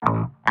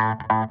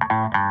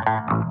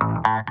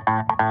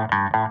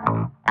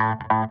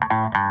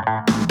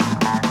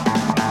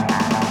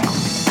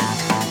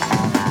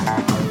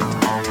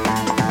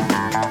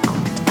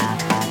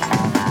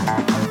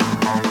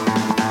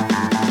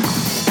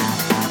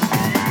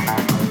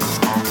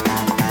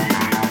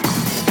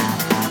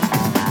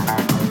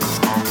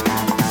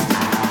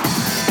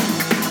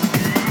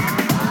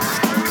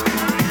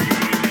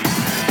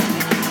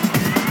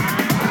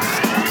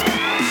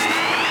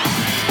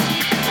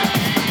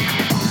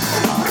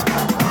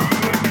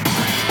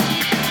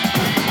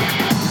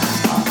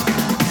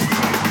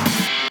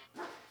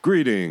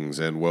Greetings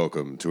and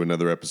welcome to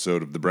another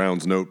episode of the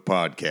Browns Note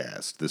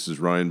Podcast. This is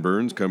Ryan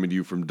Burns coming to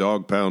you from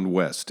Dog Pound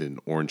West in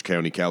Orange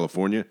County,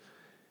 California.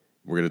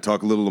 We're going to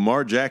talk a little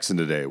Lamar Jackson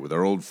today with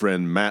our old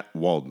friend Matt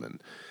Waldman.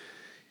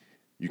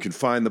 You can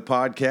find the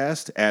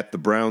podcast at the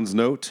Browns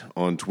Note.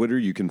 On Twitter,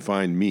 you can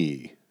find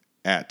me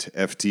at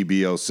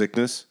FTBL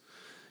Sickness.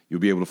 You'll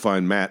be able to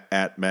find Matt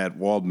at Matt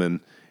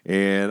Waldman.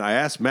 And I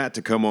asked Matt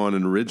to come on,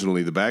 and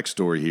originally the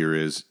backstory here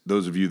is,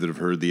 those of you that have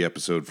heard the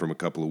episode from a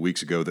couple of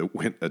weeks ago that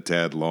went a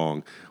tad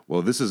long,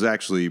 well, this is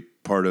actually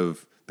part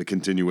of the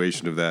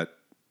continuation of that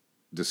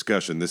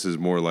discussion. This is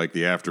more like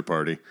the after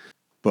party.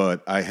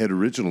 But I had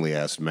originally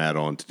asked Matt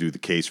on to do the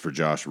case for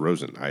Josh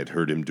Rosen. I had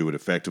heard him do it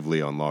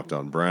effectively on Locked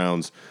On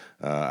Browns.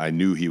 I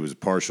knew he was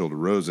partial to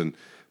Rosen,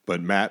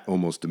 but Matt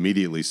almost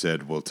immediately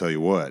said, well, tell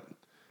you what,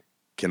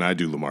 can I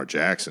do Lamar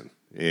Jackson?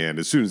 And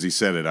as soon as he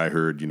said it, I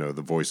heard,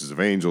 the voices of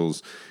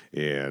angels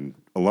and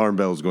alarm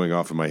bells going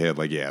off in my head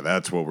like, yeah,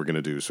 that's what we're going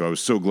to do. So I was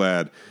so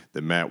glad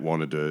that Matt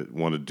wanted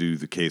to do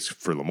the case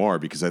for Lamar,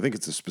 because I think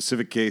it's a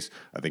specific case.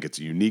 I think it's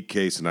a unique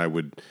case, and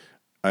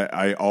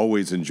I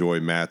always enjoy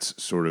Matt's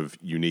sort of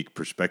unique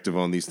perspective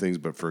on these things,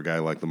 but for a guy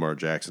like Lamar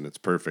Jackson, it's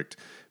perfect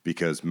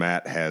because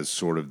Matt has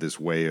sort of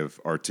this way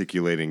of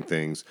articulating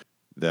things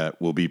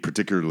that will be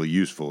particularly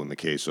useful in the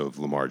case of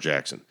Lamar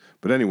Jackson.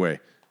 But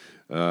anyway,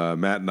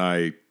 Matt and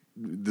I,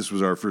 this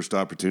was our first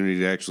opportunity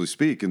to actually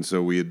speak, and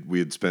so we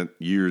had spent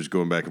years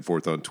going back and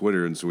forth on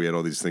Twitter, and so we had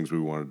all these things we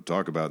wanted to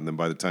talk about, and then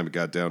by the time it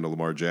got down to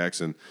Lamar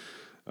Jackson,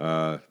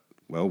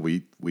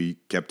 we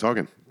kept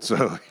talking.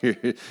 So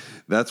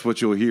that's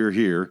what you'll hear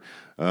here.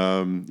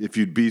 If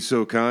you'd be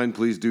so kind,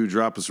 please do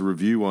drop us a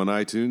review on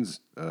iTunes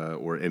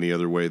or any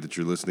other way that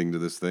you're listening to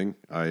this thing.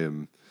 I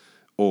am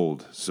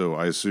old, so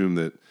I assume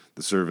that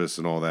the service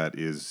and all that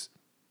is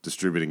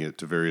distributing it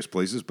to various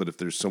places, but if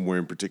there's somewhere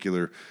in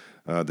particular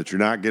that you're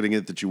not getting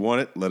it, that you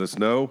want it, let us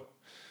know.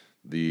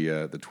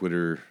 The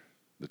Twitter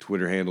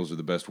handles are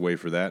the best way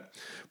for that.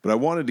 But I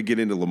wanted to get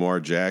into Lamar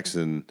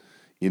Jackson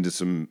into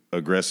some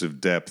aggressive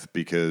depth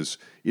because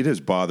it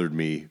has bothered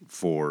me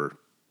for,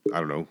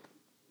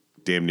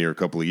 damn near a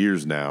couple of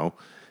years now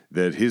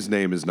that his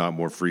name is not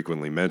more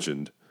frequently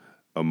mentioned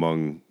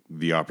among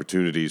the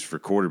opportunities for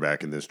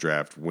quarterback in this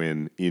draft,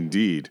 when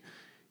indeed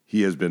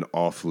he has been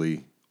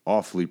awfully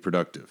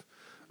productive.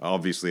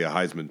 Obviously a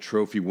Heisman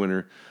Trophy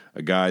winner,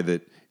 a guy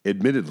that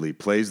admittedly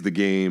plays the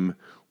game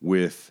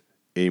with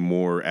a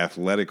more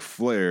athletic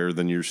flair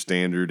than your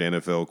standard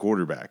NFL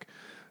quarterback.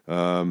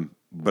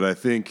 But I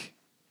think,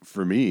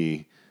 for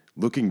me,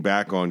 looking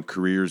back on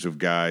careers of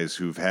guys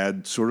who've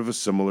had sort of a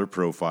similar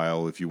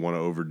profile, if you want to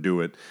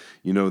overdo it,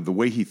 the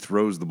way he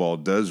throws the ball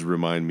does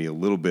remind me a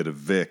little bit of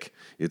Vic.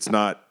 It's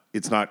not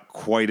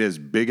quite as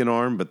big an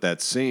arm, but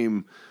that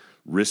same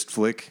wrist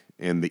flick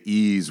and the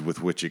ease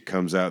with which it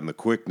comes out and the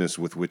quickness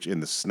with which,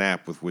 in the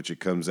snap with which it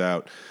comes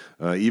out,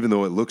 even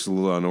though it looks a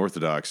little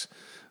unorthodox,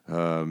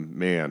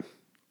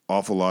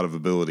 awful lot of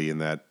ability in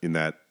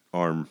that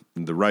arm,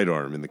 the right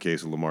arm in the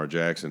case of Lamar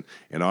Jackson.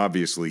 And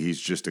obviously he's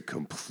just a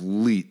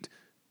complete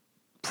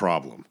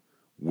problem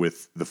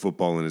with the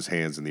football in his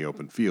hands in the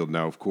open field.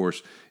 Now, of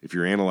course, if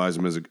you're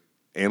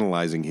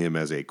analyzing him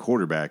as a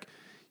quarterback,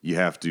 you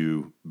have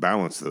to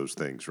balance those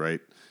things, right?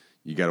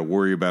 You got to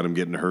worry about him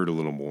getting hurt a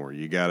little more.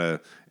 You got to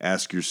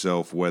ask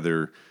yourself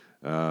whether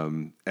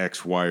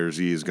X, Y, or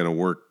Z is going to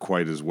work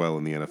quite as well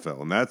in the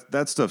NFL. And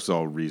that stuff's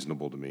all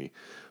reasonable to me.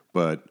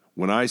 But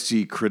when I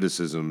see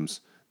criticisms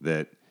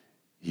that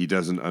he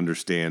doesn't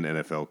understand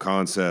NFL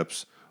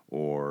concepts,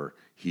 or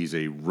he's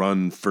a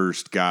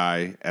run-first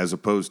guy, as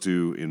opposed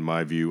to, in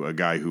my view, a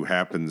guy who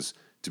happens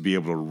to be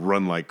able to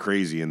run like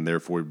crazy and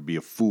therefore be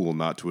a fool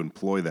not to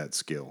employ that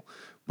skill,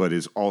 but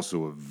is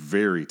also a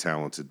very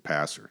talented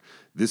passer.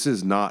 This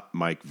is not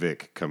Mike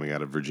Vick coming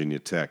out of Virginia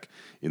Tech,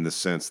 in the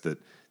sense that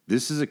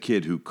this is a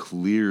kid who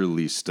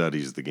clearly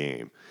studies the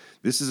game.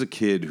 This is a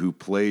kid who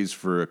plays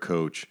for a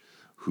coach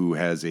who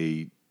has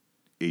a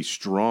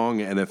strong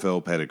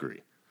NFL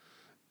pedigree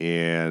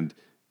and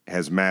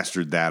has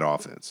mastered that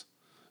offense.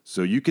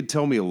 So you could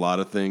tell me a lot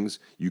of things.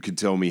 You could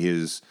tell me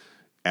his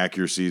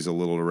accuracy is a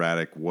little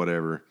erratic,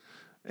 whatever.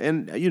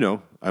 And,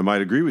 I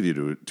might agree with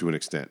you to an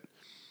extent.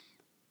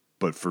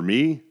 But for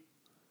me,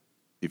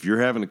 if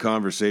you're having a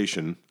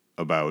conversation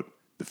about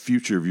the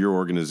future of your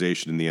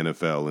organization in the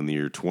NFL in the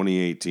year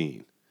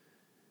 2018,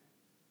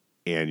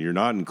 and you're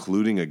not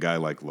including a guy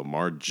like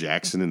Lamar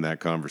Jackson in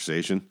that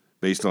conversation,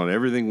 based on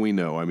everything we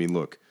know,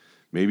 look,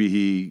 maybe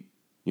he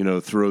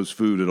throws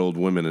food at old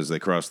women as they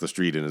cross the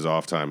street in his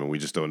off time and we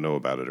just don't know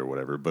about it or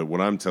whatever. But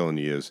what I'm telling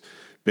you is,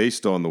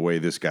 based on the way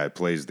this guy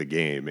plays the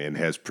game and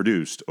has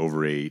produced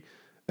over an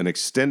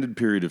extended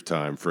period of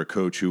time for a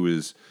coach who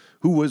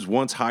was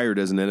once hired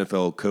as an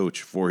NFL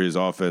coach for his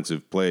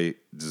offensive play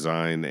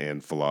design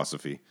and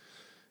philosophy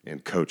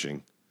and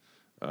coaching,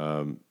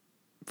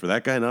 for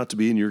that guy not to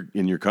be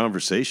in your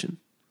conversation,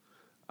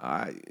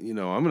 I'm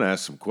going to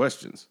ask some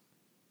questions.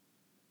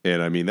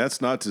 And I mean, that's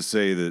not to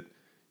say that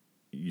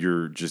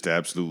you're just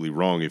absolutely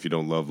wrong if you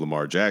don't love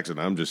Lamar Jackson.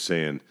 I'm just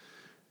saying,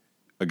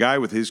 a guy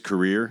with his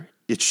career,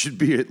 it should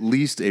be at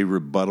least a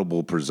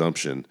rebuttable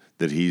presumption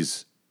that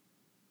he's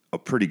a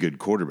pretty good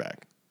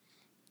quarterback.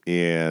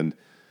 And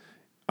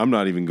I'm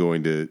not even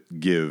going to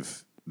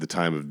give the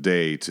time of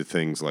day to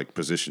things like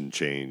position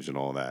change and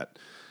all that.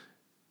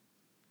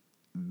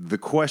 The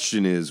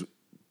question is,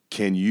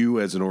 can you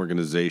as an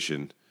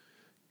organization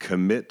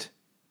commit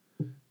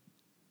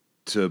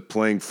to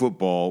playing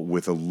football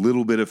with a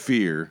little bit of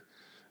fear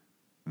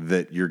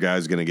that your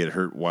guy's going to get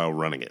hurt while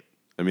running it?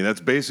 I mean,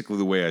 that's basically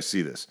the way I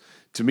see this.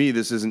 To me,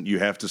 this isn't you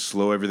have to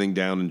slow everything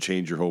down and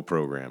change your whole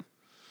program.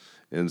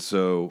 And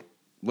so,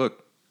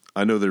 look,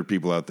 I know there are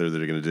people out there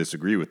that are going to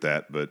disagree with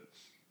that, but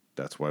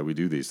that's why we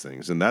do these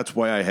things. And that's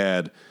why I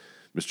had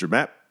Mr.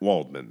 Matt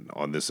Waldman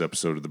on this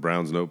episode of the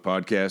Browns Note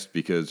podcast,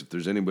 because if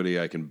there's anybody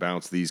I can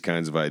bounce these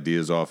kinds of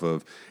ideas off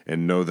of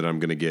and know that I'm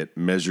going to get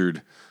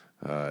measured,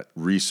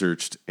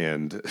 researched,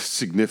 and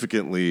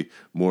significantly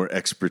more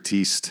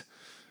expertised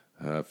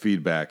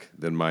feedback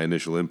than my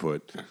initial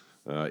input,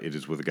 it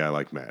is with a guy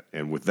like Matt.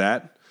 And with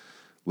that,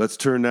 let's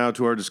turn now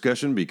to our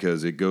discussion,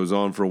 because it goes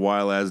on for a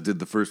while, as did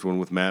the first one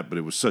with Matt, but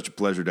it was such a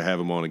pleasure to have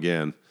him on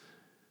again.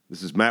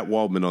 This is Matt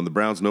Waldman on the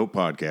Browns Note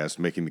podcast,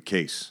 making the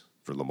case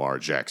for Lamar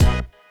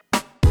Jackson.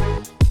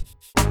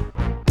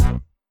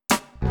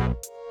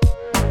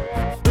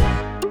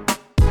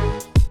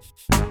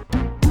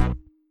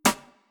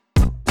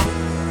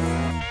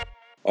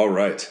 All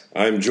right,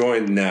 I'm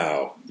joined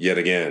now, yet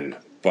again,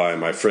 by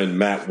my friend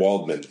Matt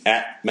Waldman,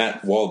 at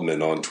Matt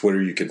Waldman on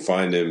Twitter. You can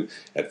find him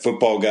at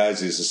Football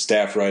Guys. He's a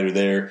staff writer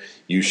there.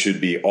 You should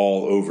be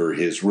all over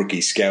his rookie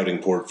scouting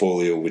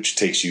portfolio, which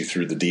takes you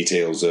through the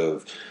details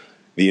of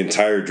the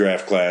entire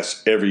draft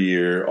class every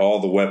year, all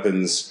the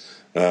weapons.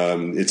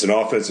 It's an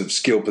offensive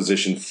skill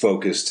position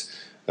focused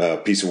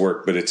piece of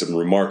work, but it's a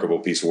remarkable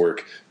piece of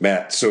work.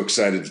 Matt, so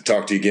excited to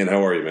talk to you again.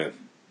 How are you, man?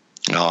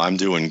 Oh, I'm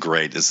doing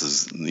great. This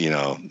is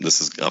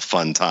a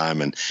fun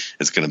time, and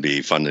it's going to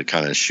be fun to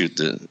kind of shoot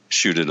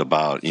it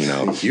about, you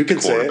can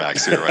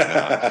quarterbacks here right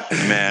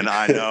now. Man,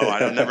 I know. I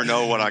don't never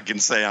know what I can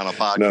say on a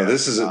podcast. No,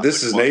 this is an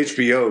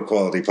HBO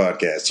quality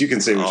podcast. You can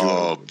say what you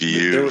want. Oh,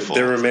 beautiful.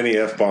 There were many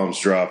F-bombs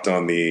dropped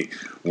on the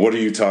 "What are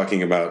you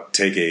talking about?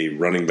 Take a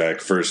running back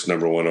first,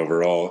 number one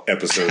overall"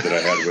 episode that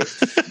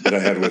I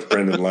had with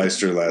Brendan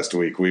Leister last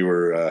week. We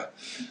were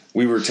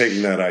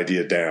taking that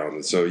idea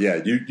down. So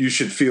yeah, you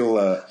should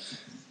feel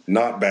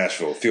not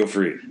bashful. Feel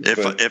free.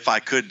 If I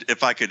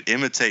could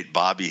imitate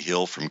Bobby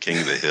Hill from King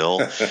of the Hill,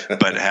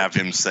 but have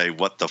him say,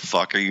 "What the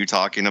fuck are you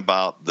talking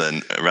about?"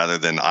 then rather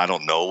than "I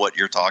don't know what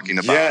you're talking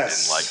about,"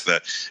 yes.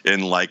 in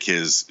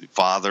his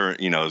father,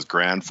 his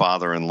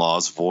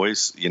grandfather-in-law's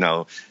voice,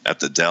 at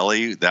the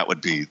deli, that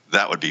would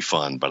be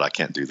fun. But I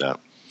can't do that.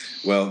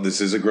 Well,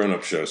 this is a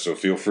grown-up show, so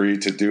feel free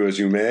to do as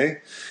you may.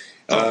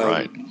 All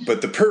right.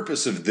 But the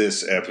purpose of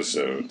this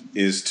episode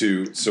is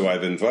so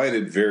I've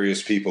invited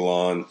various people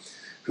on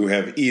who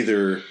have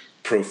either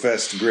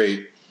professed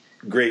great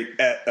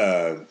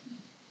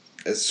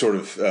sort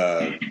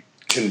of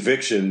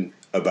conviction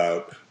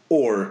about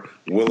or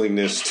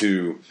willingness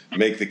to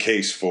make the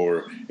case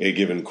for a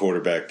given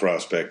quarterback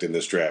prospect in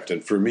this draft.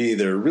 And for me,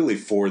 there are really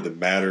four that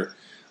matter.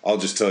 I'll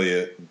just tell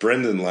you,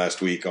 Brendan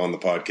last week on the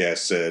podcast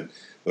said,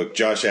 look,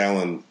 Josh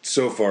Allen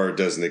so far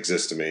doesn't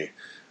exist to me.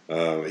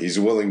 He's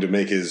willing to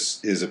make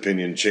his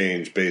opinion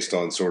change based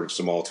on sort of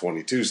some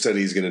all-22 study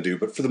he's going to do.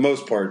 But for the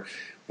most part,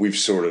 we've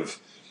sort of,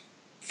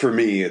 for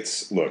me,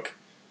 look,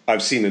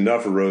 I've seen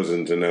enough of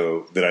Rosen to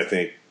know that I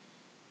think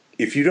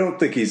if you don't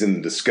think he's in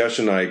the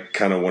discussion, I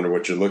kind of wonder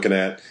what you're looking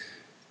at.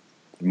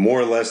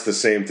 More or less the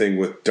same thing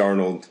with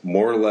Darnold,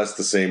 more or less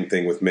the same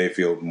thing with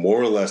Mayfield,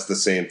 more or less the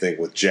same thing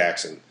with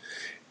Jackson.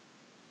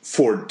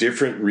 For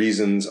different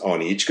reasons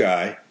on each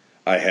guy.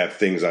 I have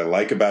things I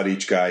like about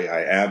each guy.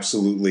 I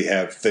absolutely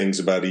have things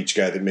about each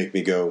guy that make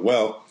me go,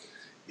 well,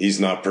 he's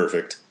not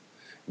perfect.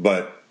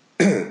 But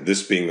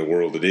this being the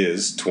world it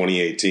is,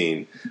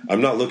 2018,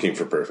 I'm not looking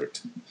for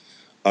perfect.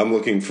 I'm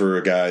looking for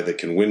a guy that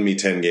can win me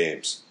 10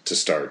 games to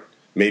start,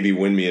 maybe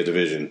win me a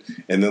division,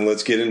 and then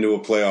let's get into a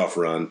playoff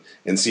run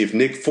and see if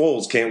Nick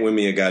Foles can't win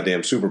me a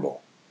goddamn Super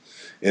Bowl.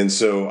 And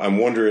so I'm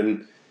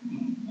wondering,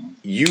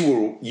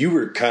 you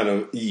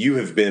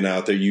have been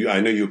out there.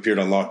 I know you appeared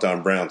on Locked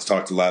On Browns,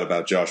 talked a lot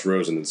about Josh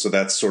Rosen, and so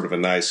that's sort of a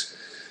nice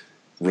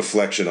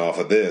reflection off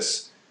of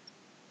this.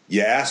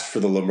 You asked for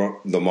the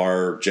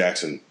Lamar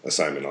Jackson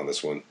assignment on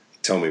this one.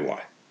 Tell me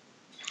why.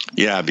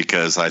 Yeah,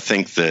 because I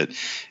think that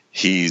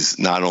he's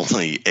not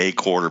only a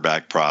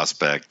quarterback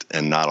prospect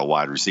and not a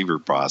wide receiver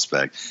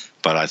prospect,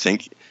 but I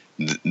think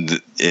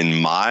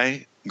in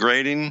my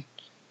grading,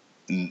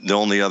 the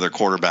only other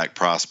quarterback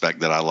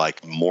prospect that I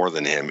like more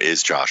than him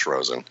is Josh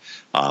Rosen.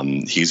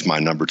 He's my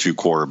number 2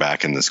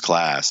 quarterback in this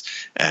class,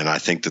 and I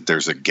think that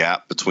there's a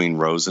gap between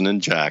Rosen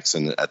and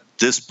Jackson at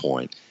this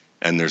point,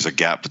 and there's a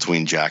gap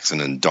between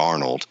Jackson and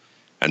Darnold,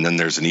 and then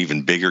there's an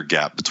even bigger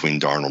gap between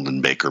Darnold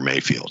and Baker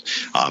Mayfield.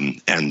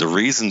 And the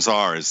reasons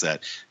is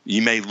that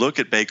you may look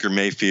at Baker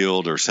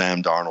Mayfield or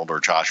Sam Darnold or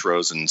Josh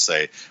Rosen and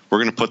say, we're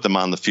going to put them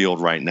on the field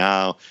right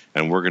now,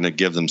 and we're going to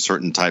give them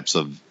certain types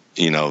of,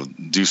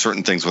 do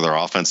certain things with our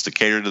offense to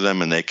cater to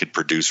them, and they could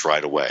produce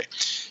right away.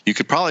 You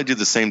could probably do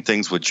the same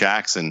things with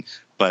Jackson,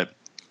 but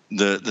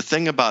the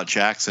thing about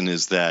Jackson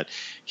is that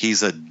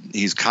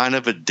he's kind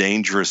of a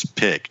dangerous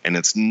pick, and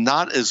it's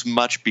not as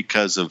much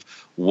because of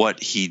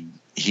what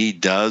he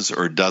does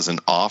or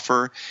doesn't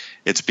offer.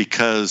 It's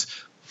because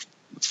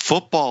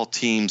football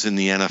teams in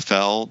the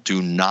NFL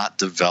do not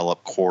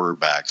develop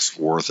quarterbacks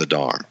worth a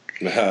darn.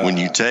 When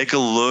you take a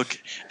look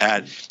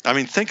at,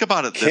 think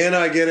about it. Can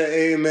I get an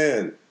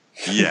amen?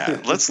 Yeah,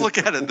 let's look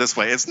at it this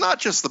way. It's not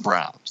just the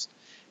Browns.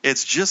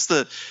 It's just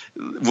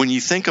when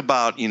you think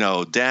about,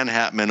 Dan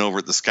Hatman over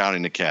at the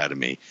Scouting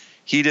Academy,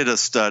 he did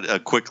a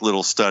quick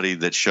little study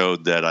that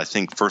showed that I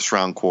think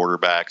first-round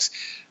quarterbacks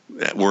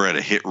were at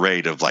a hit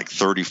rate of like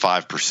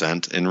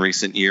 35% in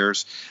recent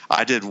years.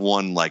 I did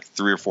one like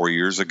 3 or 4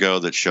 years ago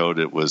that showed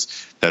it was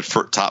that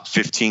for top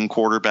 15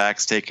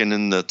 quarterbacks taken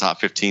in the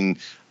top 15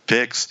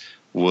 picks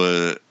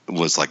was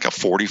like a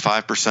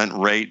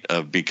 45% rate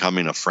of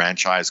becoming a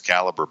franchise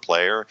caliber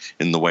player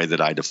in the way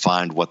that I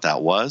defined what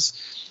that was.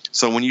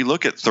 So when you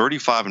look at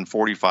 35 and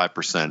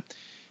 45%,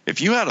 if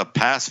you had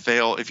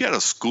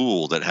a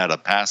school that had a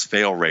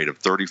pass-fail rate of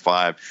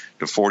 35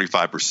 to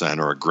 45%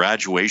 or a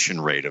graduation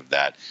rate of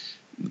that,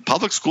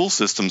 public school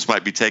systems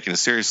might be taking a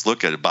serious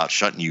look at about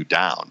shutting you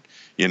down.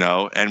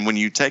 And when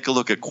you take a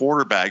look at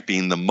quarterback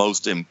being the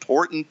most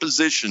important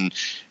position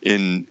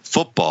in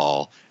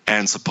football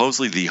and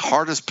supposedly the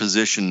hardest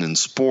position in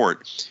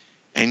sport,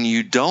 and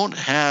you don't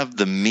have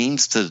the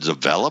means to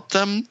develop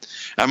them,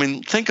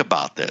 think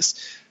about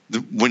this.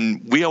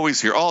 When we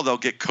always hear, they'll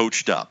get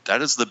coached up.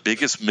 That is the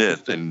biggest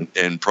myth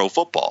in pro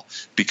football,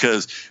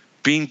 because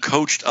being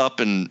coached up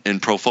in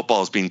pro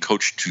football is being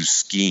coached to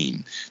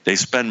scheme. They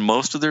spend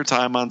most of their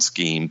time on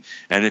scheme.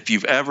 And if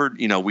you've ever,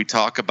 we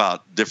talk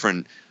about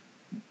different,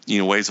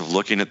 ways of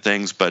looking at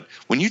things. But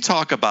when you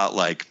talk about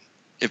like,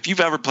 if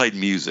you've ever played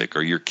music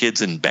or your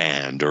kid's in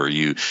band or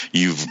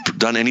you've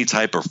done any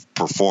type of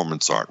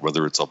performance art,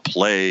 whether it's a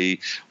play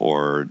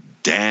or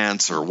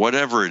dance or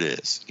whatever it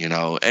is,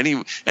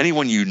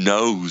 anyone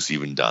who's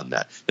even done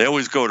that, they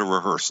always go to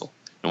rehearsal.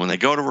 And when they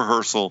go to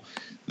rehearsal,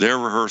 their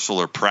rehearsal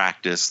or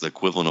practice, the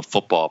equivalent of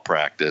football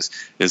practice,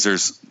 is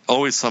there's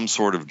always some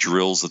sort of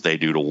drills that they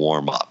do to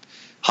warm up.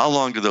 How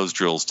long do those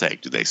drills take?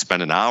 Do they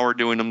spend an hour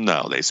doing them?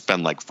 No, they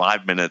spend like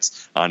 5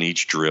 minutes on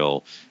each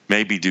drill,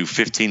 maybe do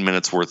 15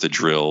 minutes worth of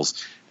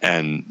drills,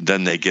 and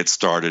then they get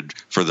started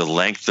for the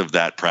length of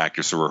that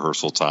practice or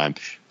rehearsal time,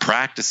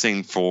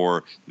 practicing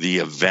for the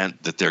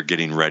event that they're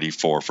getting ready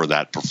for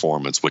that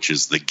performance, which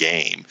is the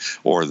game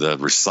or the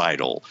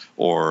recital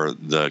or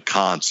the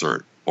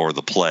concert or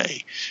the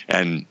play.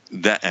 And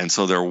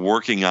so they're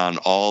working on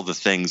all the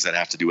things that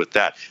have to do with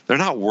that. They're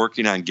not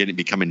working on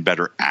becoming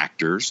better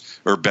actors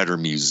or better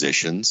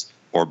musicians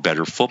or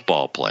better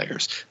football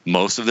players.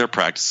 Most of their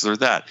practices are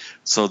that.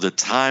 So the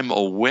time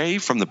away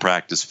from the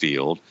practice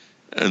field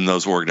and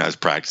those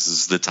organized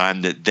practices is the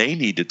time that they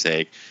need to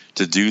take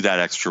to do that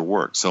extra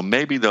work. So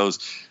maybe those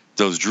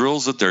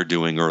drills that they're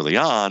doing early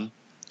on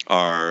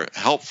are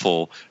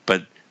helpful,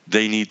 but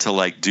they need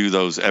to do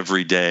those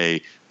every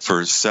day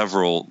for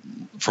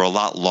a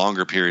lot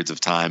longer periods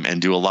of time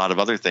and do a lot of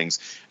other things.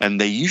 And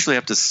they usually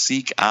have to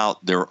seek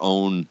out their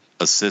own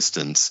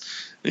assistants,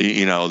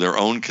 their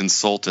own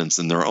consultants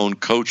and their own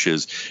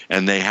coaches,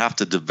 and they have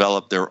to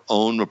develop their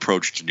own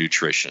approach to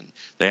nutrition.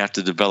 They have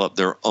to develop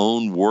their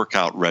own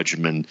workout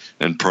regimen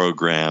and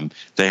program.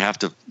 They have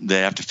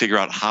to figure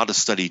out how to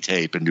study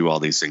tape and do all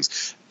these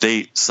things.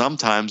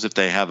 Sometimes, if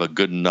they have a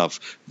good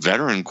enough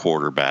veteran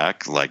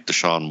quarterback like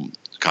Deshaun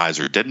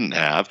Kaiser didn't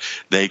have,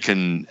 they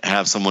can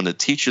have someone that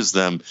teaches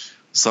them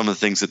some of the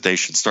things that they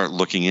should start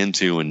looking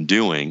into and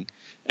doing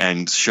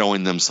and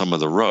showing them some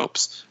of the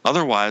ropes.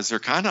 Otherwise, they're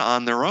kind of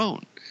on their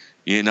own,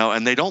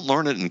 and they don't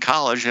learn it in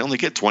college. They only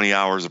get 20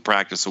 hours of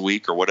practice a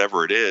week or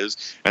whatever it is,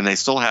 and they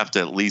still have to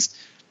at least,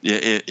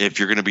 if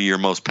you're going to be your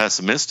most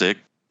pessimistic,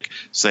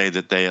 say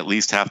that they at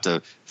least have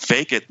to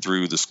fake it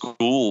through the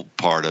school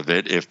part of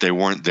it if they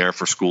weren't there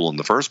for school in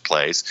the first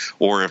place,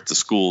 or if the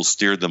school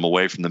steered them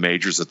away from the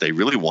majors that they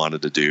really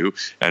wanted to do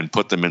and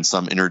put them in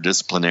some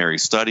interdisciplinary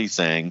study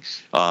thing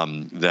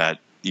that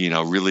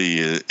really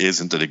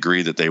isn't the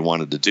degree that they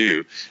wanted to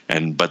do,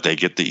 but they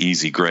get the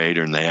easy grade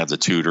and they have the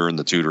tutor and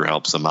the tutor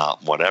helps them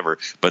out, whatever.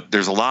 But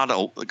there's a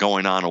lot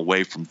going on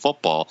away from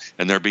football,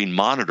 and they're being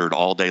monitored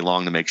all day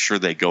long to make sure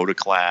they go to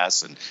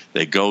class and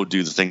they go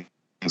do the things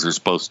things they're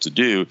supposed to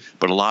do,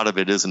 but a lot of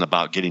it isn't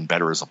about getting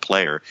better as a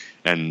player,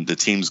 and the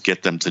teams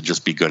get them to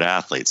just be good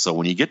athletes. So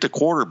when you get to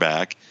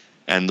quarterback,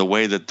 and the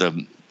way that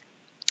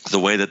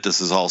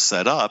this is all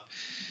set up,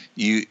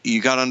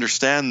 you got to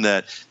understand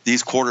that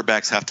these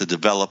quarterbacks have to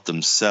develop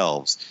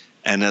themselves,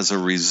 and as a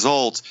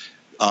result,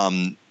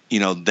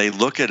 they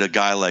look at a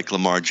guy like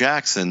Lamar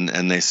Jackson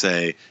and they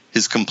say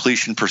his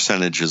completion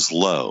percentage is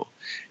low.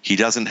 He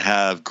doesn't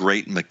have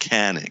great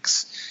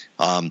mechanics.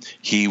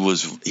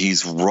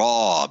 He's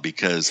raw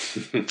because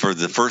for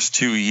the first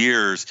 2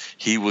 years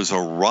he was a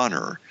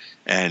runner.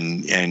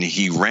 And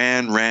he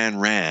ran,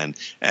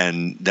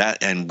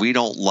 and we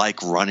don't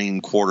like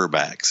running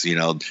quarterbacks.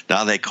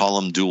 Now they call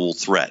him dual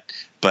threat,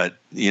 but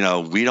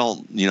we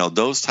don't.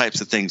 Those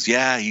types of things.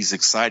 Yeah, he's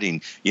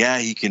exciting. Yeah,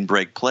 he can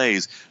break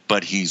plays,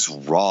 but he's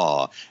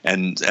raw,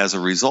 and as a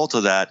result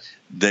of that,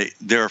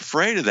 they're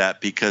afraid of that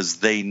because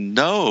they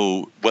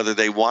know, whether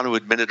they want to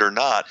admit it or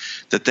not,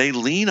 that they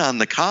lean on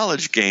the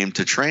college game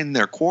to train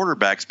their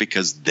quarterbacks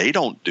because they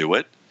don't do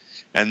it.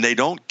 And they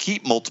don't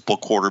keep multiple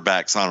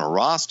quarterbacks on a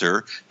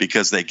roster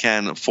because they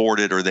can't afford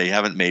it or they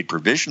haven't made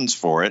provisions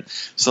for it.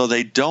 So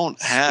they don't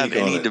have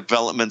any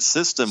development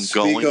system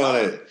going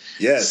on.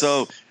 Yes.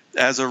 So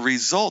as a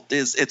result,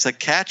 it's a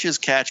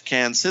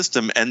catch-as-catch-can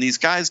system, and these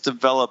guys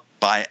develop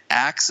by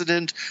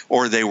accident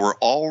or they were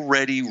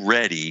already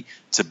ready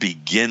to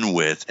begin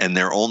with, and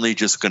they're only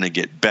just going to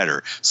get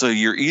better. So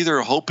you're either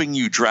hoping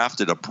you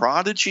drafted a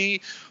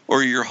prodigy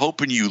or you're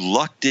hoping you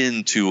lucked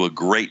into a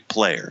great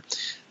player.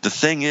 The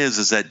thing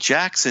is that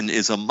Jackson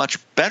is a much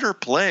better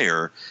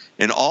player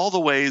in all the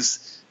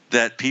ways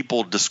that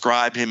people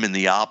describe him in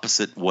the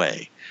opposite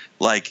way.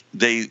 Like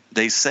they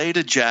say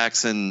to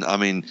Jackson, I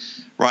mean,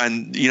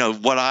 Ryan,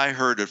 what I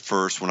heard at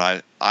first when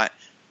I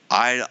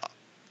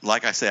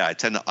like I say, I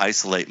tend to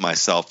isolate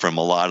myself from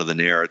a lot of the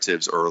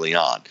narratives early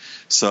on.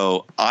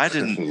 So I'm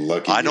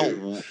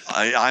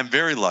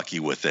very lucky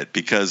with it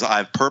because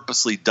I've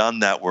purposely done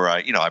that where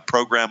I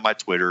program my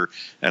Twitter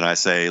and I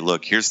say,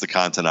 look, here's the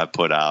content I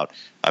put out.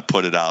 I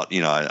put it out,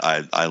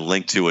 I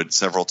link to it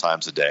several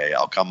times a day.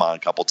 I'll come on a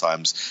couple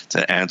times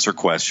to answer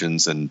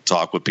questions and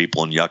talk with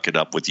people and yuck it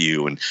up with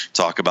you and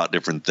talk about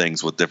different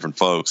things with different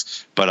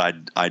folks. But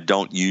I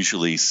don't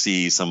usually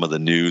see some of the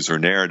news or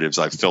narratives.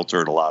 I've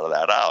filtered a lot of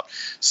that out.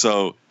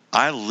 So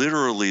I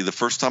literally, the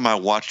first time I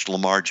watched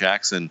Lamar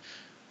Jackson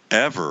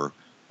ever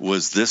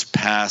was this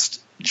past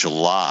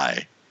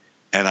July,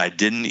 and I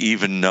didn't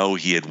even know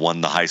he had won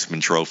the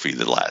Heisman Trophy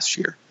the last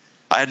year.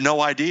 I had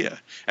no idea,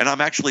 and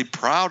I'm actually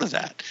proud of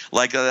that.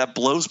 Like that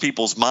blows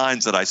people's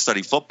minds that I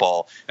study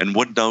football and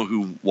wouldn't know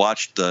who won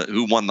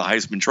the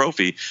Heisman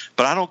Trophy.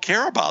 But I don't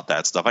care about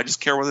that stuff. I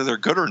just care whether they're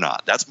good or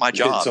not. That's my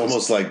job. It's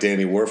almost like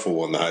Danny Werfel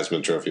won the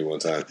Heisman Trophy one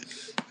time.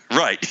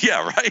 Right.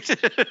 Yeah. Right.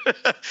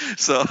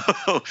 So,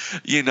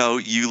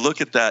 you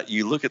look at that,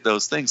 you look at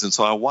those things. And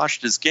so I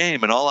watched his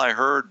game, and all I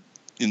heard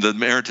in the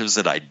narratives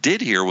that I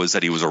did hear was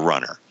that he was a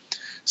runner.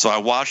 So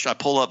I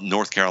pull up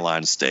North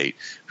Carolina State,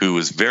 who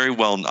is very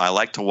well. I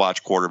like to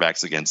watch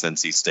quarterbacks against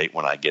NC State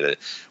when I get it,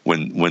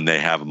 when they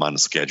have them on the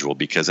schedule,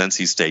 because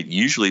NC State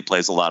usually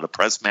plays a lot of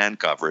press man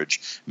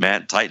coverage,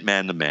 tight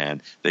man to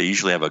man. They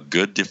usually have a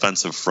good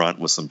defensive front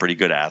with some pretty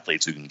good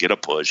athletes who can get a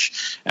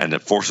push, and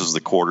it forces the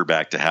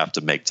quarterback to have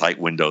to make tight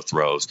window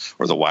throws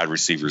or the wide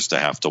receivers to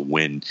have to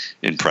win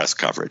in press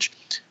coverage.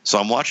 So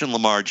I'm watching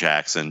Lamar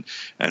Jackson,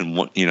 and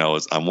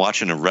I'm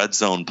watching a red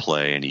zone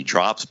play, and he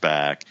drops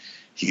back.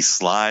 He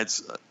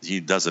slides. He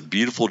does a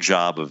beautiful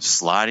job of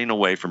sliding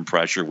away from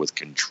pressure with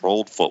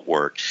controlled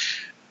footwork,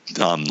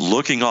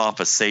 looking off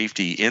a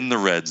safety in the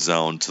red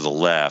zone to the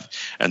left,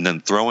 and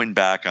then throwing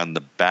back on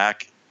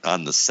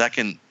the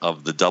second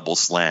of the double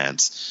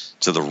slants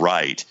to the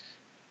right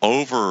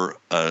over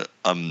a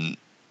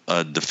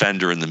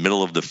defender in the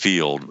middle of the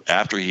field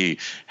after he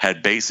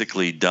had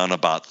basically done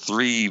about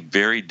 3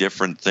 very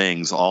different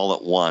things all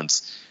at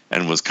once,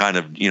 and was kind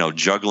of,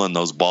 juggling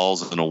those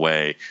balls in a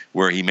way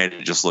where he made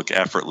it just look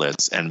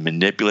effortless and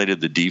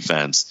manipulated the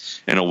defense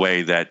in a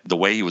way that the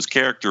way he was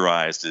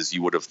characterized as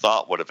you would have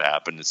thought would have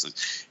happened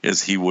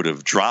is he would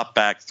have dropped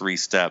back 3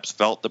 steps,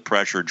 felt the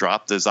pressure,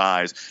 dropped his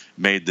eyes,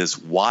 made this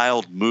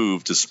wild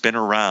move to spin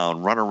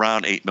around, run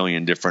around 8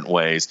 million different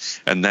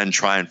ways, and then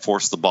try and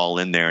force the ball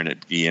in there and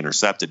it be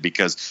intercepted,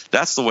 because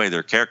that's the way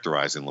they're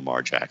characterizing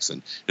Lamar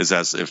Jackson, is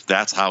as if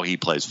that's how he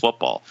plays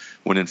football.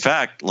 When in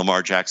fact,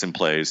 Lamar Jackson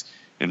plays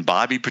in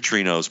Bobby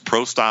Petrino's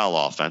pro-style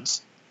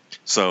offense.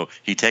 So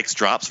he takes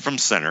drops from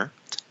center.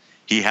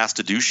 He has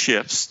to do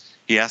shifts.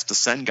 He has to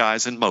send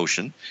guys in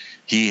motion.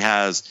 He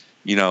has,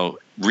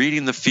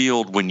 reading the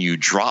field when you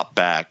drop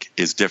back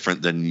is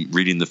different than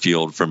reading the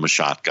field from a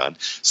shotgun.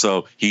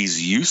 So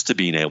he's used to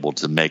being able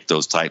to make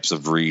those types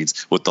of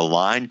reads with the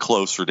line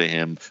closer to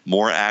him,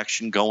 more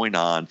action going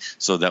on,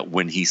 so that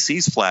when he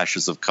sees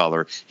flashes of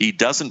color, he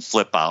doesn't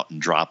flip out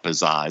and drop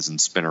his eyes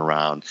and spin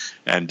around,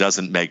 and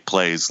doesn't make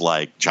plays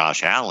like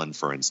Josh Allen,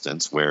 for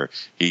instance, where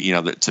he,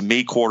 to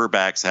me,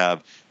 quarterbacks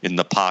have in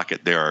the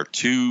pocket, there are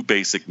 2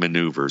 basic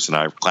maneuvers, and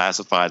I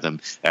classify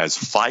them as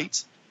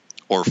fight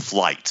or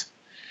flight.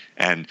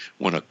 And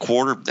when a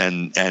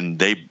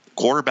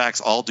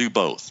quarterbacks all do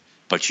both,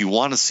 but you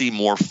want to see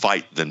more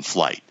fight than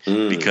flight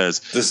because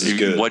this is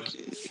good.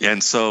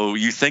 And so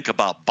you think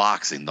about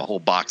boxing, the whole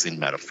boxing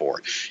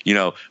metaphor.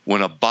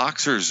 When a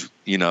boxer's,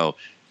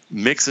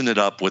 mixing it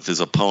up with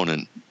his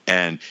opponent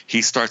and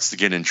he starts to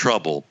get in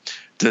trouble,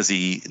 does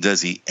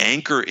he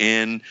anchor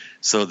in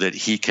so that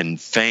he can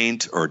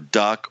feint or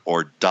duck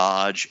or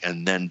dodge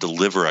and then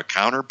deliver a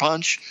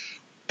counterpunch?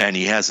 And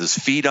he has his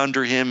feet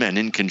under him and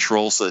in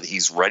control so that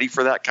he's ready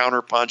for that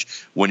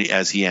counterpunch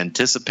as he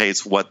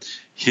anticipates what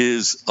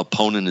his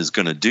opponent is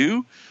going to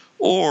do?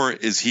 Or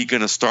is he going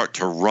to start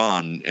to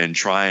run and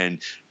try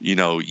and,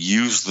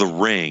 use the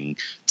ring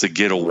to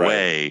get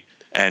away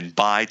and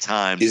buy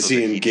time? Is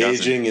he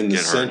engaging in the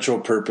central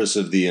purpose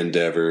of the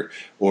endeavor,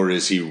 or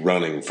is he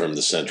running from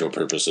the central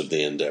purpose of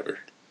the endeavor?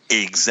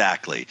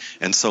 Exactly.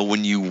 And so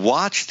when you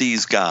watch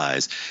these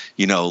guys,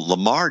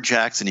 Lamar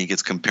Jackson, he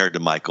gets compared to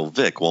Michael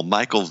Vick. Well,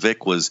 Michael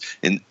Vick was,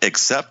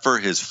 except for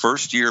his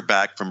first year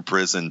back from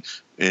prison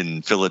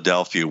in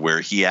Philadelphia, where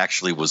he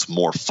actually was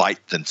more fight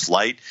than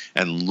flight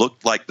and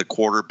looked like the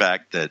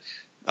quarterback that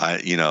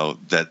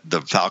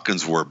the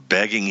Falcons were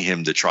begging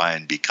him to try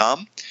and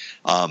become.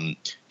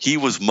 He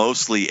was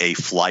mostly a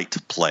flight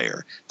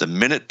player. The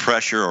minute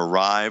pressure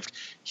arrived,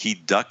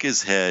 he'd duck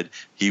his head.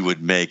 He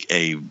would make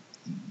a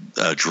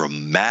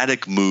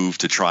dramatic move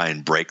to try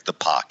and break the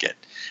pocket.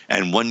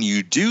 And when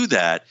you do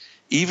that,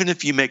 even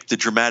if you make the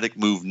dramatic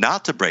move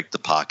not to break the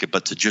pocket,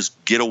 but to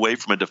just get away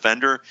from a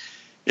defender,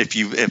 if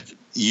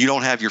you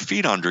don't have your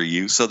feet under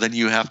you, so then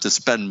you have to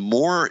spend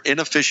more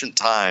inefficient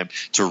time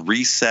to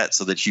reset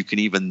so that you can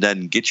even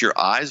then get your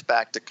eyes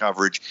back to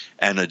coverage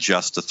and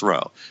adjust to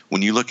throw.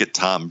 When you look at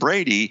Tom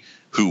Brady,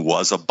 who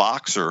was a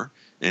boxer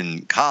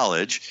in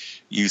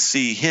college, you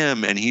see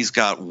him and he's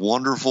got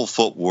wonderful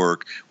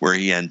footwork where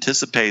he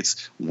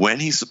anticipates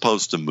when he's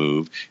supposed to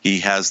move.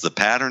 He has the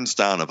patterns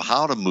down of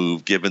how to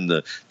move given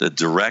the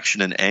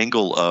direction and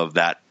angle of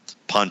that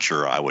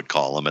puncher, I would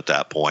call him at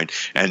that point,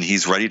 and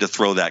he's ready to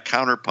throw that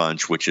counter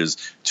punch, which is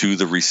to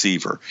the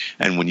receiver.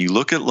 And when you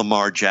look at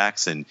Lamar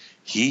Jackson,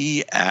 he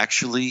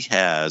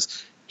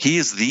is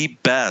the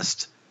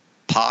best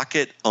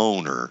pocket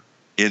owner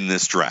in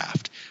this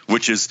draft,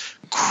 which is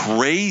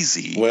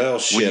crazy. Well,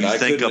 shit, I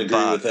couldn't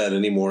agree with that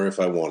anymore if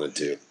I wanted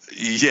to.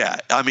 Yeah,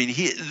 I mean,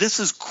 this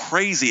is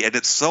crazy, and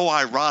it's so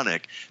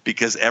ironic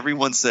because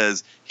everyone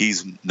says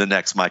he's the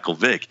next Michael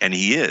Vick, and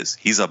he is.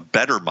 He's a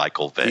better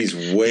Michael Vick. He's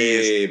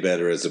way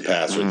better as a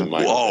passer than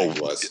Michael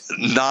Vick was.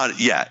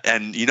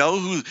 And you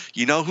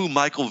know who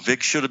Michael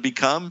Vick should have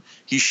become?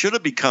 He should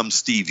have become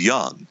Steve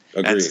Young.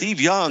 Agreed. And Steve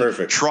Young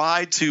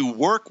tried to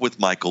work with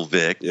Michael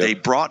Vick. Yep. They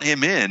brought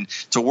him in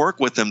to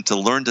work with him to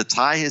learn to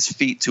tie his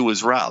feet to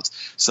his routes.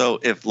 So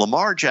if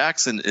Lamar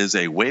Jackson is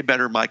a way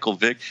better Michael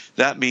Vick,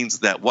 that means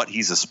that what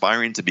he's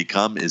aspiring to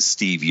become is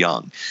Steve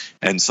Young.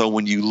 And so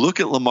when you look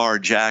at Lamar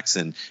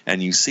Jackson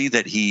and you see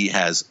that he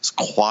has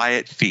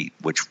quiet feet,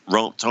 which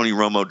Tony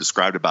Romo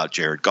described about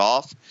Jared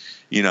Goff,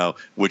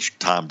 which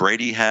Tom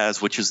Brady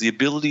has, which is the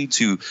ability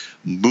to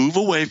move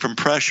away from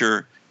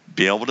pressure,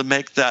 be able to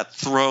make that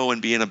throw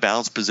and be in a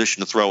balanced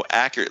position to throw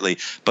accurately,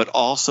 but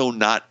also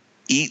not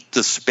eat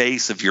the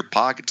space of your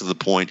pocket to the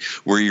point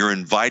where you're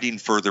inviting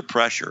further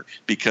pressure,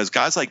 because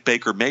guys like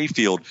Baker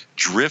Mayfield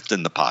drift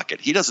in the pocket.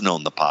 He doesn't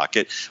own the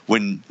pocket.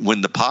 When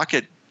the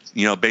pocket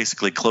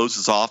basically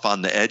closes off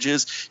on the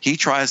edges, he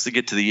tries to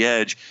get to the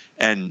edge,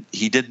 and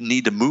he didn't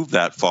need to move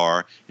that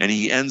far, and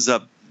he ends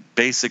up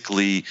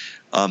basically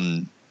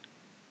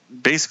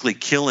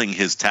killing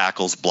his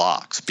tackles'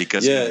 blocks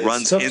because he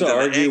runs into the angles. It's tough to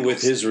argue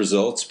with his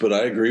results, but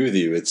I agree with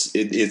you. It's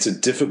a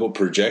difficult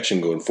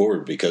projection going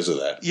forward because of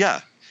that.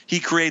 Yeah. He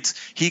creates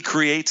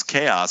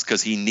chaos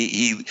because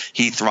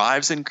he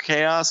thrives in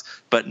chaos,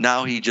 but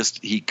now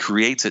he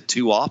creates it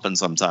too often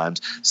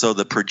sometimes. So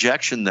the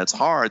projection that's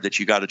hard that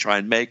you got to try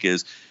and make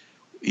is,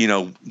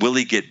 will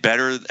he get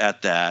better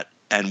at that?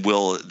 And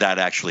will that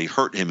actually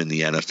hurt him in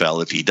the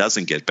NFL if he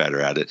doesn't get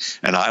better at it?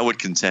 And I would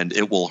contend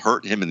it will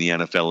hurt him in the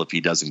NFL if he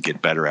doesn't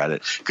get better at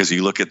it, because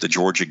you look at the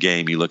Georgia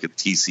game, you look at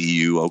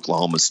TCU,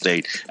 Oklahoma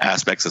State,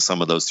 aspects of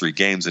some of those three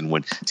games, and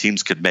when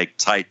teams could make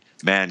tight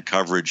man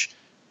coverage,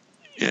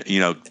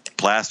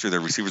 plaster their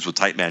receivers with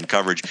tight man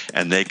coverage,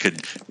 and they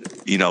could,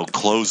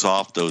 close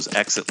off those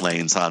exit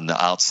lanes on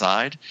the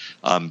outside.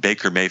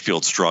 Baker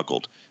Mayfield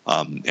struggled,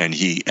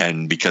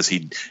 and because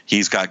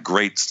he's got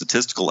great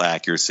statistical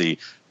accuracy,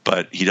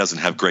 but he doesn't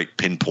have great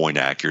pinpoint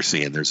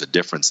accuracy, and there's a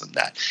difference in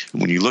that.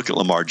 When you look at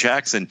Lamar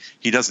Jackson,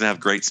 he doesn't have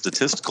great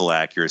statistical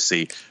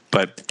accuracy,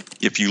 but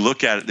if you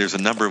look at it, there's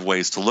a number of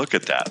ways to look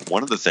at that.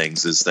 One of the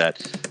things is that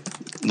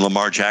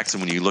Lamar Jackson,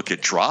 when you look at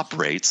drop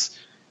rates,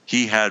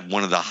 he had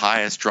one of the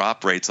highest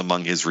drop rates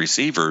among his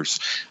receivers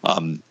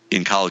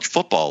in college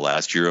football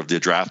last year of the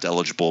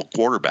draft-eligible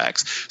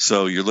quarterbacks.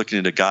 So you're looking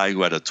at a guy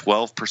who had a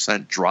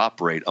 12%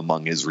 drop rate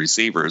among his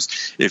receivers.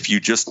 If you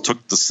just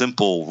took the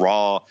simple,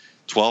 raw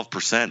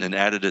 12% and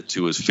added it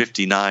to his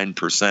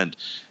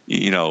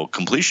 59%,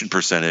 completion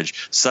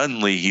percentage,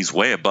 suddenly he's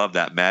way above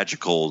that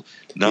magical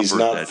number. He's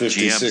not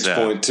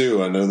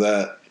 56.2. I know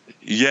that.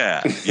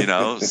 Yeah,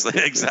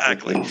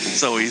 exactly.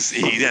 So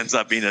he ends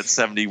up being at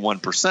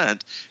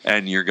 71%,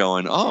 and you're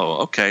going,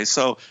 oh, okay.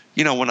 So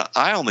when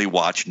I only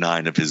watch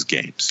 9 of his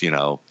games,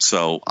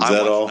 so I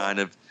watch all? 9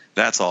 of.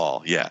 That's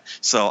all. Yeah.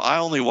 So I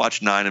only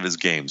watch 9 of his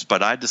games,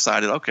 but I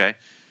decided, okay,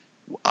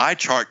 I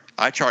chart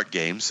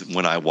games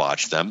when I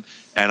watch them,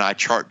 and I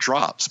chart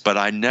drops, but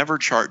I never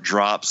chart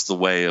drops the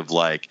way of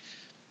like.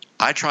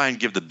 I try and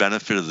give the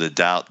benefit of the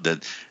doubt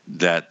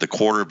that the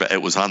quarterback,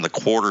 it was on the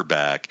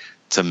quarterback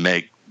to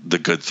make the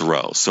good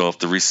throw. So if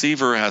the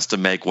receiver has to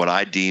make what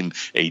I deem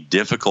a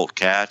difficult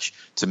catch,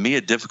 to me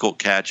a difficult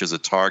catch is a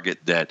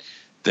target that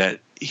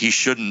you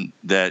shouldn't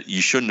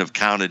have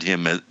counted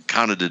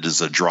it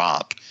as a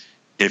drop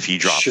if he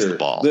drops the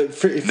ball.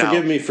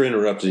 Forgive me for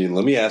interrupting you.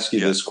 Let me ask you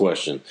this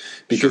question,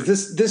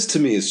 because this to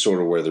me is sort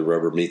of where the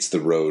rubber meets the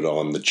road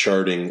on the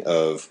charting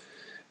of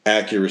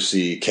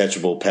accuracy,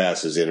 catchable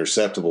passes,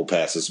 interceptable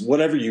passes,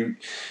 whatever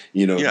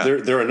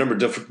there are a number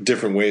of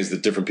different ways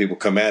that different people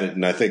come at it,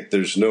 and I think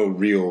there's no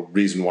real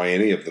reason why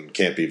any of them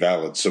can't be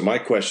valid. So my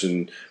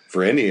question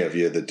for any of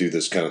you that do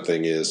this kind of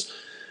thing is,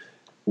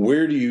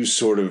 where do you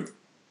sort of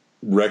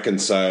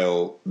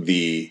reconcile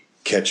the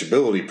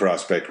catchability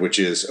prospect, which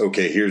is,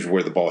 okay, here's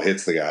where the ball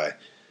hits the guy,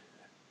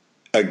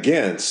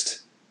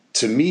 against,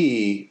 to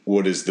me,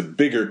 what is the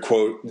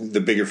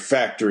bigger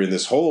factor in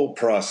this whole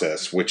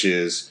process, which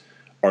is,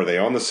 are they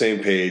on the same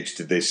page?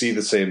 Did they see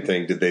the same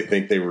thing? Did they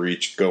think they were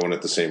each going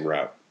at the same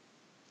route?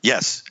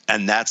 Yes,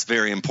 and that's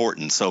very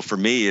important. So for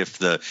me, if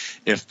the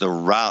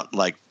route,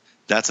 like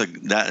that's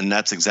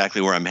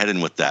exactly where I'm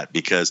heading with that,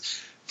 because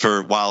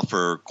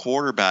for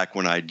quarterback,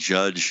 when I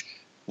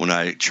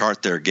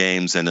chart their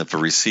games, and if a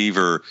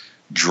receiver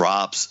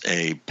drops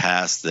a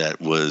pass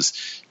that was,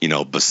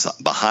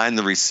 behind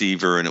the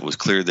receiver, and it was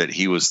clear that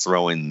he was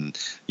throwing,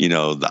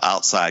 the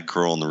outside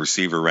curl, and the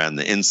receiver ran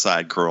the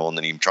inside curl, and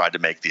then he tried to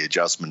make the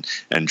adjustment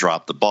and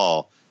drop the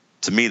ball.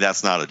 To me,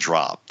 that's not a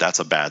drop. That's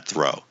a bad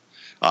throw.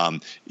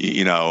 And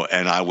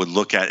I would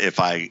look at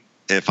if I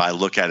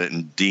look at it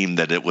and deem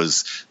that it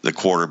was the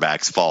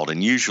quarterback's fault,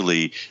 and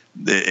usually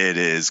it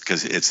is,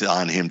 because it's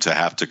on him to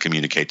have to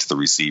communicate to the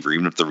receiver,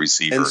 even if the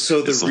receiver and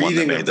so is the one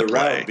that made the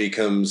play. Route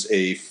becomes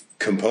a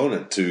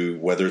component to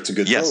whether it's a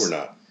good throw or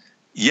not.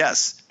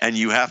 Yes, and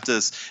you have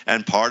to,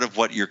 and part of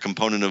what your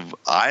component of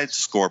I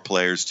score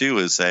players too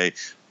is say,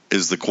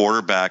 is the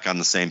quarterback on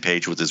the same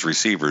page with his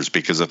receivers?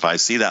 Because if I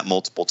see that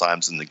multiple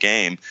times in the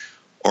game,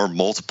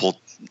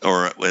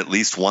 or at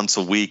least once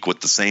a week with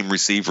the same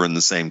receiver and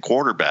the same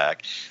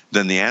quarterback,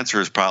 then the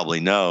answer is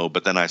probably no.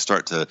 But then I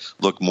start to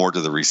look more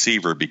to the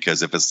receiver,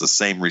 because if it's the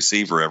same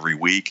receiver every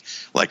week,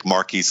 like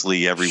Marquise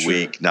Lee every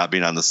week, not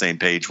being on the same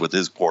page with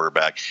his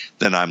quarterback,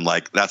 then I'm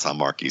like, that's on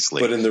Marquise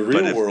Lee. But in the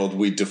real world,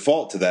 we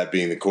default to that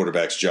being the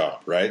quarterback's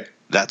job, right?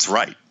 That's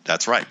right.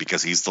 That's right,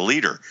 because he's the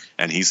leader,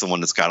 and he's the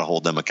one that's got to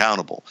hold them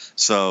accountable.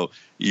 So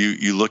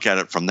you look at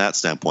it from that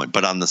standpoint.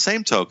 But on the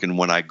same token,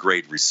 when I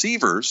grade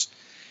receivers,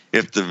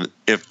 if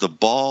the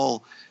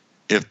ball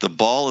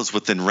is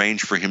within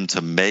range for him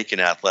to make an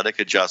athletic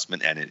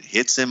adjustment and it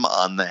hits him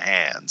on the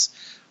hands,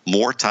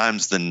 more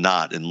times than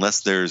not,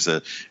 unless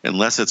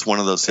it's one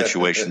of those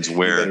situations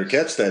where you better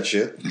catch that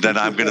shit, then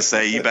I'm going to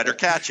say you better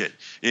catch it,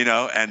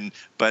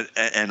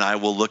 and I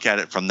will look at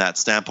it from that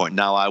standpoint.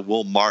 Now I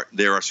will mark.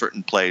 There are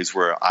certain plays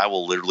where I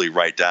will literally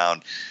write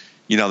down.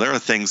 There are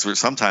things where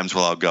sometimes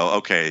I'll go,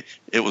 okay,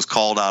 it was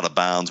called out of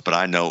bounds, but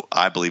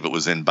I believe it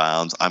was in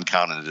bounds. I'm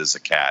counting it as a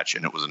catch,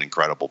 and it was an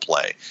incredible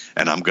play.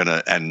 And I'm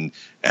gonna and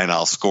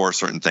I'll score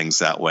certain things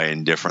that way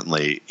and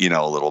differently,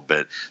 a little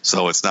bit.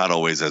 So it's not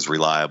always as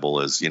reliable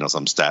as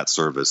some stat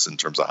service in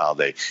terms of how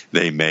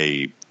they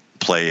may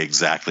play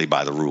exactly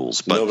by the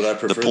rules. But I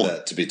prefer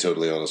that, to be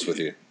totally honest with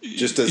you.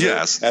 Just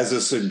as a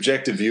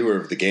subjective viewer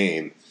of the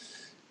game,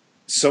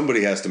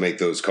 somebody has to make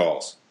those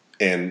calls,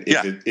 and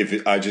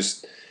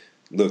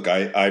Look,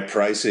 I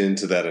price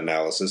into that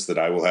analysis that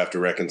I will have to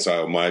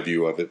reconcile my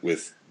view of it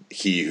with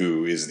he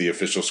who is the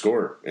official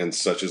scorer, and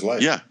such is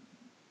life.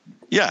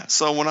 Yeah.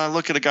 So when I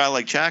look at a guy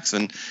like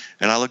Jackson,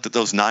 and I looked at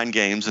those 9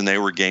 games, and they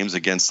were games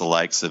against the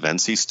likes of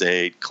NC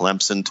State,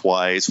 Clemson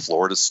twice,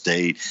 Florida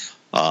State,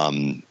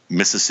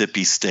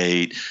 Mississippi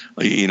State,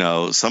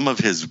 some of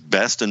his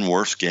best and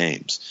worst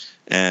games.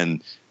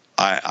 And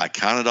I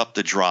counted up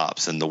the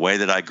drops, and the way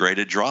that I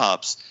graded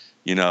drops,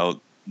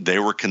 they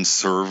were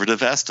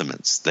conservative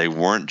estimates. They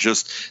weren't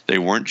just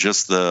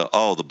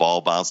the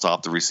ball bounced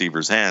off the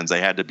receiver's hands.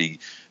 They had to be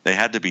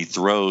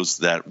throws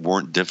that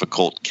weren't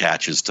difficult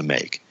catches to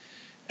make.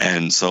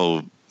 And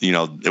so,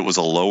 it was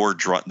a lower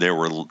drop. There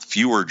were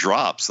fewer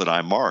drops that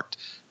I marked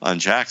on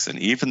Jackson.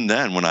 Even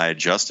then, when I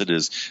adjusted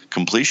his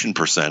completion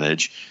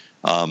percentage,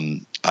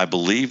 I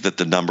believe that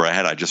the number I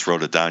had, I just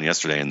wrote it down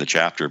yesterday in the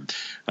chapter,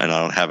 and I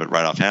don't have it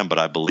right offhand, but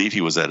I believe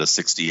he was at a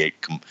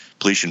 68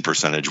 completion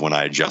percentage when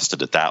I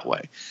adjusted it that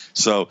way.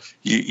 So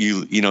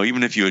you know,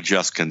 even if you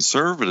adjust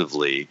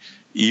conservatively,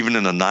 even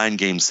in a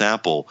 9-game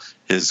sample,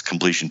 his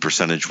completion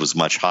percentage was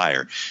much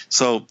higher.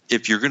 So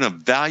if you're going to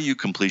value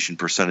completion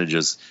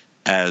percentages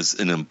as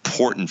an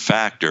important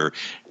factor,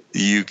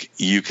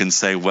 you can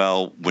say,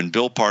 well, when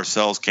Bill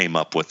Parcells came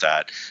up with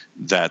that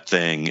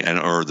thing,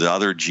 or the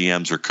other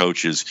GMs or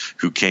coaches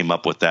who came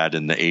up with that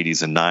in the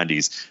 80s and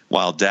 90s,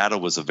 while data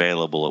was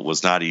available, it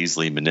was not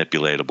easily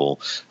manipulatable,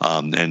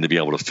 and to be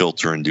able to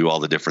filter and do all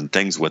the different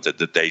things with it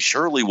that they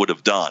surely would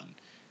have done.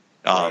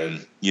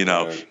 You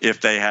know, right.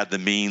 If they had the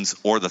means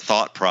or the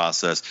thought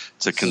process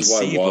to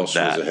conceive Walsh of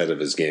that. Was ahead of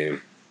his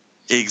game.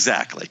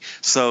 Exactly.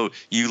 So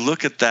you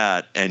look at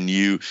that and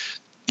you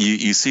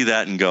see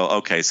that and go,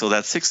 okay, so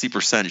that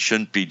 60%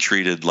 shouldn't be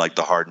treated like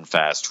the hard and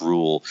fast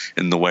rule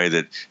in the way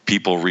that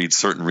people read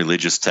certain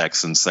religious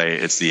texts and say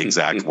it's the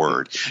exact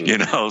word, you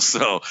know?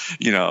 So,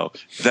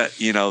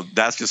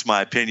 that's just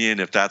my opinion.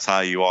 If that's how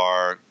you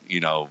are,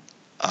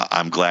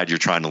 I'm glad you're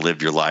trying to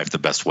live your life the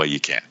best way you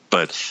can.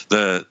 But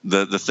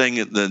the thing,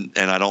 and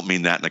I don't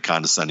mean that in a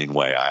condescending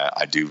way.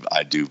 I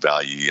do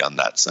value you on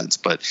that sense.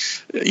 But,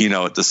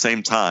 at the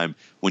same time,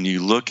 when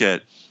you look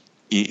at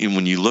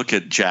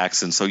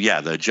Jackson, so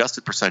yeah, the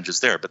adjusted percentage is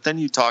there. But then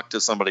you talk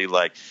to somebody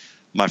like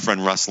my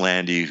friend Russ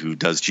Landy, who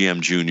does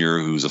GM Junior,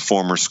 who's a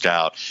former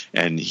scout,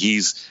 and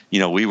he's,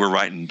 we were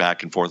writing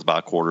back and forth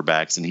about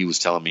quarterbacks, and he was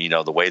telling me,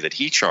 the way that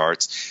he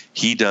charts,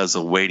 he does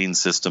a weighting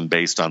system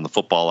based on the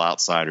Football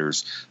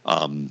Outsiders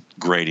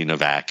grading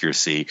of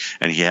accuracy,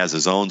 and he has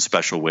his own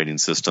special weighting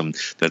system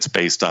that's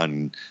based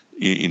on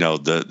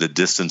the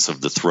distance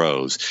of the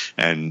throws.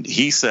 And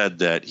he said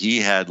that he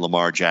had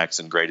Lamar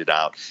Jackson graded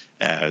out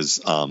as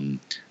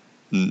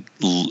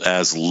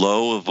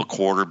low of a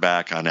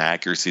quarterback on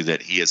accuracy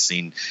that he has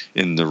seen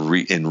in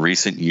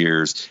recent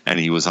years, and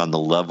he was on the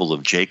level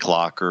of Jake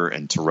Locker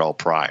and Terrell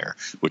Pryor,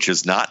 which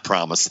is not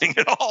promising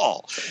at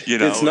all.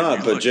 It's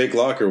not, but Jake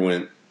Locker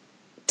went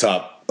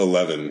top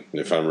 11,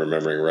 if I'm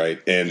remembering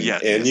right, and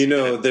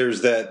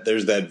there's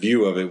that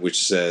view of it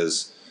which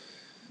says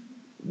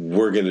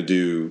we're going to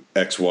do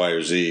X, Y,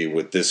 or Z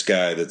with this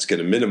guy that's going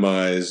to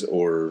minimize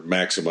or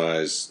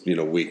maximize,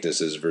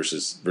 weaknesses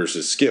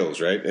versus skills,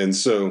 right? And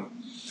so,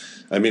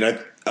 I mean, I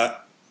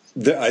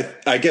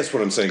guess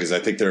what I'm saying is I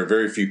think there are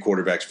very few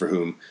quarterbacks for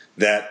whom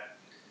that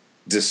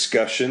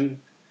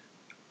discussion,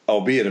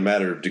 albeit a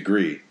matter of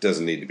degree,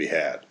 doesn't need to be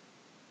had.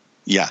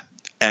 Yeah.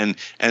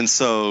 And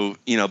so,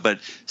 but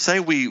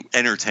say we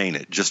entertain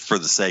it just for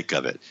the sake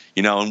of it,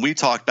 and we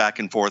talked back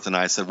and forth, and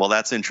I said, well,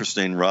 that's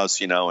interesting, Russ,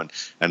 and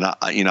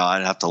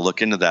I'd have to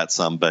look into that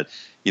some, but,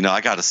 I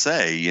got to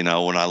say, when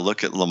I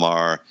look at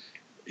Lamar,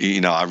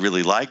 I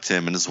really liked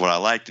him, and this is what I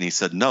liked. And he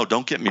said, no,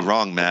 don't get me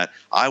wrong, Matt.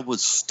 I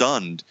was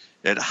stunned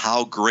at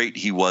how great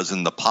he was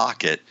in the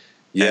pocket.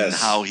 Yes. And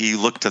how he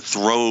looked to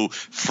throw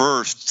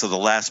first to the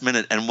last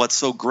minute. And what's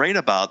so great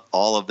about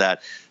all of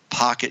that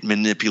pocket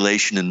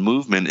manipulation and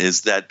movement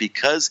is that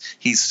because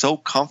he's so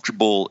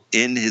comfortable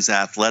in his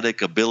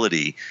athletic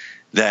ability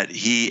that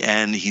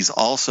he's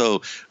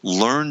also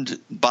learned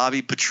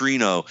Bobby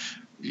Petrino,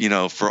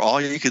 for all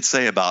you could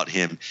say about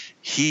him,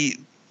 he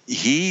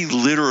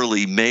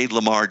literally made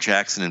Lamar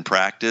Jackson in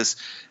practice.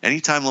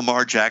 Anytime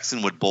Lamar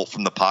Jackson would bolt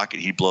from the pocket,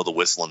 he'd blow the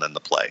whistle and end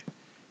the play.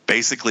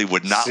 Basically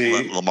would not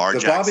let Lamar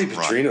Jackson run. The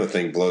Bobby Petrino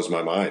thing blows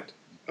my mind.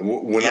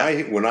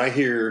 When I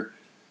hear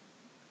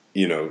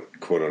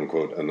quote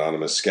unquote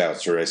anonymous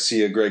scouts, or I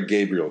see a Greg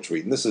Gabriel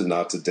tweet, and this is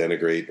not to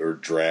denigrate or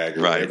drag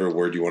or whatever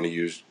word you want to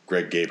use,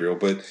 Greg Gabriel,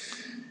 but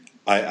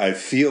I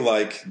feel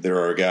like there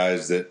are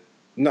guys that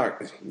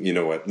look,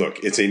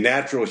 it's a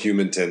natural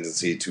human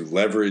tendency to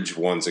leverage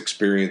one's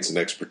experience and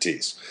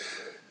expertise.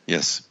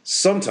 Yes.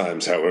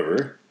 Sometimes,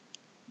 however,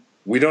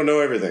 we don't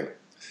know everything.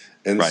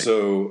 And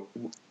so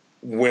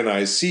when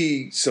I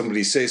see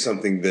somebody say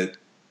something that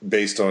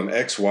based on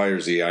X, Y, or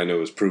Z I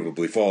know is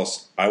provably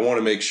false, I want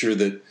to make sure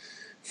that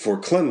for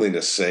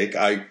cleanliness' sake,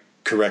 I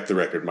correct the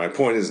record. My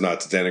point is not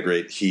to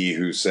denigrate he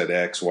who said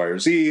X, Y, or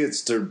Z.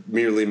 It's to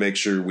merely make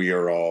sure we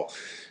are all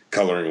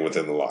coloring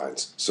within the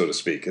lines, so to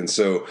speak. And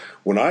so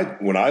when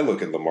I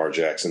look at Lamar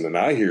Jackson and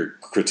I hear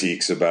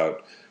critiques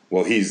about,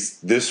 well, he's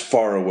this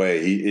far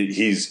away.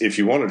 He's if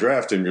you want to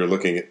draft him, you're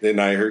looking at. And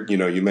I heard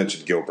you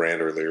mentioned Gil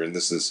Brandt earlier, and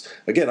this is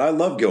again, I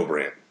love Gil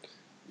Brandt.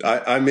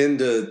 I'm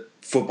into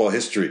football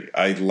history.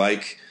 I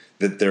like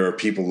that there are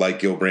people like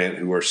Gil Brandt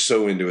who are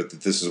so into it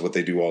that this is what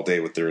they do all day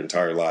with their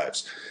entire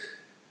lives.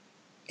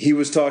 He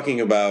was talking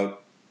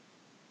about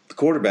the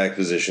quarterback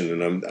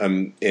position,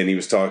 and he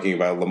was talking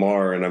about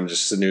Lamar, and I'm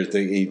just sitting there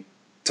thinking, he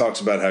talks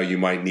about how you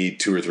might need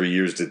 2 or 3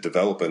 years to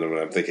develop him, and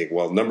I'm thinking,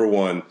 well, number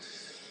one,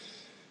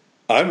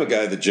 I'm a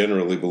guy that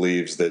generally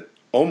believes that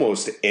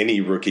almost any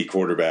rookie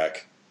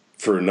quarterback,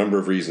 for a number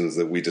of reasons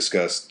that we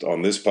discussed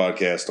on this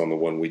podcast, on the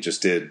one we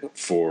just did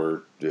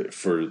for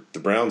the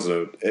Browns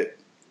note,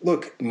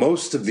 look,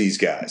 most of these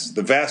guys,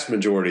 the vast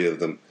majority of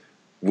them,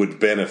 would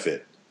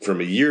benefit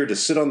from a year to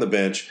sit on the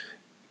bench,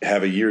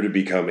 have a year to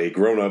become a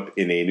grown-up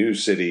in a new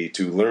city,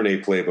 to learn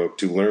a playbook,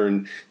 to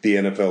learn the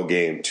NFL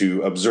game,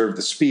 to observe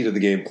the speed of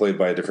the game played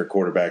by a different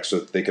quarterback so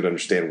that they could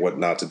understand what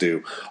not to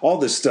do. All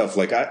this stuff,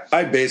 like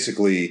I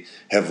basically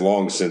have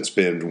long since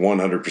been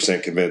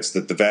 100% convinced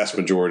that the vast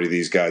majority of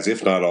these guys,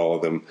 if not all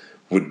of them,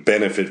 would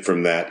benefit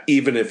from that,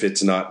 even if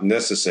it's not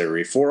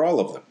necessary for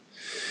all of them.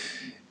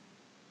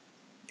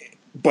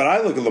 But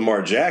I look at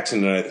Lamar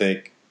Jackson and I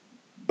think,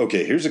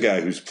 okay, here's a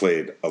guy who's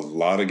played a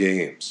lot of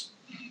games.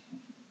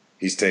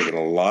 He's taken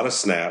a lot of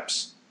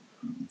snaps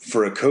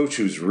for a coach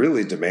who's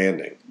really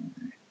demanding,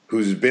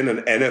 who's been an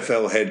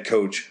NFL head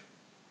coach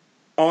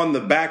on the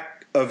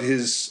back of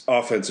his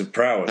offensive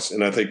prowess.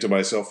 And I think to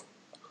myself,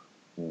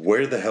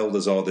 where the hell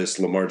does all this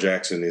Lamar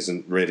Jackson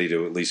isn't ready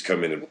to at least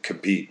come in and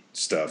compete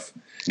stuff?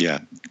 Yeah.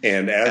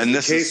 And as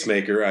the case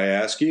maker, I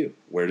ask you,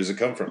 where does it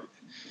come from?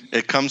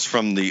 It comes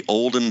from the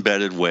old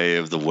embedded way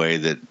of the way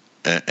that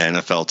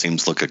NFL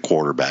teams look at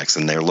quarterbacks,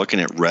 and they're looking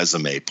at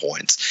resume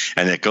points.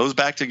 And it goes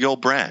back to Gil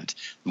Brandt.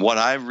 What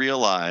I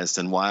realized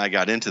and why I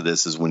got into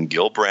this is when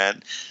Gil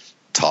Brandt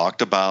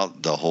talked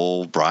about the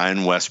whole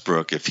Brian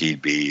Westbrook, if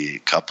he'd be a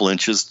couple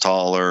inches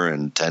taller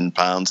and 10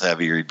 pounds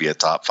heavier, he'd be a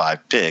top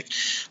 5 pick.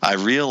 I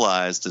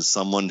realized as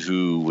someone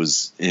who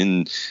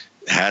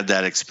had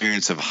that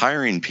experience of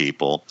hiring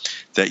people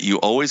that you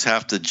always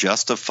have to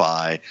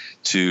justify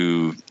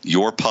to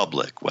your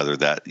public, whether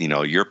that,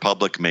 your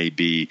public may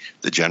be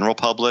the general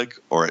public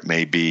or it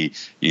may be,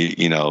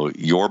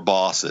 your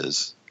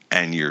bosses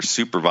and your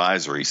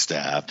supervisory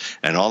staff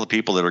and all the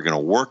people that are going to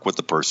work with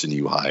the person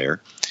you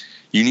hire.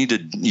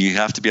 You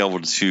have to be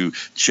able to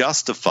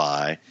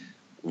justify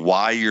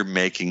why you're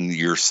making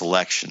your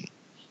selection,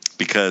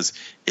 because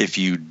if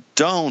you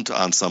don't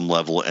on some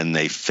level and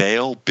they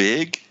fail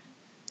big,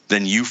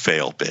 then you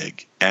fail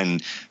big.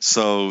 And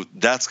so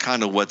that's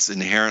kind of what's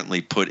inherently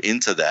put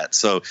into that.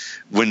 So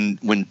when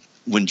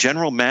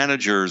general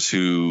managers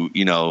who,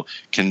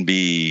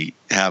 can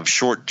have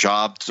short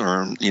job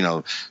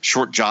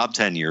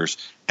tenures,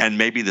 and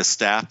maybe the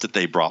staff that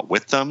they brought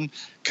with them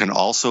can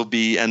also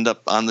end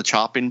up on the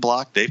chopping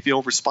block, they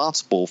feel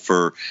responsible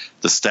for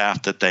the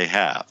staff that they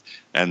have.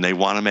 And they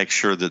want to make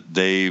sure that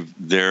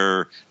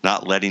they're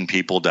not letting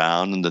people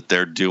down and that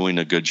they're doing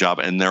a good job.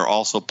 And they're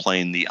also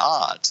playing the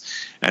odds.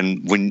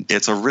 And when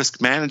it's a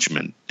risk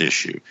management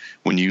issue,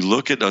 when you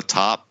look at a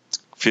top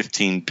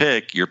 15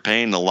 pick, you're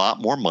paying a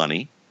lot more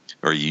money,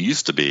 or you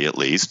used to be at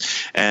least,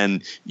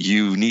 and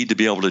you need to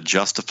be able to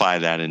justify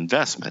that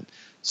investment.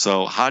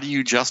 So how do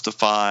you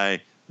justify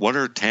what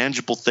are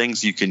tangible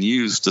things you can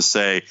use to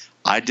say,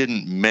 I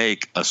didn't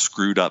make a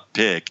screwed up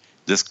pick,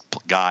 this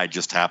guy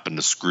just happened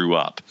to screw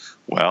up?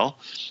 Well,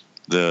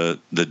 the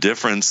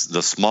difference,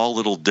 the small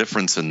little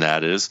difference in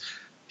that is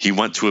he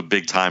went to a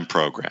big time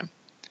program.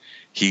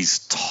 He's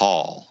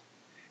tall.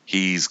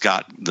 He's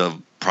got the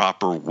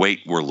proper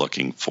weight we're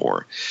looking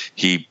for.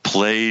 He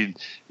played,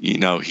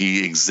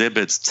 he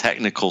exhibits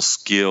technical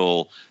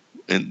skill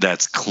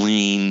that's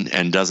clean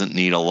and doesn't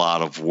need a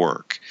lot of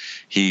work.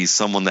 He's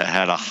someone that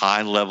had a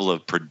high level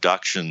of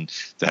production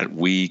that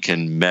we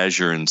can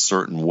measure in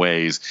certain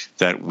ways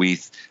that we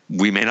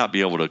may not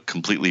be able to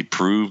completely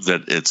prove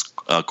that it's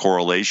a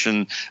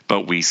correlation,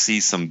 but we see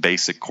some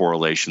basic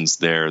correlations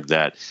there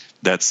that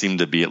seem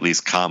to be at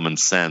least common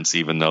sense,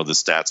 even though the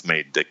stats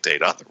may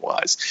dictate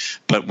otherwise.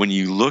 But when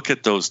you look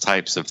at those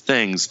types of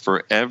things,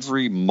 for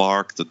every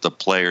mark that the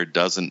player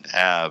doesn't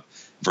have,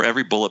 for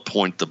every bullet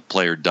point the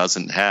player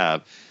doesn't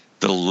have,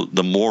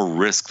 the more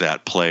risk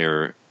that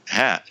player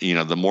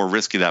the more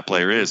risky that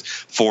player is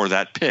for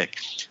that pick.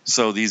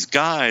 So these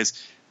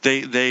guys,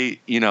 they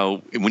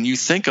when you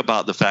think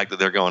about the fact that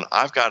they're going,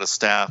 I've got a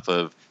staff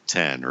of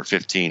 10 or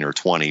 15 or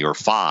 20 or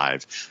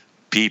 5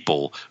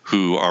 people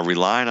who are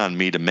relying on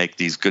me to make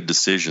these good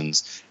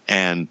decisions,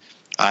 and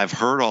I've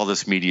heard all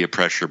this media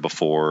pressure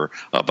before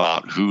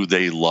about who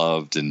they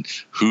loved and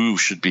who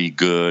should be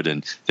good,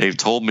 and they've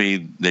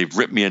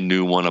ripped me a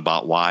new one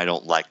about why I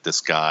don't like this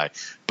guy,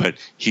 but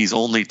he's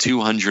only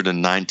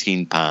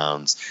 219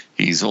 pounds.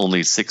 He's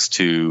only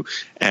 6'2",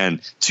 and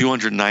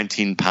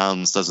 219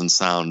 pounds doesn't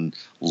sound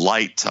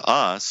light to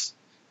us.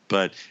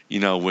 But,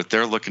 what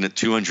they're looking at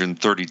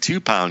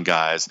 232-pound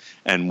guys,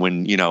 and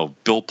when,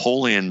 Bill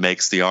Polian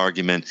makes the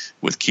argument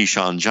with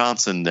Keyshawn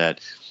Johnson that,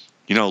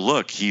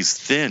 look, he's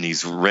thin.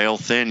 He's rail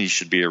thin. He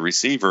should be a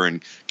receiver.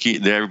 And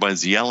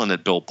everybody's yelling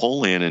at Bill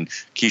Polian. And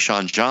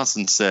Keyshawn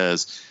Johnson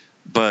says,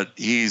 but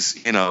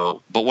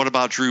but what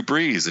about Drew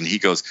Brees? And he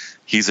goes,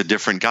 he's a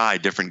different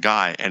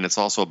guy. And it's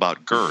also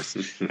about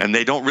girth. And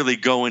they don't really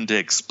go into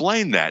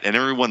explain that. And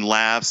everyone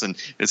laughs, and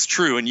it's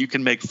true. And you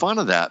can make fun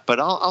of that. But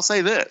I'll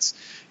say this.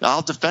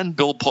 I'll defend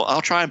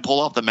I'll try and pull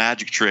off the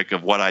magic trick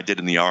of what I did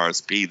in the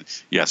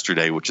RSP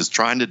yesterday, which is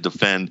trying to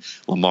defend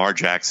Lamar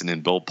Jackson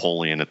and Bill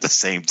Polian at the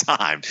same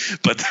time.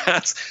 But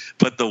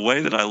the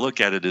way that I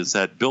look at it is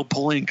that Bill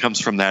Polian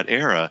comes from that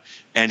era,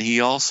 and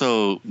he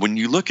also, when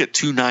you look at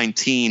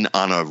 219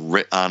 on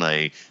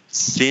a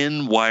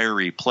thin,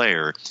 wiry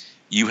player,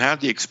 you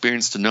have the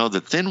experience to know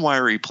that thin,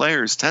 wiry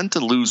players tend to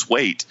lose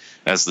weight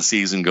as the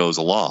season goes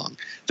along.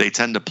 They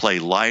tend to play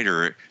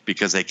lighter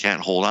because they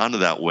can't hold on to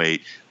that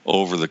weight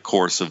over the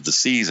course of the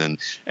season,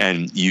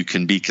 and you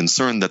can be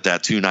concerned that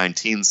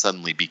 219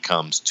 suddenly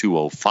becomes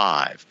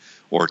 205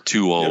 or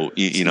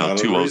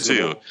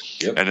 202.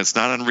 Yep. And it's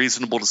not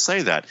unreasonable to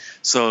say that.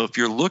 So if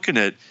you're looking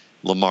at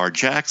Lamar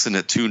Jackson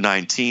at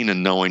 219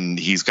 and knowing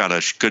he's got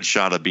a good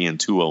shot of being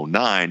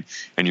 209,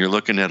 and you're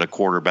looking at a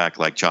quarterback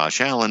like Josh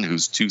Allen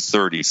who's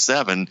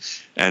 237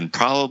 and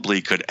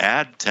probably could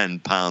add 10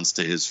 pounds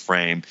to his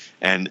frame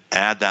and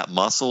add that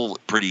muscle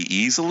pretty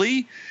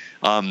easily,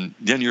 then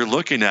you're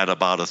looking at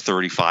about a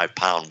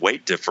 35-pound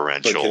weight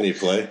differential. But can he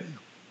play?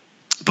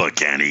 But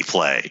can he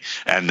play?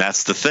 And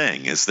that's the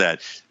thing, is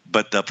that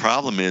but the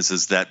problem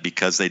is that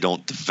because they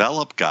don't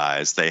develop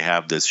guys, they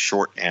have this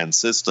shorthand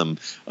system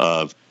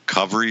of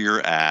cover your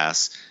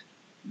ass,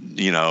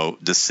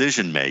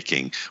 decision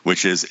making,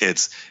 which is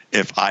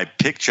if I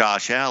pick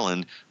Josh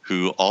Allen,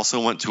 who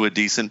also went to a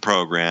decent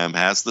program,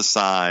 has the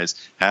size,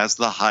 has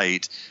the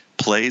height,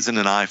 plays in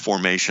an I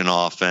formation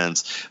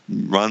offense,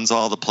 runs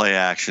all the play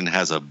action,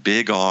 has a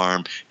big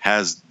arm,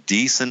 has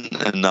decent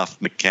enough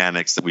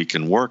mechanics that we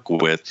can work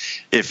with.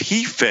 If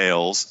he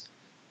fails,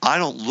 I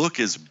don't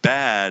look as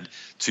bad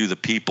to the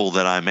people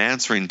that I'm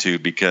answering to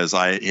because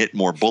I hit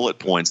more bullet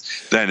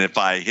points than if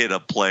I hit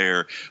a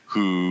player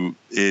who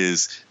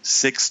is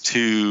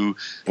 6'2",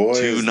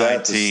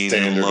 219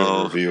 standard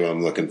low. Review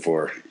I'm looking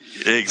for.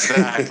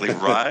 Exactly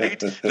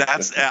right.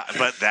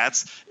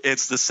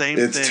 It's the same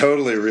thing. It's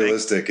totally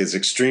realistic. It's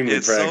extremely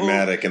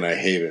pragmatic, and I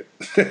hate it.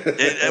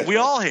 And we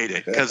all hate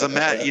it because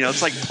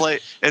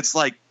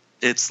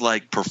it's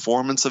like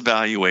performance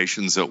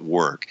evaluations at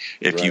work.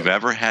 If you've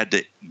ever had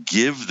to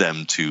give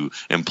them to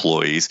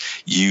employees,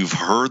 you've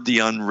heard the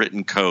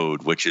unwritten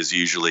code, which is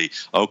usually,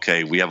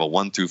 okay, we have a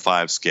 1 through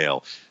 5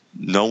 scale.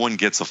 No one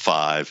gets a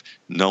 5.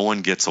 No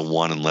one gets a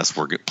 1 unless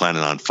we're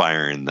planning on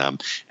firing them.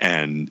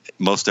 And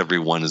most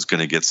everyone is going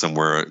to get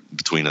somewhere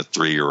between a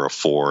 3 or a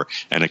 4,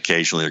 and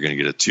occasionally they're going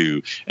to get a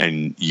 2.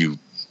 And you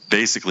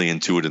basically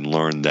intuit and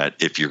learn that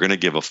if you're going to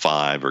give a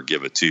 5 or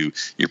give a 2,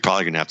 you're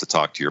probably going to have to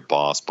talk to your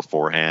boss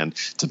beforehand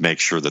to make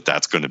sure that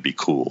that's going to be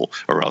cool,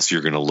 or else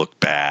you're going to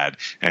look bad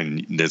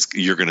and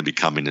you're going to be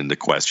coming into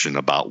question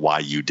about why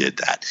you did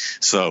that.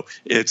 So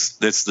it's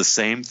the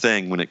same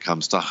thing when it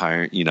comes to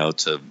hiring,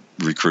 to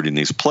recruiting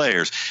these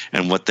players.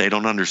 And what they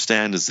don't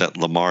understand is that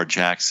Lamar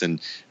Jackson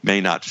may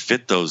not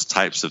fit those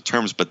types of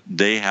terms, but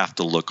they have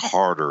to look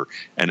harder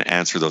and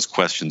answer those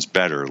questions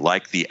better,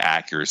 like the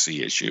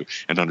accuracy issue,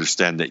 and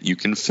understand that you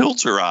can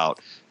filter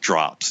out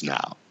drops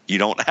now. You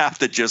don't have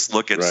to just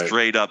look at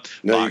straight up.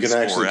 No, you can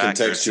actually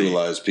accuracy.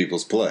 contextualize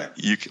people's play.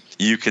 You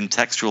can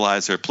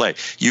contextualize their play.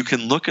 You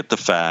can look at the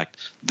fact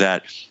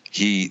that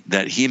he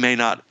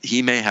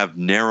may have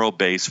narrow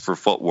base for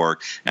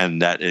footwork,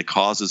 and that it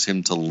causes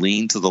him to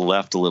lean to the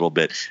left a little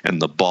bit,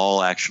 and the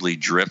ball actually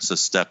drifts a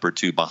step or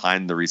two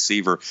behind the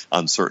receiver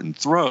on certain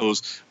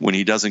throws when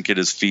he doesn't get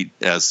his feet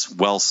as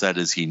well set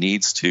as he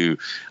needs to.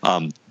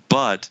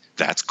 But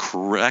that's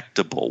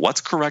correctable. What's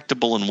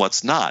correctable and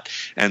what's not?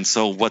 And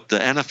so what the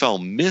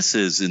NFL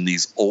misses in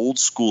these old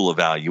school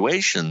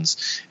evaluations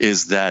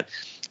is that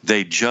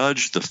they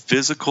judge the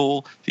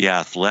physical, the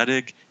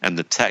athletic, and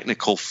the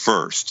technical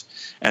first.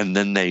 And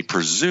then they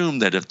presume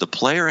that if the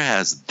player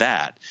has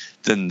that,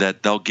 then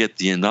that they'll get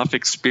enough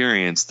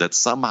experience that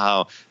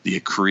somehow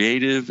the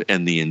creative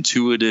and the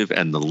intuitive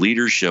and the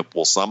leadership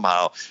will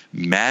somehow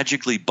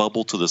magically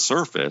bubble to the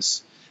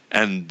surface,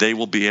 and they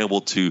will be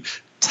able to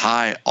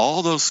tie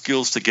all those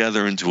skills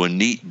together into a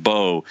neat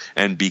bow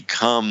and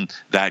become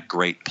that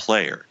great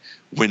player.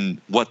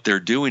 When what they're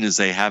doing is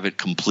they have it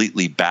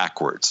completely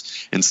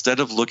backwards. Instead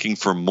of looking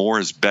for more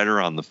is better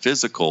on the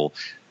physical,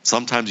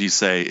 sometimes you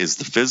say, is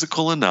the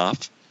physical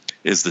enough?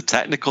 Is the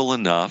technical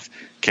enough?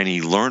 Can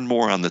he learn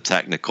more on the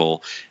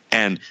technical?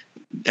 And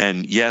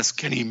yes,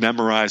 can he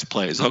memorize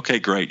plays? Okay,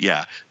 great,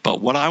 yeah. But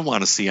what I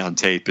want to see on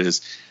tape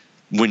is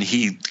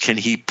can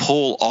he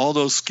pull all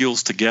those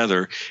skills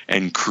together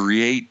and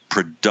create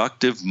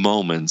productive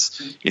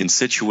moments in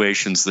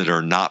situations that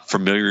are not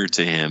familiar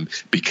to him,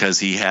 because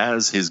he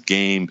has his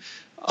game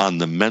on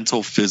the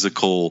mental,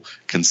 physical,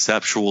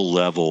 conceptual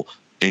level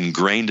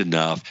ingrained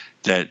enough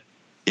that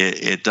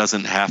it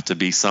doesn't have to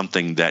be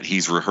something that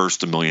he's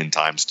rehearsed a million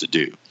times to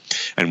do.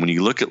 And when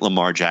you look at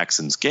Lamar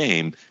Jackson's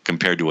game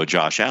compared to a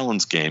Josh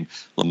Allen's game,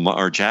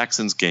 Lamar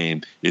Jackson's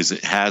game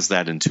has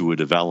that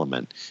intuitive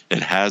element.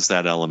 It has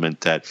that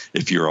element that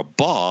if you're a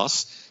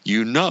boss,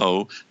 you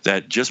know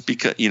that just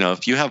because,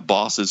 if you have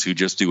bosses who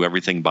just do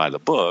everything by the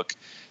book,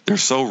 they're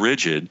so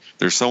rigid,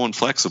 they're so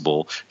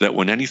inflexible that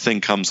when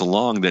anything comes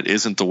along that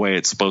isn't the way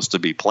it's supposed to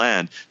be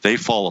planned, they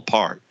fall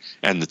apart.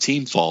 And the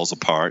team falls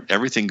apart,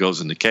 everything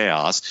goes into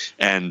chaos,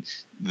 and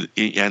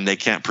they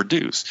can't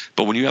produce.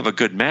 But when you have a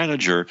good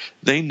manager,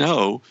 they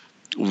know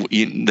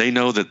they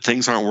know that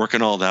things aren't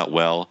working all that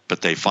well,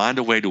 but they find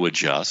a way to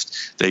adjust.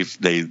 They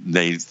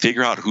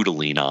figure out who to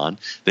lean on.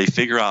 They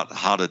figure out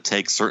how to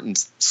take certain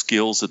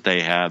skills that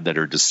they have that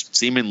are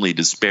seemingly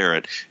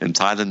disparate and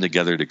tie them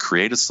together to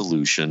create a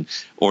solution,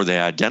 or they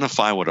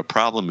identify what a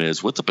problem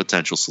is with a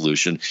potential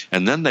solution,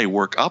 and then they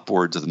work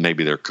upward to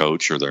maybe their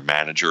coach or their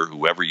manager,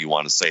 whoever you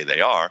want to say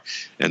they are,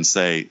 and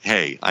say,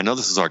 hey, I know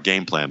this is our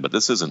game plan, but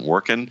this isn't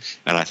working,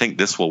 and I think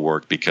this will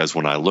work because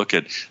when I look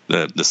at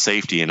the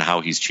safety and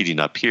how he's cheating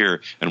up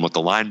here and what the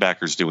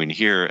linebacker's doing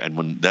here, and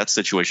when that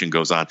situation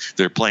goes on,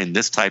 they're playing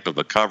this type of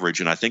a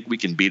coverage, and I think we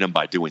can beat them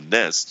by doing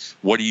this.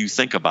 What do you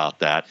think about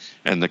that?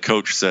 And the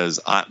coach says,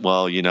 I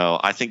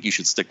think you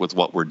should stick with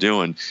what we're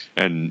doing.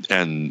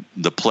 And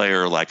the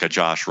player, like a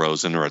Josh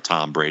Rosen or a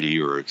Tom Brady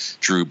or a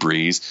Drew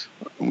Brees,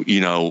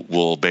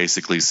 will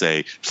basically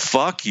say,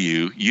 fuck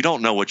you. You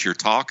don't know what you're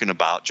talking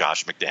about,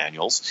 Josh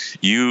McDaniels.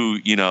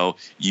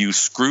 You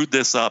screwed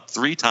this up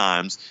 3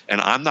 times,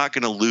 and I'm not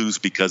going to lose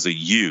because of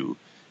you.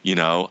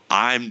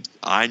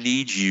 I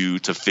need you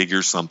to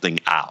figure something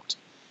out,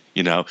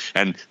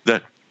 and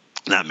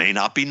that may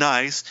not be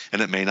nice,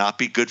 and it may not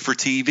be good for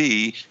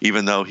TV,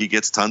 even though he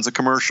gets tons of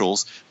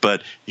commercials,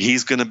 but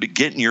he's going to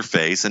get in your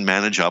face and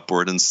manage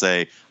upward and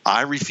say,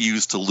 I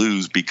refuse to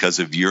lose because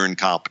of your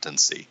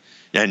incompetency.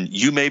 And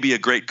you may be a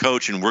great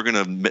coach, and we're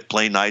going to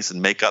play nice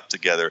and make up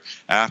together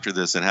after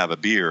this and have a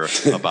beer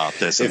about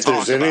this. If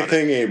there's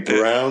anything a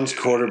Browns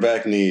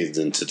quarterback needs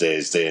in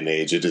today's day and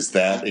age, it is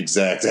that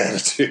exact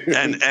attitude.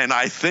 And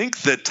I think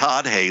that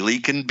Todd Haley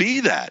can be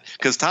that,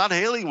 because Todd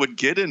Haley would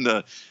get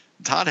into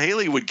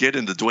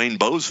Dwayne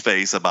Bowe's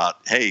face about,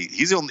 hey,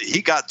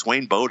 he got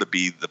Dwayne Bowe to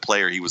be the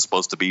player he was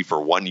supposed to be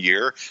for 1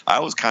 year.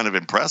 I was kind of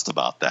impressed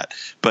about that.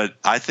 But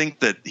I think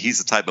that he's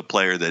the type of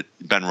player that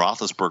Ben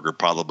Roethlisberger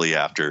probably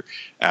after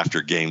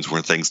games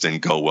where things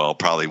didn't go well,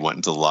 probably went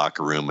into the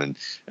locker room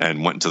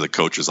and went into the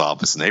coach's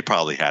office, and they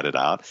probably had it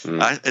out.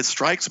 It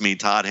strikes me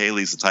Todd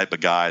Haley's the type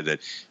of guy that,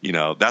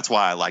 that's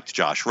why I liked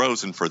Josh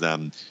Rosen for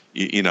them,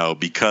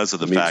 because of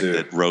the fact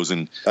that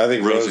Rosen. I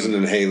think Rosen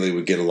and Haley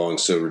would get along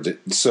so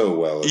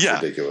well. It's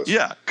ridiculous.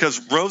 Yeah,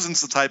 because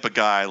Rosen's the type of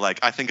guy. Like,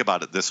 I think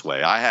about it this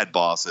way: I had a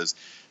boss.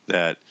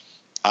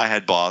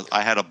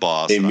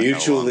 A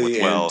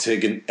mutually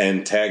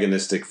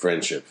antagonistic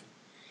friendship.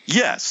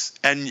 Yes,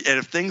 and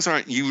if things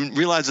aren't, you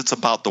realize it's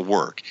about the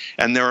work.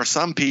 And there are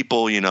some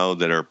people,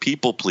 that are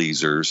people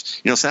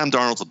pleasers. Sam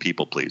Darnold's a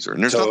people pleaser,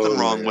 and there's nothing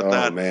wrong with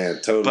that. Man,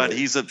 totally. But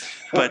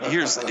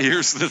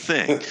here's the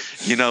thing.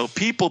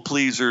 People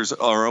pleasers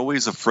are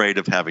always afraid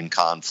of having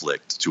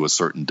conflict to a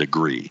certain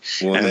degree.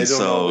 Well, and they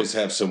don't always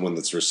have someone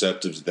that's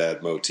receptive to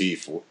that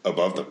motif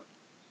above them.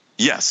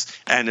 Yes,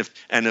 and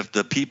if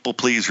the people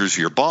pleaser's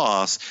your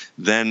boss,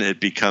 then it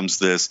becomes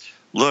this.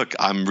 Look,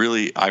 I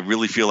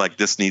really feel like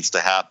this needs to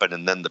happen,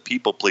 and then the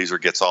people pleaser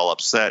gets all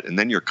upset, and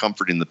then you're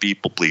comforting the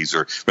people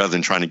pleaser rather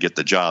than trying to get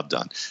the job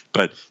done.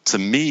 But to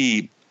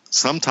me,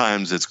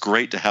 sometimes it's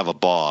great to have a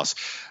boss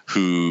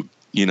who,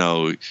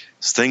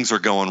 things are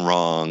going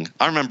wrong.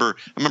 I remember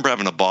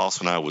having a boss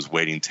when I was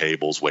waiting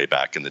tables way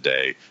back in the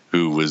day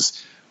who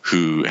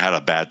had a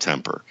bad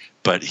temper,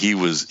 but he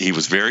was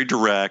very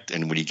direct,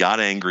 and when he got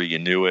angry, you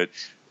knew it.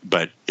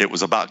 But it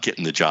was about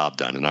getting the job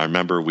done. And I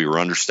remember we were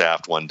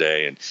understaffed one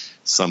day, and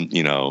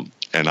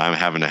and I'm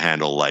having to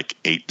handle like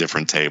 8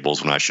 different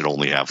tables when I should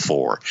only have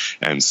 4.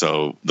 And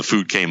so the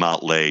food came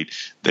out late.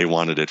 They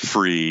wanted it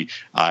free.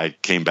 I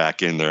came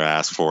back in there,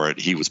 asked for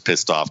it. He was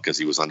pissed off because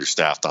he was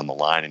understaffed on the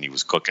line, and he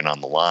was cooking on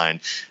the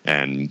line.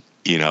 And,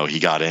 he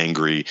got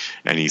angry,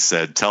 and he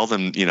said, tell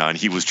them, and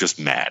he was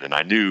just mad. And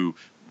I knew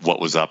what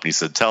was up. And he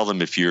said, tell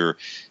them if you're,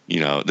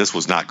 this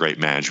was not great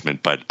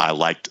management, but I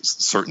liked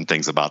certain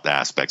things about the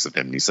aspects of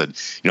him. And he said,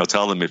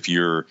 tell them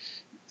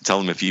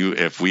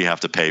if we have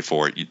to pay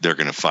for it, they're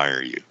going to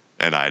fire you.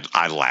 And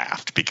I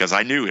laughed because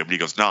I knew him. And he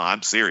goes, no,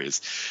 I'm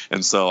serious.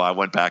 And so I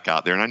went back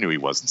out there, and I knew he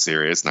wasn't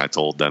serious. And I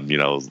told them,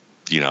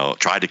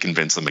 tried to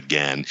convince them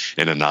again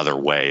in another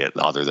way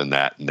other than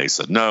that. And they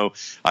said, no.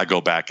 I go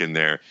back in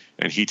there,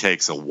 and he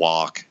takes a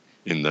walk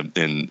from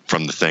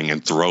the thing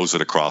and throws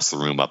it across the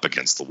room up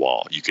against the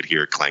wall. You could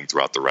hear it clang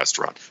throughout the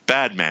restaurant.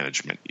 Bad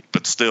management,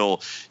 but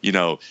still,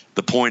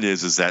 the point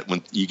is that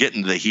when you get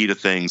into the heat of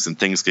things and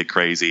things get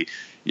crazy,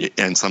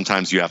 and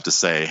sometimes you have to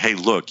say, hey,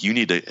 look, you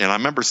need to, and I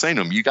remember saying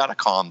to him, you got to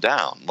calm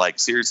down. Like,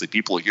 seriously,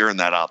 people are hearing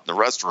that out in the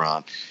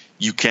restaurant.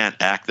 You can't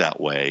act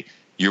that way.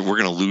 We're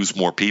going to lose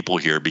more people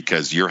here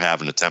because you're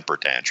having a temper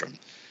tantrum.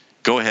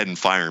 Go ahead and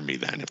fire me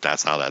then, if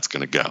that's how that's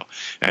going to go.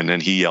 And then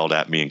he yelled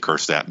at me and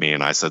cursed at me,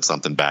 and I said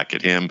something back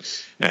at him.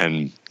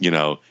 And,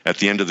 at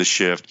the end of the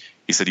shift,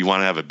 he said, you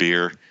want to have a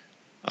beer?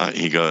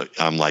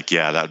 I'm like,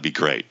 yeah, that would be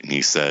great. And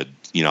he said,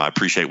 I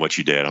appreciate what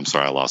you did. I'm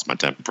sorry I lost my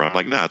temper. I'm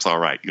like, no, it's all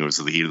right. It was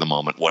the heat of the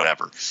moment,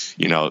 whatever.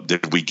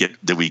 Did we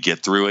get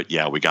through it?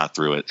 Yeah, we got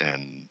through it,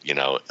 and, it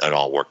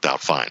all worked out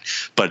fine.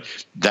 But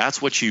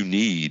that's what you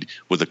need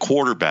with a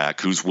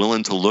quarterback who's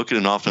willing to look at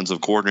an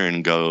offensive coordinator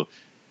and go,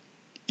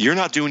 you're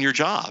not doing your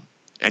job,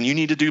 and you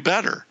need to do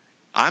better.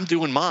 I'm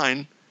doing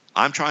mine.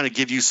 I'm trying to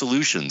give you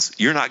solutions.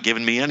 You're not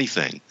giving me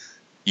anything.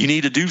 You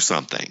need to do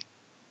something.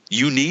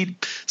 You need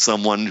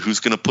someone who's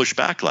going to push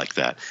back like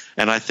that.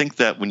 And I think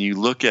that when you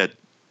look at,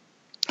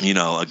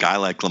 a guy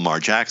like Lamar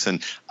Jackson,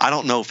 I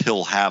don't know if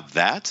he'll have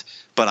that,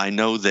 but I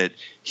know that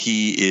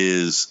he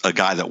is a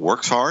guy that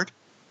works hard.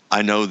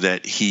 I know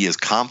that he is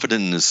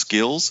confident in his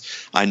skills.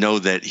 I know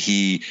that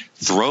he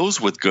throws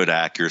with good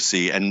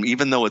accuracy. And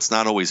even though it's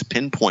not always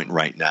pinpoint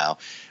right now,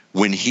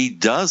 when he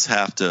does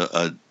have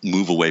to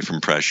move away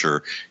from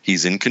pressure,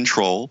 he's in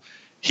control.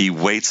 He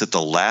waits at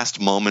the last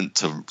moment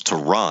to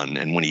run.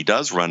 And when he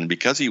does run,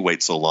 because he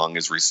waits so long,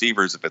 his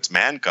receivers, if it's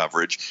man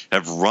coverage,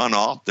 have run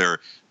off the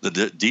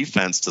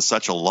defense to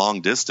such a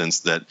long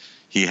distance that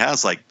he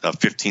has like a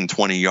 15,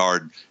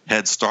 20-yard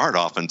head start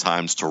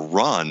oftentimes to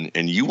run.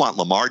 And you want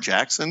Lamar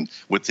Jackson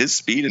with his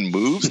speed and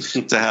moves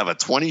to have a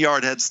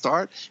 20-yard head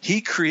start?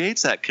 He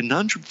creates that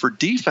conundrum for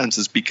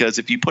defenses because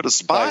if you put a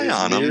spy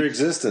on him, mere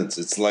existence,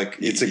 it's like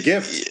it's a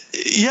gift.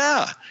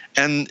 Yeah.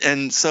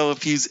 And so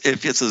if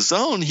it's a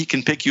zone, he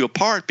can pick you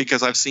apart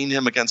because I've seen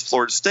him against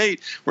Florida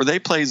State where they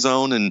play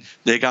zone and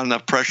they got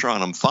enough pressure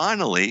on him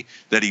finally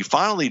that he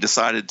finally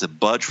decided to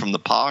budge from the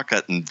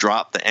pocket and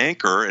drop the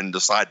anchor and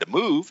decide to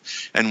move.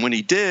 And when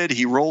he did,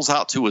 he rolls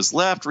out to his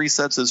left,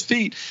 resets his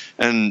feet,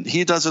 and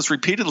he does this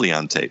repeatedly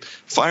on tape.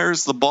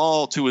 Fires the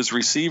ball to his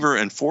receiver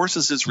and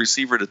forces his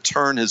receiver to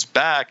turn his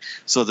back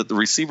so that the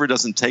receiver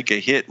doesn't take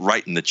a hit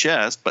right in the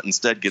chest, but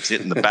instead gets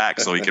hit in the back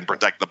so he can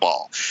protect the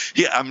ball.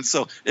 Yeah,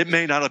 so it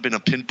may not have been a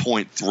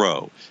pinpoint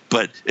throw,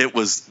 but it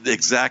was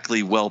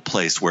exactly well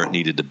placed where it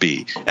needed to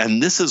be.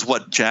 And this is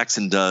what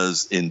Jackson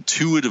does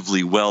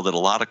intuitively well that a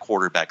lot of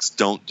quarterbacks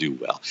don't do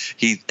well.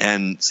 He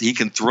can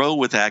throw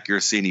with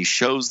accuracy, and he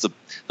shows the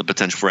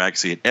potential for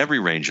accuracy at every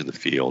range of the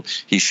field.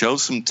 He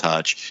shows some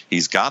touch.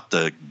 He's got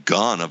the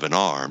gun of an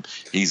arm.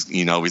 He's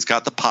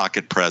got the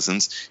pocket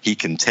presence. He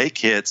can take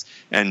hits,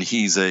 and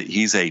he's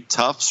a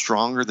tough,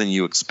 stronger than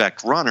you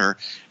expect runner.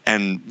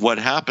 And what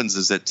happens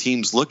is that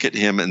teams look at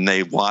him and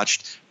they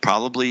watched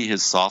probably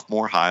his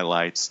sophomore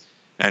highlights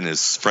and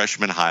his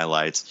freshman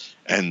highlights,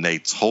 and they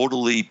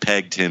totally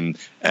pegged him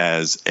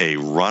as a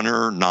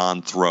runner,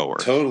 non-thrower.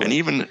 Totally.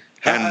 And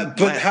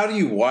how do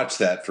you watch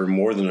that for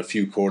more than a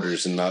few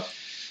quarters and not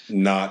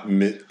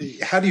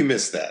how do you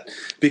miss that?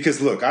 Because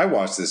look, I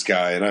watch this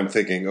guy and I'm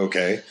thinking,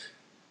 okay,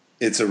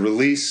 it's a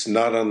release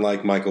not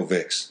unlike Michael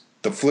Vick's.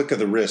 The flick of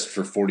the wrist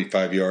for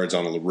 45 yards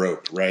on a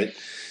rope, right?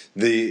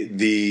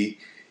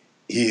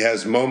 He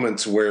has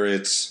moments where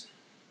it's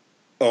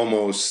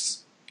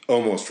almost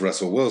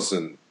Russell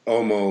Wilson,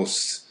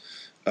 almost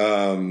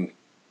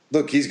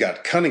look, he's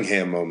got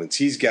Cunningham moments.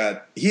 He's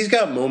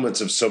got moments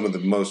of some of the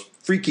most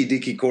freaky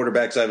deaky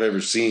quarterbacks I've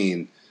ever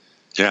seen.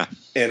 Yeah.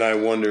 And I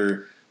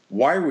wonder,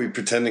 why are we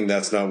pretending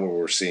that's not what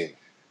we're seeing?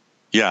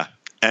 Yeah.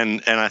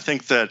 And I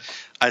think that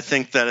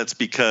it's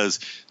because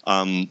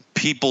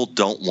people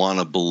don't want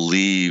to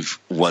believe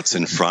what's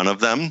in front of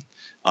them.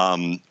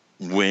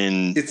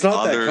 When it's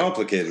not that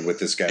complicated with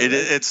this guy.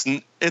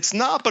 It's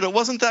not, but it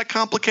wasn't that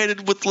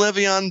complicated with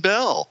Le'Veon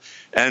Bell.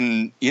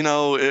 And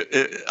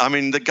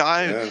the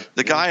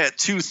guy at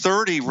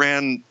 230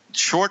 ran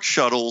short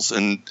shuttles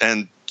and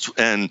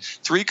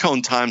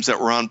 3-cone times that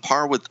were on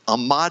par with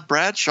Ahmad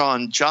Bradshaw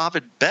and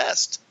Javid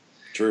Best.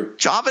 True.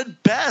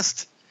 Javid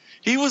Best.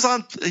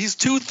 He's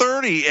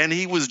 230 and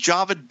he was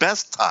Javid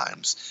Best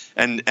times.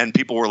 And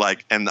people were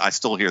like, and I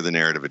still hear the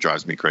narrative. It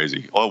drives me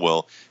crazy. Oh,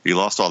 well, he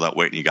lost all that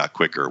weight and he got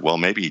quicker. Well,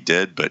 maybe he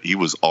did, but he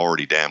was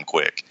already damn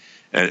quick.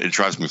 And it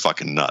drives me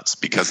fucking nuts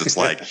because it's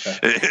like,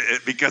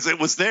 because it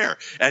was there.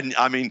 And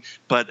I mean,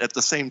 but at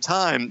the same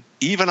time,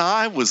 even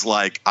I was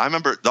like, I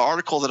remember the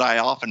article that I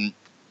often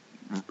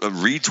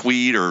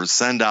retweet or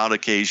send out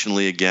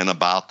occasionally again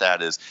about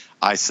that is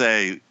I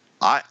say,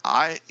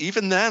 I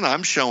even then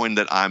I'm showing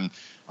that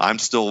I'm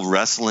still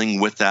wrestling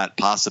with that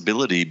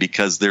possibility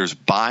because there's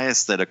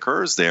bias that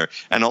occurs there.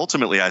 And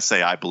ultimately I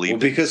say I believe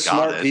because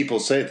smart people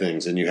say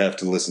things and you have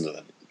to listen to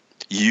them.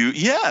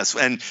 Yes,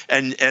 and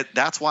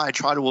that's why I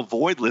try to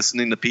avoid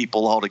listening to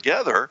people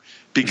altogether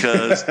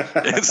because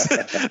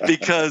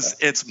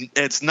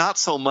it's not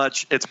so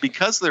much it's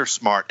because they're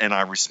smart and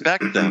I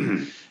respect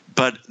them,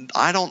 but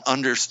I don't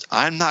understand.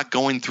 I'm not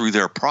going through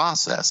their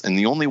process, and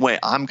the only way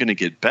I'm going to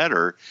get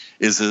better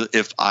is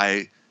if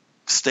I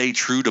stay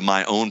true to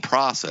my own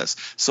process.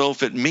 So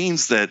if it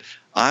means that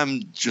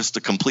I'm just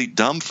a complete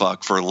dumb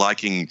fuck for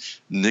liking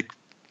Nick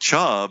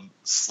Chubb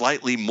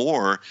slightly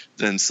more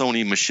than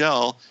Sony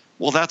Michel,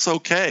 well, that's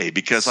okay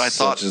because I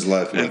thought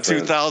in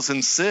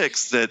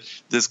 2006 that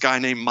this guy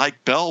named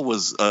Mike Bell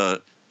was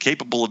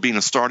capable of being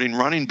a starting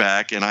running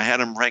back, and I had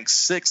him ranked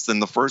 6th in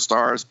the first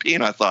RSP,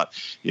 and I thought,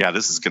 yeah,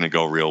 this is going to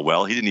go real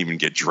well. He didn't even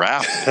get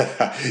drafted.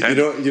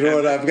 You know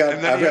what I've got?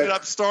 And then he ended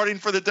up starting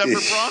for the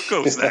Denver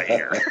Broncos that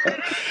year.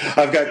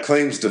 I've got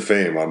claims to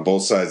fame on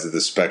both sides of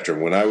the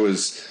spectrum. When I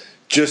was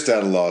just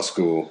out of law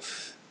school,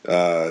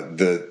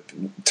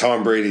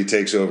 Tom Brady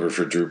takes over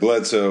for Drew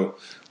Bledsoe.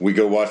 We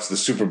go watch the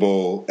Super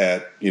Bowl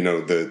at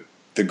the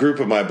group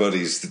of my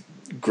buddies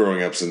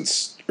growing up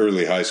since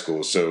early high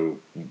school, so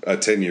a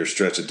 10-year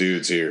stretch of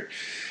dudes here.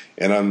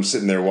 and I'm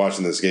sitting there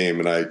watching this game,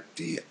 and I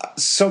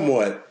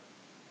somewhat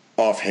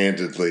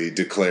offhandedly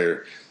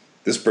declare,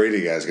 this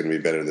Brady guy's going to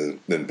be better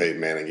than Peyton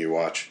Manning. You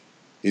watch.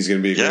 He's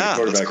going to be a great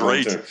quarterback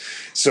long term.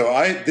 So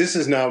this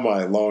is now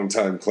my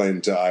longtime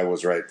claim to I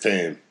was right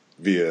fame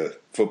via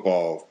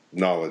football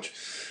knowledge.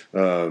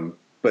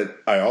 But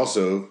I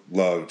also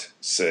loved,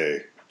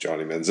 say,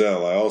 Johnny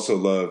Manziel. I also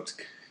loved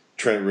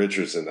Trent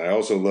Richardson. I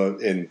also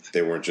loved, and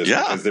they weren't just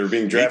because they were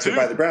being drafted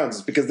by the Browns.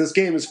 It's because this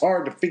game is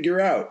hard to figure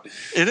out.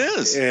 It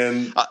is.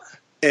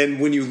 And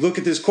when you look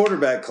at this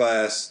quarterback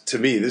class, to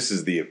me, this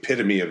is the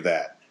epitome of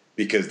that,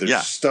 because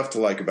there's stuff to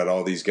like about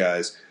all these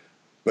guys.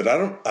 But I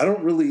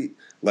don't really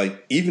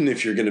like, even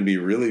if you're going to be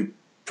really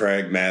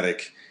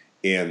pragmatic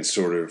and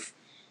sort of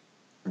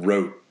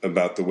rote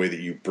about the way that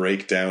you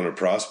break down a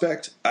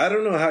prospect, I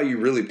don't know how you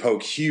really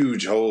poke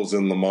huge holes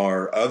in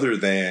Lamar other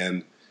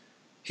than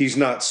he's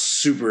not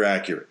super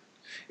accurate.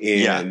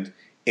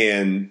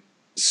 And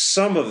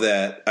some of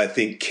that I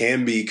think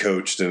can be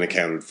coached and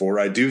accounted for.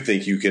 I do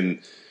think you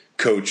can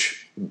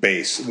coach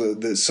base.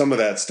 Some of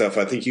that stuff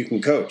I think you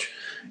can coach.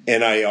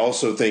 And I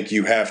also think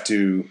you have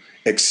to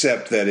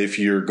accept that if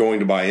you're going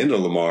to buy into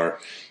Lamar,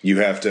 you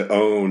have to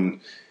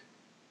own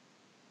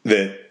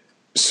that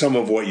some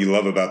of what you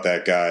love about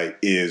that guy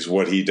is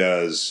what he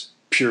does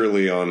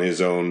purely on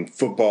his own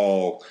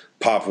football,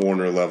 Pop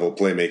Warner level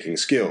playmaking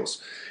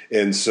skills.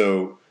 And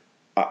so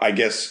I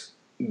guess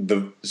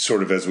the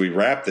sort of as we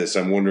wrap this,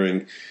 I'm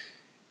wondering,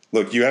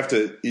 look, you have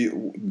to,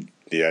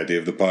 the idea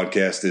of the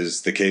podcast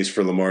is the case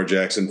for Lamar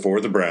Jackson for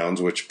the Browns,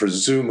 which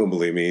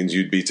presumably means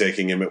you'd be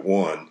taking him at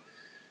 1.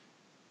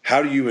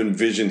 How do you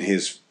envision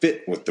his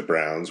fit with the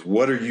Browns?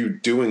 What are you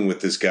doing with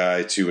this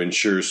guy to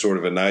ensure sort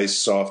of a nice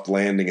soft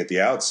landing at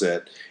the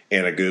outset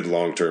and a good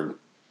long-term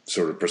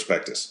sort of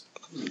prospectus?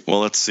 Well,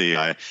 let's see.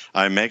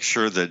 I make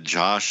sure that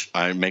Josh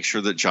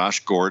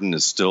Gordon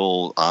is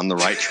still on the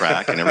right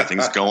track and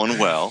everything's going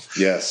well.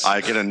 Yes.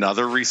 I get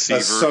another receiver.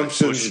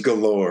 Assumptions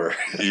galore.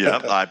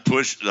 Yep. I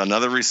push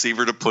another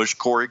receiver to push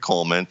Corey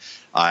Coleman.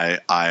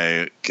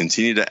 I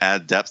continue to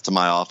add depth to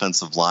my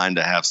offensive line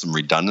to have some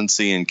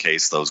redundancy in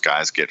case those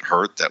guys get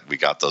hurt, that we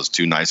got those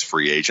 2 nice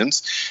free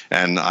agents.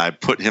 And I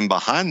put him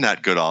behind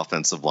that good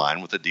offensive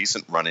line with a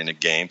decent run in a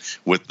game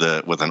with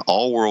an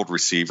all-world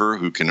receiver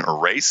who can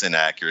erase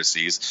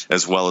inaccuracies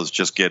as well as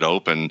just get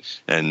open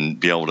and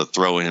be able to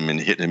throw him and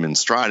hit him in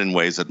stride in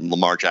ways that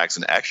Lamar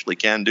Jackson actually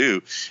can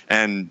do.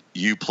 And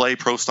you play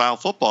pro-style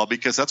football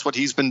because that's what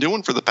he's been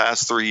doing for the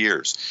past 3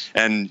 years.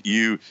 And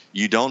you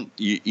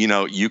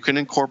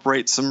can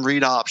incorporate some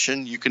read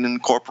option. You can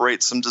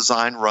incorporate some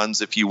design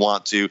runs if you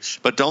want to,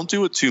 but don't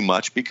do it too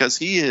much because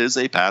he is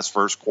a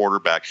pass-first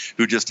quarterback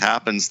who just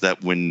happens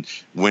that when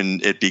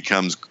it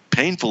becomes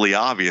painfully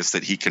obvious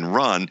that he can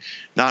run,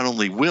 not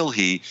only will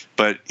he,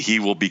 but he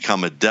will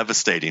become a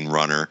devastating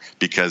runner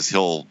because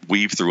he'll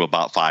weave through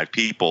about 5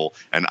 people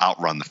and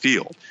outrun the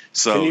field.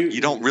 So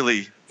you don't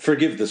really...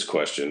 Forgive this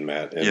question,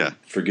 Matt, and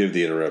forgive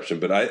the interruption,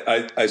 but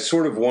I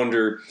sort of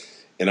wonder...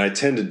 And I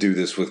tend to do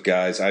this with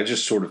guys. I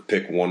just sort of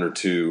pick 1 or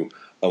 2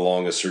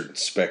 along a certain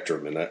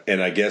spectrum,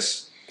 and I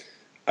guess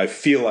I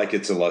feel like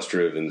it's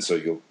illustrative, and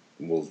so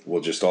we'll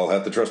just all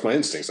have to trust my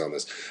instincts on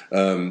this.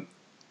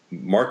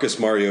 Marcus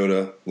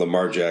Mariota,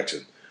 Lamar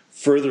Jackson,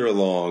 further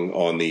along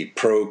on the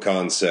pro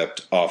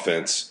concept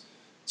offense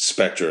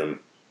spectrum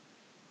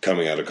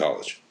coming out of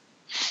college.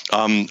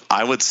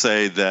 I would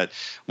say that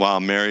while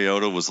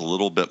Mariota was a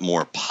little bit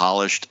more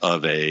polished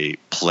of a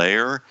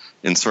player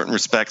in certain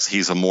respects,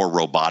 he's a more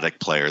robotic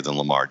player than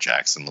Lamar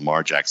Jackson.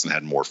 Lamar Jackson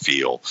had more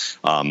feel,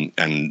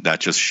 and that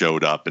just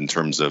showed up in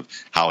terms of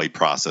how he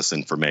processed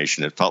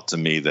information. It's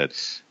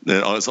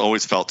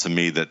always felt to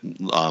me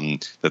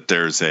that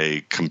there's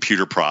a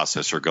computer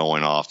processor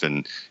going off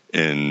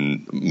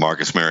in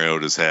Marcus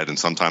Mariota's head, and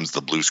sometimes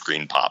the blue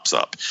screen pops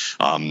up.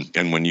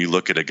 And when you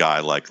look at a guy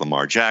like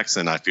Lamar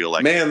Jackson, I feel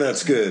like, man,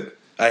 that's good.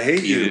 I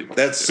hate you.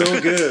 That's so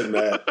good,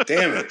 Matt.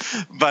 Damn it.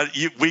 But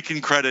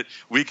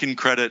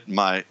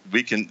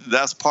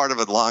that's part of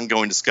an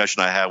ongoing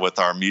discussion I had with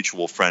our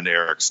mutual friend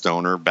Eric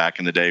Stoner back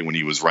in the day when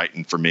he was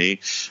writing for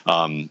me.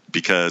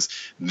 Because,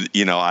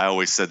 I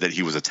always said that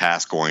he was a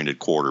task-oriented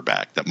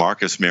quarterback, that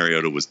Marcus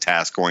Mariota was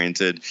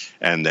task-oriented,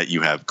 and that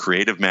you have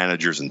creative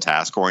managers and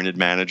task-oriented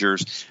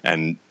managers.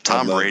 And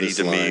Tom Brady,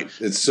 to me,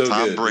 it's so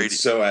good. It's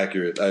so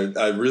accurate.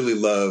 I really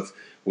love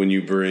when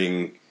you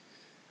bring...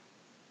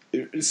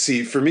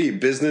 See, for me,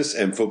 business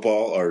and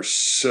football are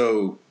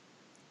so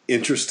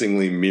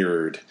interestingly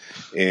mirrored,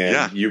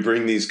 and you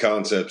bring these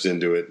concepts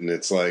into it, and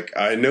it's like,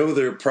 I know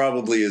there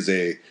probably is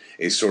a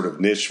sort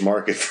of niche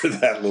market for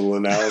that little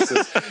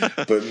analysis,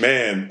 but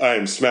man, I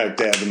am smack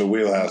dab in the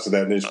wheelhouse of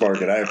that niche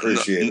market. I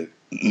appreciate it.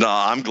 No,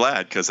 I'm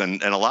glad because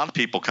and a lot of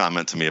people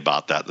comment to me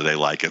about that they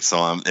like it, so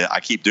I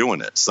keep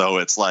doing it. So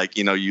it's like,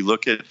 you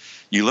look at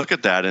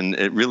that, and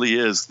it really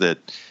is that.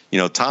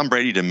 Tom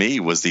Brady to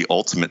me was the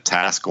ultimate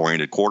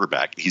task-oriented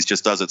quarterback. He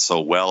just does it so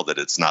well that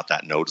it's not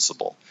that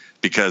noticeable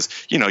because,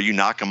 you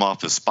knock him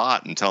off his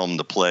spot and tell him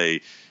to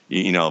play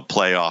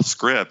off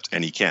script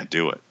and he can't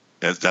do it.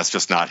 That's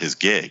just not his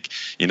gig,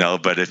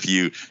 But if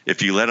you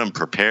let him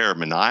prepare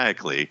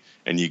maniacally,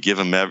 and you give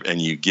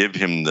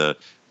him the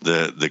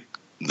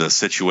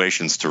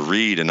situations to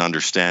read and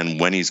understand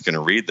when he's going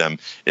to read them,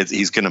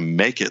 he's going to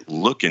make it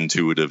look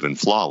intuitive and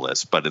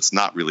flawless, but it's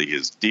not really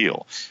his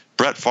deal.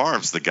 Brett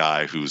Favre's the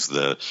guy who's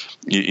the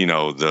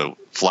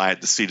fly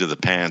at the seat of the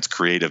pants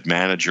creative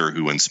manager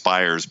who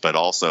inspires, but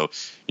also,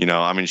 he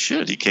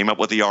came up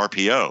with the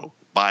RPO.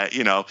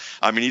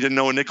 He didn't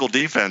know a nickel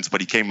defense,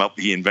 but he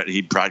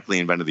practically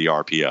invented the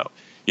RPO.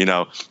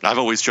 I've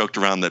always joked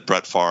around that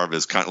Brett Favre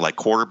is kind of like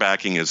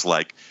quarterbacking is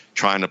like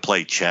trying to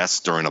play chess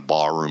during a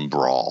barroom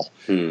brawl,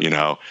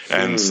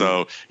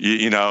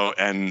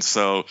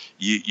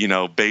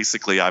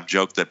 basically I've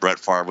joked that Brett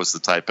Favre was the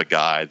type of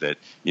guy that,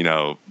 you'd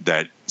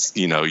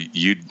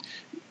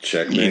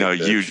checkmate.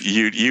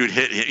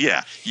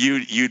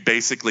 You'd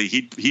basically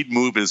he'd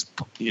move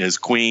his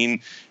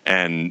queen,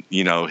 and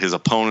his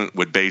opponent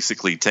would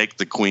basically take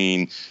the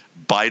queen,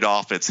 bite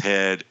off its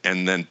head,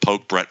 and then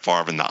poke Brett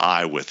Favre in the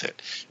eye with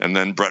it. And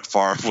then Brett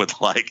Favre would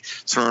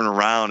turn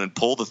around and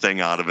pull the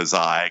thing out of his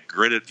eye,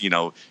 grit it,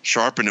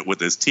 sharpen it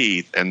with his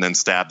teeth, and then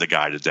stab the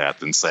guy to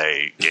death and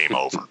say game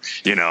over.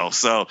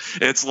 So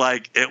it's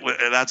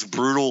that's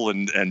brutal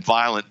and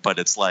violent, but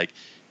it's like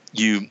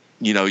you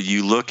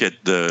look at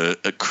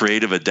the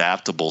creative,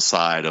 adaptable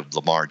side of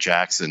Lamar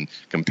Jackson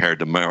compared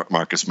to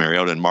Marcus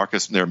Mariota. And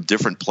they're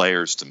different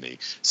players to me.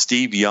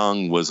 Steve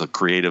Young was a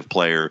creative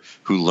player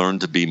who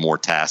learned to be more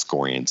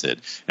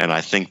task-oriented. And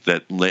I think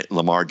that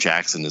Lamar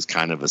Jackson is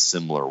kind of a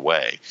similar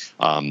way.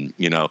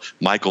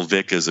 Michael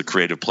Vick is a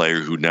creative player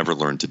who never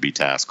learned to be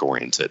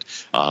task-oriented.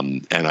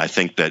 And I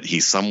think that he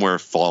somewhere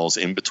falls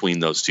in between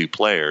those two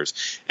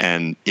players.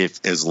 And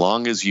as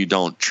long as you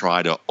don't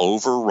try to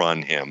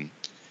overrun him,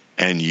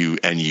 and you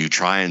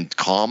try and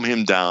calm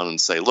him down and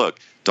say, look,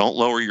 don't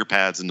lower your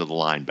pads into the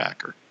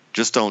linebacker.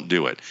 Just don't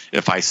do it.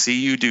 If I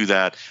see you do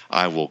that,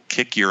 I will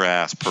kick your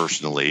ass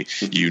personally.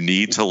 You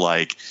need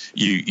to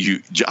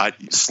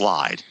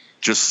slide.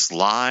 Just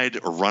slide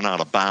or run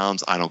out of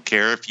bounds. I don't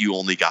care if you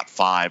only got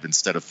 5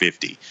 instead of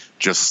 50.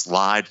 Just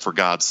slide, for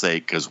God's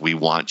sake, because we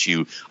want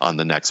you on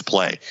the next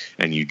play.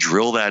 And you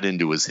drill that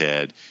into his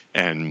head,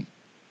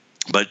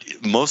 but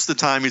most of the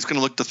time he's going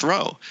to look to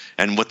throw.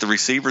 And what the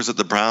receivers at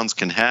the Browns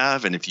can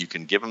have, and if you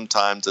can give them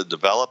time to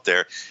develop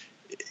there,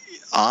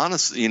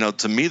 honestly,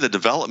 to me the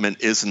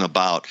development isn't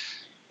about,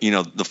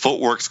 the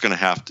footwork's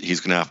he's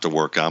going to have to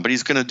work on, but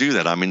he's going to do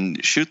that.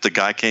 The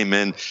guy came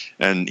in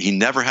and he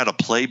never had a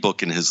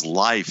playbook in his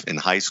life in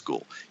high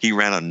school. He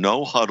ran a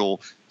no huddle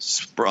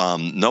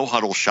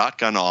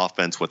shotgun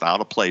offense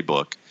without a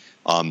playbook.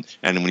 And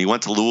when he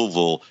went to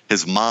Louisville,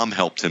 his mom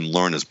helped him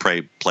learn his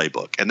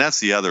playbook. And that's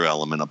the other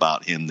element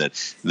about him, that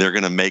they're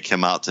going to make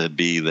him out to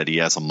be that he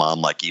has a mom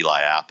like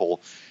Eli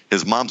Apple.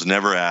 His mom's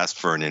never asked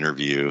for an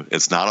interview.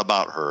 It's not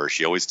about her.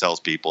 She always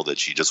tells people that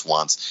she just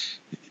wants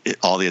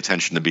all the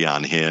attention to be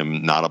on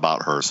him, not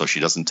about her. So she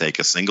doesn't take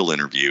a single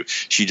interview.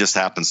 She just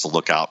happens to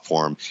look out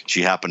for him.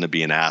 She happened to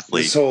be an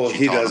athlete. This whole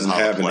he doesn't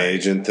have an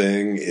agent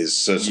thing is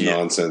such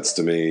nonsense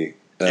to me.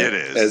 It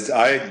is.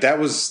 That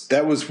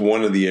was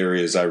one of the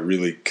areas I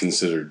really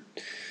considered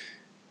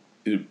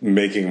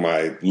making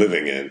my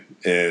living in,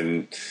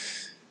 and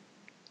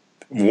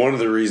one of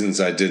the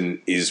reasons I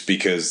didn't is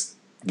because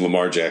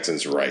Lamar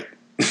Jackson's right.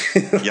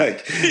 There's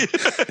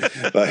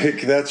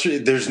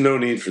no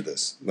need for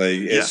this.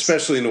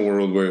 Especially in a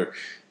world where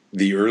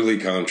the early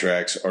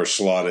contracts are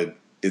slotted,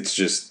 that's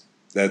just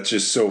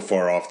so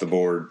far off the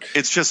board.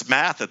 It's just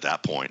math at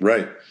that point,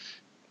 right?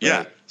 Yeah.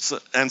 Right.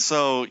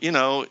 So they're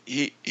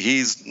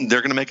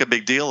going to make a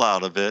big deal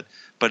out of it,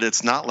 but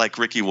it's not like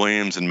Ricky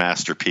Williams and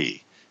Master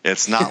P.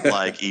 It's not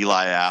like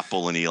Eli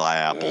Apple and Eli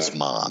Apple's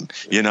mom.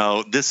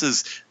 This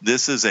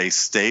is a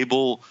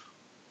stable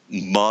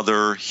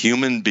mother,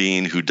 human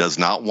being who does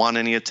not want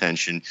any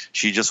attention.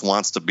 She just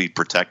wants to be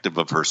protective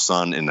of her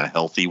son in a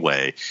healthy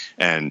way,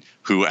 and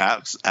who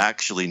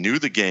actually knew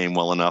the game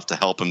well enough to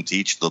help him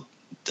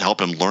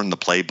learn the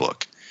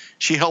playbook.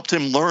 She helped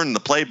him learn the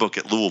playbook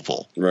at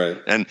Louisville.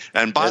 Right. And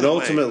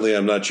ultimately,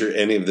 I'm not sure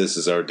any of this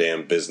is our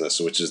damn business,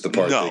 which is the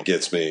part that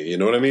gets me. You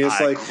know what I mean? It's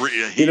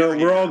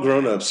we're all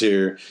grown-ups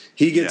here.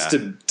 He gets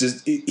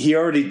he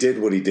already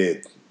did what he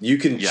did. You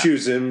can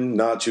choose him,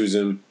 not choose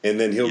him, and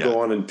then he'll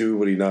go on and do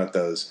what he not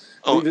does.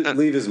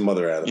 Leave his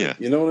mother out of it.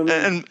 You know what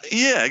I mean?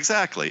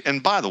 Exactly.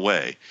 And by the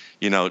way,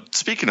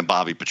 speaking of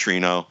Bobby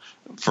Petrino,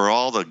 for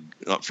all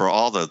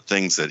the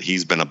things that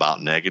he's been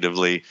about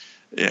negatively,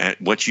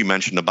 what you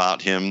mentioned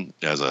about him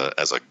as a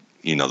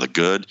the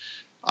good,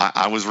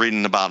 I was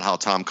reading about how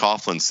Tom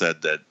Coughlin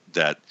said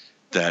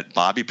that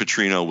Bobby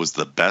Petrino was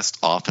the best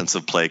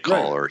offensive play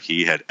caller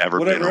he had ever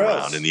been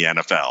around in the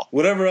NFL.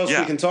 Whatever else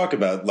we can talk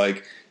about,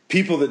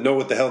 people that know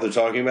what the hell they're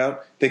talking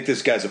about think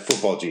this guy's a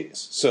football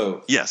genius.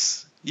 So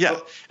yes,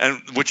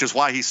 and which is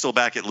why he's still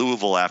back at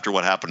Louisville after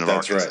what happened in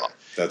Arkansas. Right.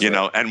 That's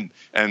right.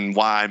 And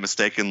why I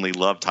mistakenly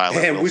love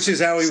Tyler. And which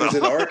is how he was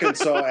in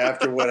Arkansas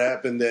after what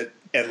happened at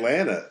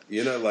Atlanta.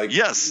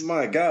 Yes,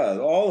 my God,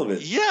 all of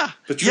it. Yeah,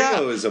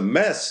 Petrino is a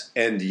mess,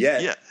 and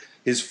yet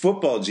his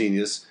football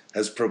genius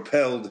has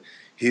propelled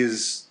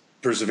his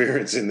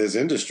perseverance in this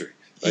industry.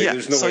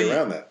 There's no way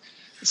around that.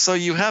 So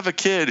you have a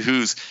kid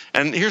who's,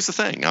 and here's the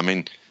thing. I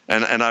mean,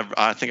 and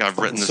I think I've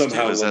written this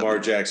somehow too, Lamar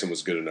Jackson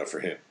was good enough for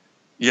him.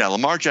 Yeah,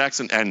 Lamar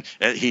Jackson, and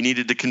he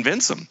needed to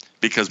convince him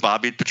because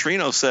Bobby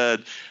Petrino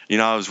said,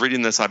 I was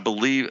reading this, I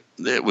believe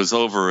it was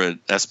over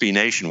at SB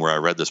Nation where I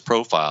read this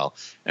profile,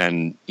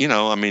 and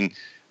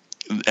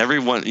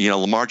everyone,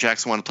 Lamar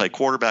Jackson wanted to play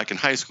quarterback in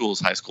high school.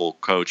 His high school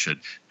coach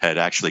had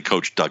actually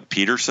coached Doug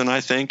Peterson, I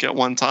think, at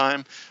one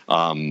time,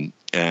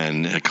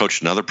 and had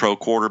coached another pro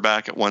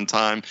quarterback at one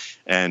time,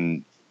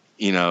 and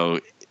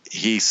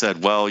he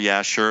said, well,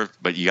 yeah, sure,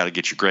 but you got to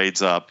get your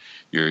grades up.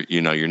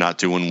 You're not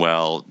doing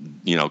well.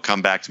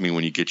 Come back to me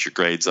when you get your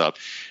grades up.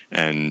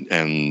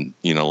 And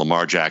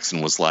Lamar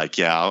Jackson was like,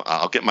 yeah,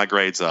 I'll get my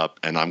grades up,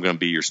 and I'm going to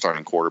be your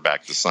starting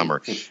quarterback this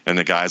summer. And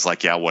the guy's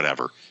like, yeah,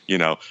 whatever.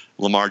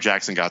 Lamar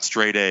Jackson got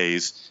straight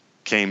A's,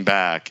 came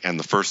back, and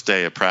the first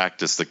day of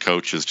practice, the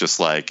coach is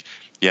just like,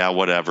 yeah,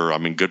 whatever. I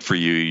mean, good for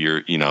you.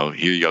 Here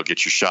you go,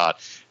 get your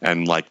shot.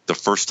 And like the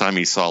first time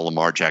he saw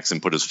Lamar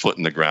Jackson put his foot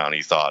in the ground,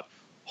 he thought,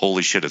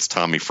 holy shit, it's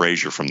Tommy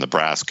Frazier from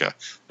Nebraska.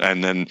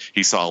 And then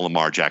he saw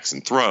Lamar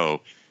Jackson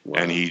throw, wow.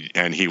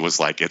 and he was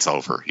like, it's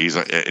over. He's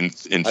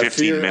in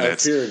 15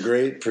 minutes. I fear a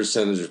great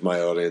percentage of my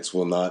audience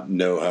will not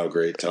know how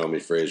great Tommy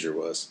Frazier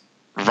was.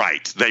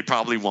 Right. They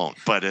probably won't,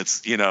 but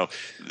it's,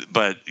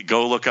 but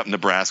go look up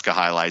Nebraska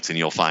highlights and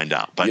you'll find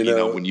out. But,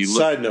 when you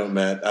look. Side note,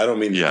 Matt, I don't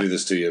mean to do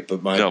this to you,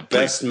 but my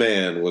best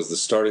man was the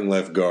starting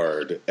left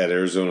guard at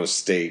Arizona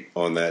State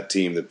on that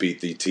team that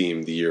beat the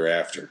team the year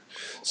after.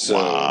 So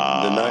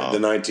the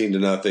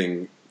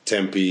 19-0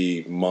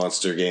 Tempe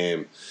monster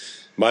game.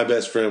 My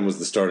best friend was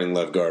the starting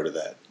left guard of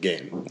that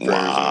game for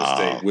Arizona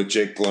State with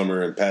Jake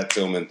Plummer and Pat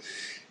Tillman.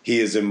 He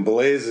is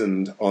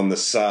emblazoned on the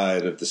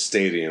side of the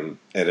stadium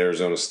at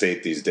Arizona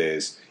State these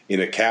days in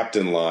a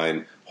captain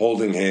line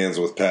holding hands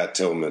with Pat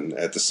Tillman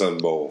at the Sun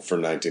Bowl for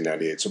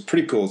 1998. So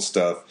pretty cool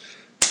stuff.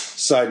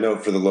 Side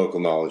note for the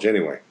local knowledge.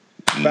 Anyway,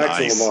 back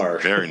to Lamar.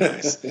 Very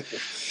nice.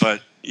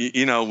 But,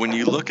 when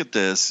you look at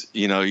this,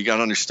 you got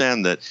to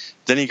understand that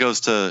then he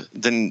goes to –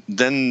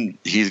 then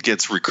he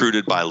gets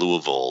recruited by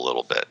Louisville a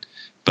little bit.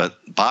 But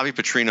Bobby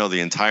Petrino the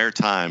entire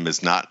time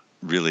is not –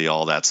 really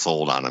all that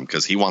sold on him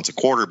because he wants a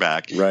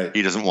quarterback. Right.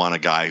 He doesn't want a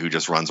guy who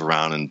just runs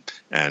around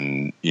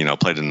and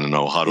played in the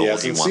no huddle. He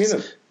hasn't seen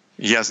him.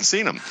 He hasn't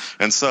seen him.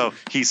 And so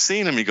he's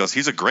seen him. He goes,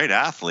 he's a great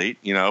athlete.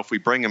 If we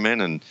bring him in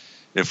and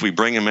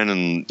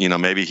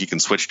maybe he can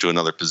switch to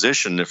another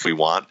position if we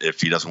want, if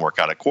he doesn't work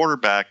out at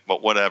quarterback,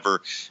 but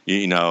whatever,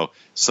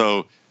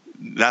 so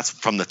that's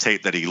from the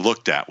tape that he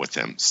looked at with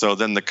him. So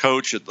then the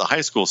coach at the high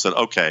school said,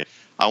 okay,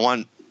 I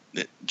want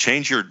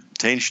change your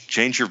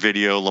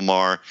video,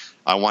 Lamar.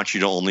 I want you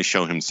to only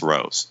show him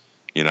throws,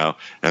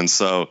 And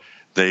so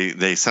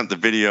they sent the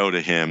video to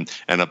him,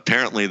 and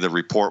apparently the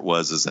report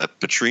was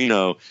that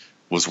Petrino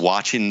was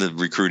watching the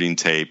recruiting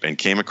tape and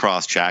came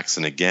across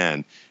Jackson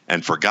again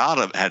and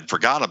had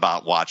forgot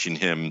about watching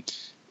him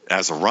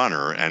as a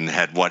runner and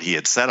had what he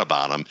had said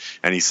about him,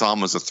 and he saw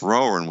him as a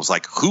thrower and was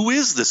like, who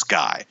is this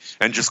guy?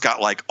 And just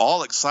got like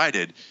all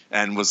excited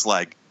and was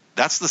like,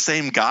 that's the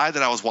same guy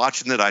that I was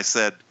watching that I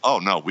said, oh,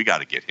 no, we got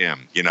to get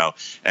him,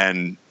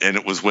 and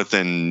it was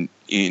within,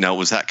 it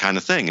was that kind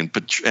of thing. And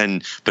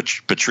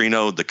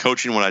Petrino, the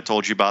coaching, what I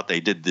told you about, they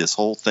did this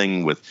whole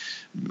thing with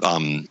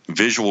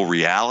visual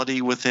reality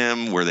with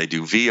him where they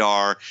do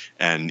VR,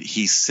 and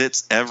he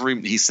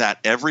sat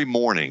every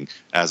morning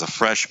as a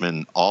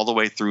freshman all the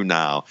way through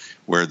now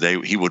where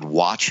he would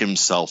watch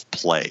himself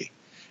play.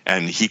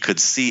 And he could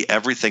see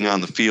everything on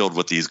the field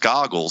with these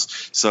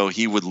goggles. So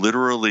he would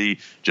literally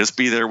just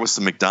be there with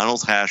some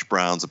McDonald's hash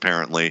browns,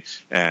 apparently,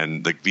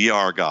 and the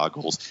VR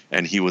goggles.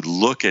 And he would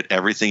look at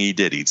everything he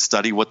did. He'd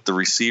study what the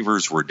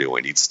receivers were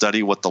doing. He'd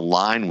study what the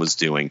line was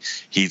doing.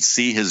 He'd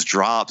see his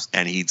drops,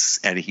 and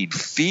he'd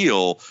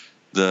feel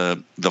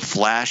the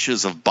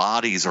flashes of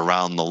bodies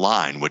around the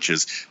line, which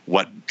is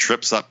what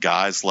trips up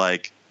guys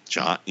like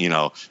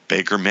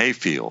Baker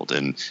Mayfield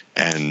and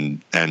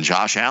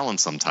Josh Allen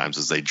sometimes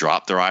as they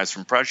drop their eyes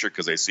from pressure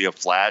because they see a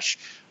flash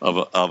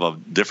of a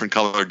different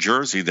colored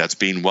jersey that's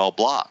being well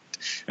blocked.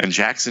 And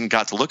Jackson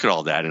got to look at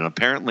all that. And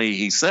apparently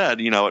he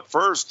said, at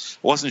first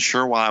I wasn't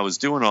sure why I was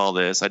doing all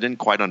this. I didn't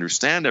quite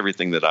understand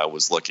everything that I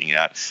was looking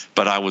at,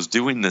 but I was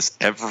doing this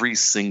every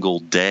single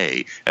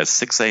day at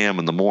 6 a.m.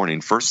 in the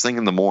morning, first thing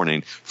in the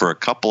morning for a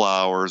couple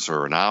hours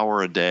or an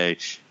hour a day.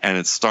 And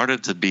I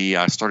started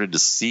to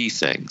see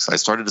things. I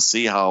started to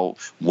see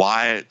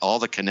why all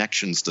the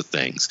connections to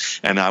things.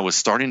 And I was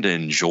starting to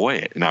enjoy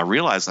it. And I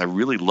realized I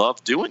really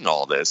loved doing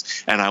all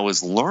this. And I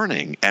was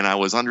learning and I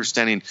was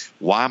understanding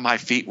why my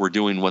feet were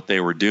doing what they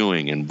were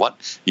doing and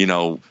what,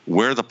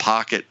 where the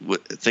pocket,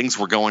 things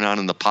were going on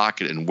in the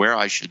pocket and where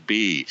I should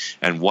be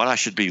and what I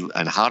should be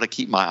and how to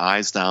keep my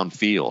eyes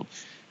downfield.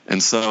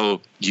 And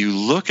so you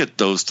look at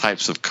those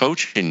types of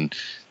coaching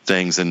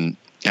things and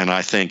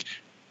I think,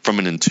 from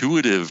an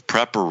intuitive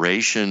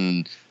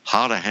preparation,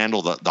 how to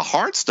handle the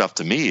hard stuff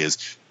to me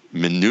is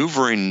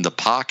maneuvering the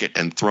pocket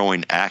and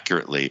throwing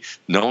accurately,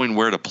 knowing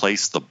where to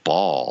place the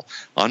ball,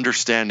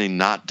 understanding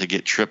not to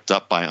get tripped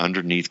up by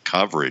underneath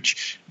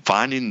coverage,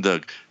 finding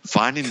the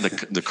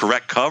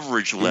correct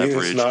coverage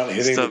leverage. It's not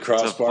hitting the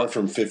crossbar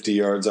from 50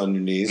 yards on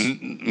your knees.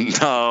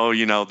 No,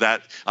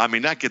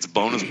 that gets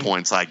bonus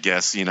points, I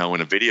guess, in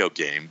a video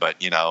game. But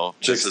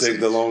just take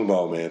the long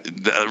ball, man.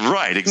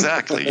 Right,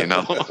 exactly.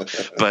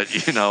 But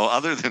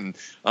other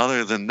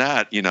than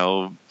that,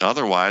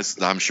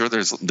 otherwise, I'm sure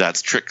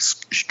that's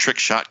trick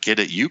shot kid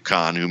at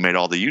UConn who made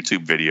all the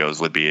YouTube videos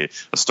would be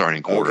a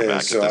starting quarterback.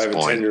 Okay, so at this I have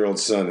point. a 10-year-old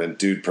son, and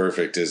Dude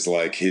Perfect is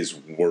like his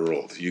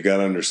world. You got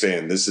to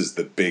understand, this is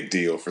the big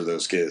deal for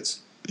those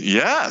kids.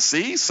 Yeah,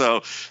 see?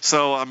 So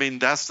I mean,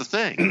 that's the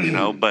thing,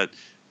 but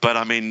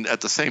I mean,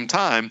 at the same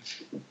time,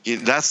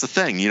 that's the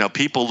thing,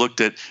 people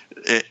looked at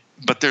it,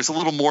 but there's a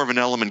little more of an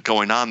element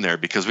going on there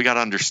because we got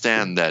to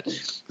understand that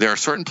there are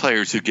certain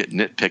players who get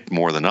nitpicked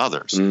more than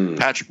others.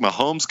 Patrick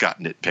Mahomes got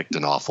nitpicked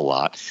an awful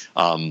lot.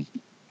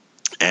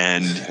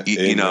 And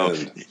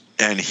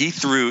he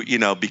threw,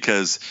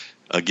 because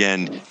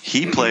again,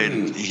 he played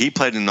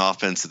an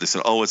offense that they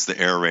said, oh, it's the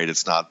air raid.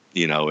 It's not,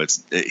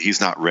 he's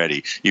not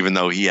ready, even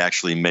though he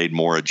actually made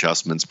more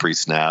adjustments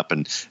pre-snap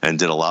and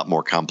did a lot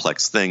more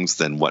complex things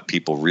than what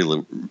people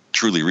really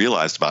truly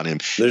realized about him.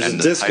 There's a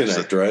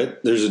disconnect,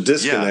 right? There's a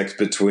disconnect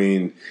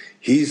between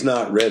he's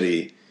not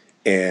ready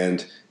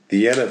and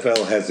the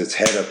NFL has its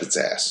head up its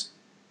ass.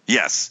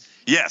 Yes,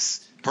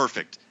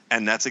 perfect.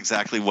 And that's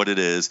exactly what it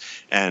is.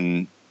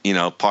 And,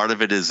 part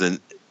of it is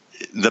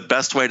the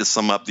best way to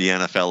sum up the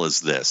NFL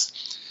is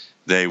this.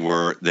 They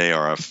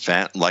are a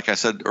fan, like I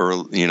said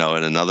earlier,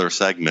 in another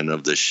segment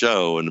of the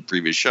show, in the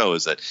previous show,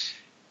 is that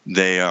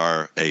they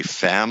are a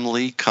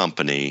family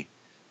company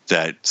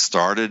that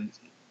started,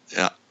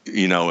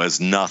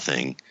 as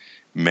nothing,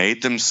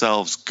 made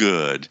themselves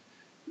good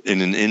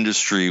in an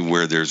industry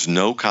where there's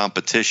no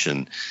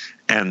competition.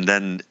 And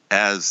then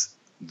as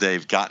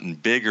they've gotten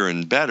bigger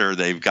and better,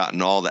 they've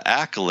gotten all the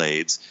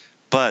accolades,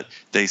 but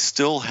they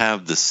still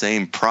have the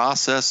same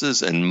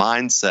processes and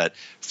mindset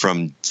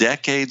from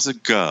decades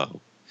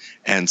ago.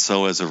 And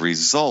so as a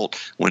result,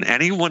 when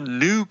anyone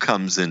new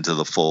comes into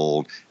the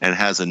fold and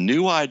has a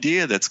new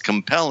idea that's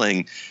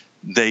compelling,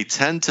 they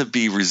tend to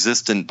be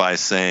resistant by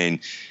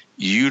saying,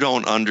 you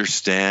don't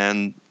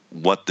understand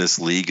what this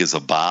league is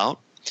about.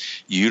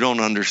 You don't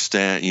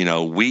understand,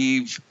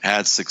 we've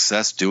had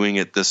success doing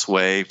it this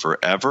way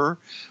forever.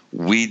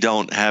 We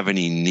don't have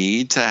any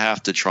need to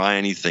have to try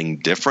anything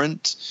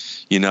different.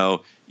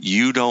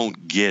 You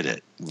don't get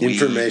it.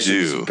 Information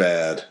is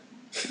bad.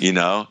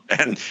 Yes,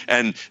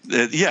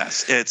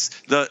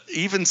 it's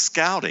even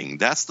scouting.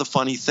 That's the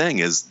funny thing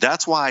is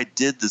that's why I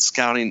did the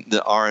scouting, the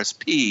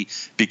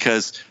RSP,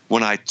 because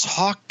when I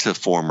talked to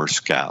former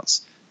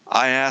scouts,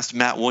 I asked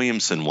Matt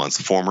Williamson once,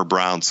 a former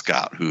Browns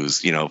scout,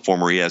 who's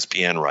former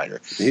ESPN writer.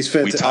 He's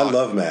fantastic. I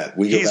love Matt.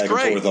 We go back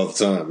and forth all the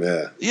time.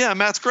 Yeah. Yeah,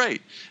 Matt's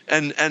great.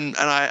 And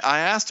I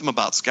asked him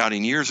about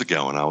scouting years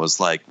ago, and I was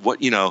like,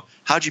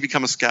 how'd you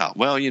become a scout?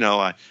 Well,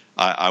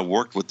 I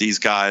worked with these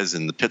guys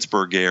in the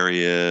Pittsburgh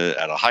area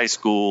at a high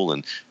school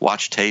and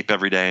watched tape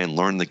every day and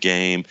learned the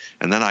game.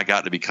 And then I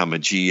got to become a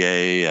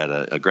GA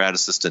at a grad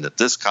assistant at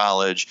this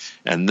college.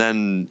 And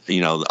then,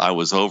 I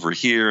was over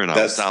here and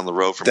I was down the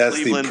road from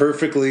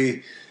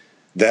Cleveland.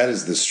 That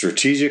is the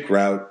strategic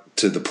route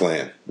to the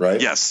plan, right?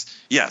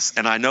 Yes.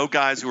 And I know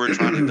guys who are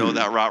trying to go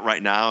that route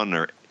right now,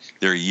 and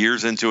they're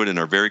years into it and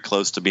are very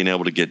close to being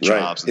able to get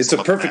jobs. Right. It's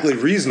a perfectly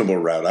reasonable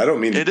route. I don't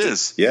mean it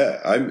is. Yeah,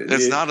 it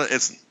is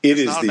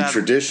the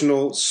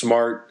traditional,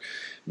 smart,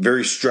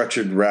 very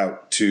structured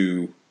route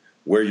to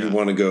where you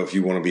want to go if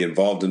you want to be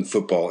involved in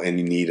football and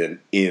you need an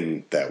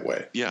in that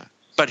way. Yeah.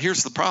 But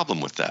here's the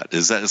problem with that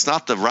is that it's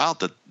not the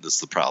route that's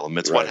the problem.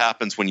 It's what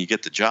happens when you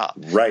get the job.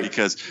 Right.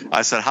 Because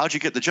I said, how'd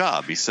you get the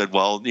job? He said,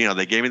 well,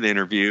 they gave me the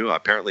interview. I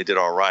apparently did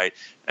all right.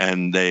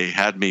 And they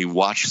had me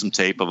watch some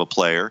tape of a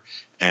player.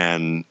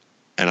 And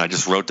I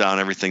just wrote down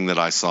everything that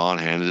I saw and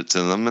handed it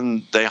to them,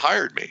 and they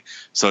hired me.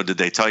 So did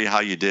they tell you how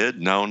you did?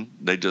 No.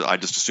 I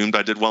just assumed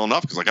I did well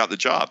enough because I got the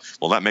job.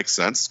 Well, that makes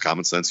sense.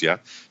 Common sense, yeah.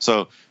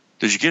 So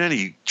did you get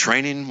any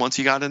training once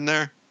you got in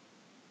there?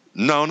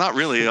 No, not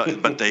really.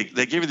 But they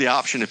gave you the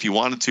option if you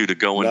wanted to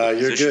go into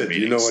you're good.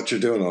 meetings. You know what you're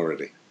doing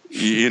already.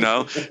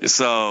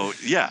 So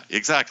yeah,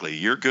 exactly.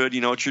 You're good.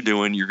 You know what you're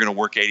doing. You're going to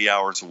work 80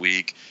 hours a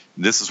week.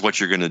 This is what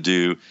you're going to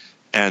do.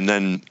 And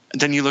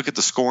then you look at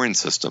the scoring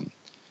system.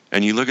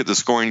 And you look at the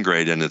scoring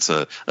grade, and it's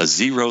a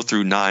 0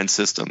 through 9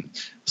 system.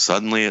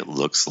 Suddenly it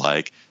looks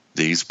like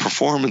these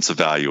performance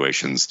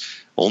evaluations.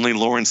 Only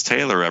Lawrence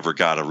Taylor ever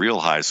got a real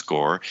high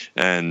score,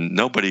 and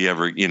nobody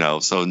ever,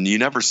 so you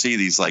never see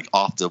these like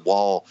off the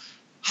wall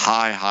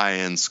high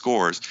end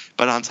scores.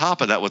 But on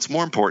top of that, what's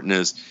more important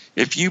is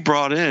if you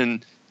brought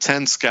in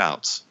 10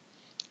 scouts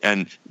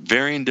and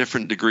varying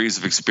different degrees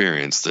of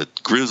experience, the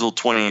grizzled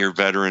 20-year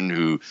veteran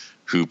who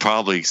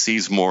probably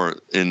sees more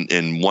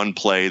in one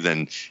play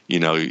than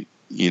 10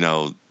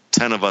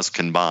 of us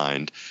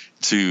combined,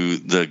 to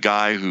the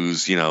guy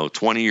who's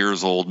 20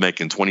 years old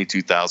making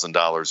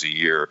 $22,000 a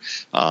year,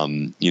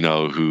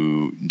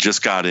 who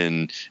just got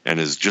in and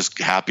is just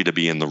happy to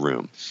be in the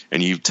room.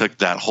 And you took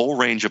that whole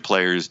range of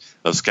players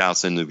of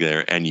scouts into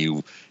there, and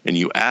you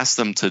asked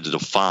them to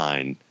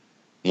define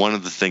one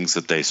of the things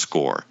that they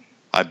score.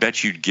 I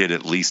bet you'd get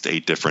at least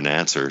 8 different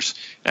answers,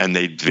 and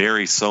they'd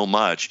vary so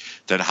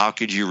much that how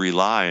could you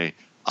rely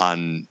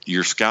on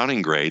your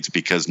scouting grades,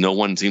 because no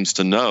one seems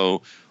to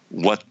know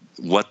what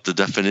the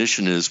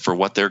definition is for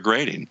what they're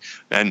grading.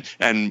 And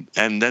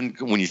then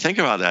when you think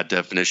about that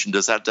definition,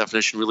 does that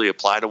definition really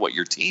apply to what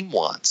your team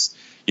wants?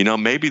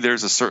 Maybe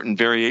there's a certain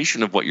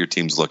variation of what your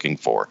team's looking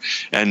for.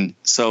 And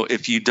so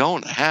if you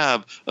don't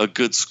have a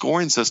good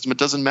scoring system, it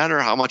doesn't matter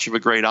how much of a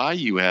great eye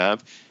you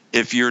have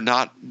if you're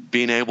not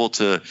being able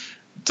to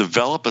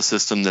develop a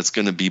system that's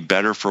going to be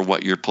better for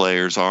what your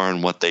players are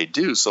and what they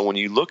do. So when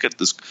you look at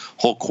this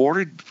whole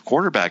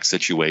quarterback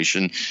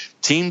situation,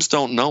 teams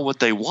don't know what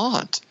they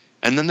want,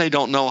 and then they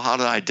don't know how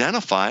to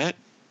identify it,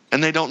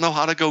 and they don't know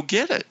how to go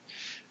get it.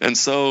 And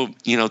so,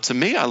 to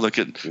me, I look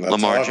at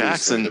Lamar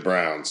Jackson, the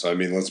Browns. I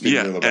mean, let's be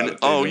real about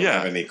it. They don't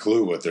have any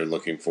clue what they're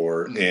looking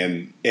for,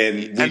 and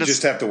we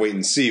just have to wait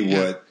and see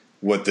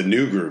what the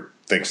new group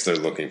thinks they're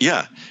looking for.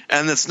 Yeah,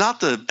 and it's not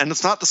the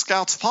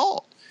scouts'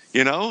 fault.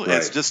 Right.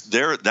 It's just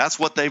that's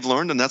what they've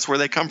learned, and that's where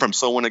they come from.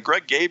 So when a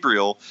Greg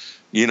Gabriel,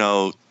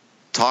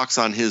 speaks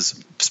on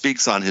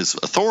his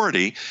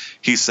authority,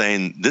 he's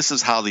saying this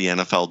is how the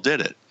NFL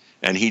did it.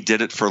 And he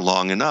did it for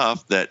long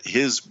enough that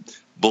his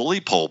bully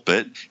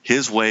pulpit,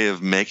 his way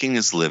of making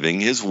his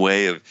living, his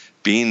way of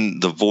being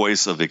the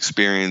voice of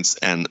experience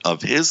and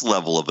of his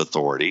level of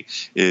authority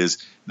is,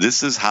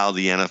 this is how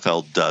the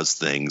NFL does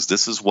things.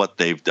 This is what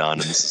they've done,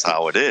 and this is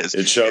how it is.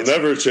 It shall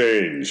never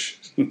change.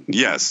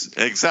 Yes,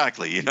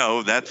 exactly.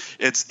 That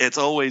it's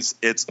always.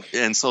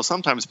 And so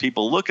sometimes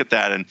people look at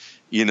that and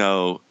he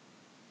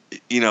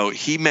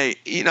may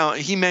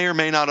or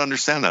may not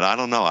understand that. I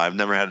don't know. I've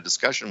never had a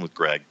discussion with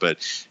Greg, but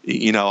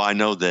I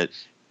know that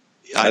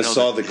I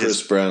saw the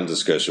Chris Brown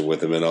discussion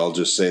with him, and I'll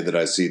just say that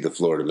I see the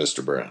Florida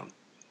Mr. Brown.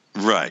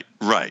 Right.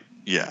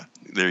 Yeah,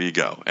 there you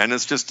go. And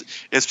it's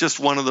just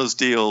one of those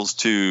deals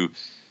to,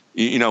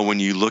 when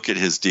you look at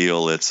his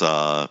deal, it's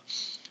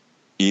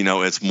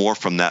it's more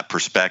from that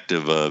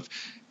perspective of,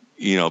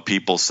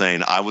 people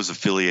saying, I was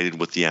affiliated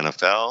with the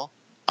NFL,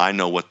 I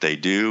know what they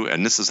do,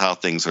 and this is how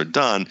things are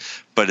done.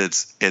 But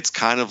it's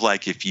kind of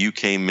like if you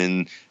came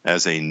in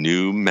as a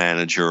new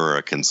manager or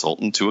a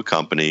consultant to a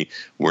company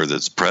where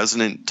the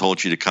president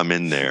told you to come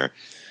in there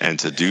and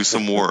to do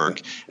some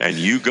work, and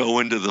you go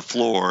into the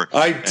floor.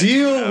 I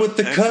deal with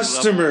the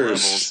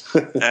customers.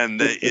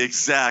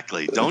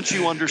 Exactly. Don't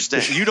you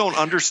understand? You don't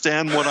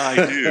understand what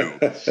I do.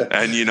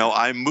 And,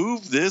 I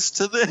move this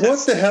to this.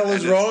 What the hell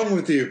is wrong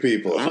with you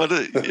people?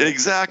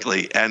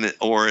 Exactly.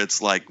 Or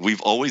it's like,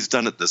 we've always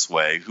done it this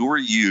way. Who are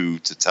you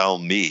to tell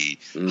me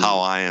how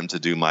I am to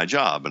do my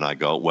job? And I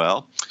go,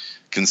 well,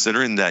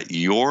 considering that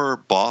your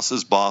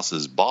boss's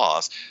boss's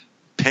boss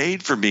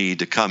paid for me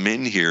to come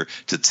in here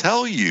to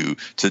tell you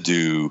to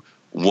do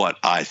what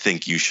I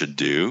think you should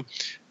do,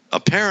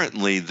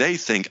 apparently they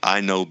think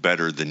I know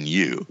better than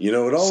you.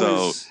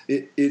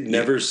 It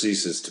never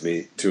ceases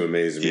to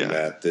amaze me,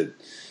 Matt, that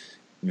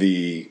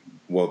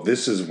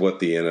this is what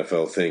the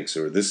NFL thinks,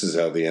 or this is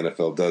how the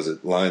NFL does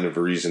it, line of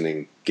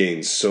reasoning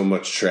gains so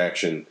much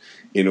traction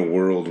in a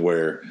world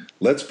where,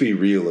 let's be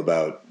real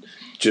about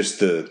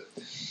just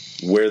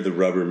where the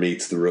rubber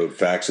meets the road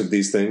facts of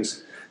these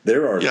things.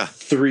 There are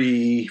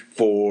 3,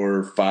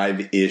 4,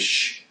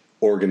 5-ish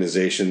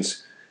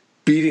organizations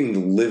beating the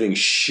living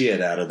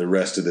shit out of the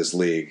rest of this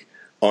league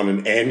on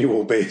an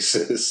annual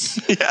basis.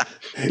 Yeah.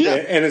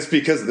 And it's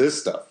because of this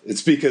stuff.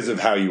 It's because of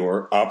how you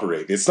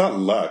operate. It's not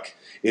luck.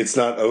 It's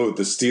not,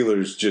 the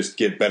Steelers just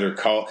get better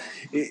call.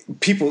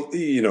 People,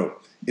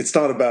 it's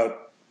not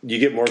about you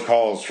get more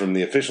calls from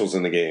the officials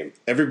in the game.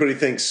 Everybody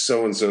thinks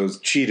so-and-so's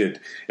cheated.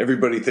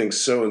 Everybody thinks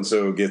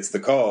so-and-so gets the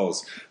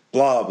calls.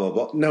 Blah, blah,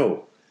 blah.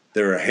 No.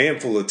 There are a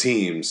handful of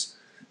teams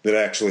that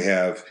actually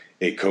have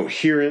a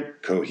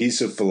coherent,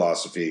 cohesive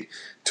philosophy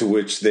to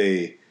which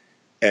they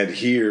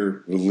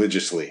adhere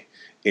religiously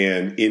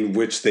and in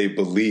which they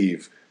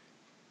believe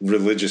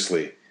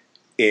religiously.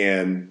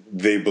 And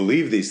they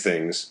believe these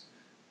things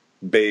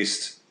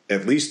this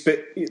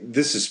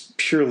is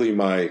purely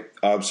my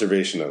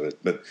observation of it,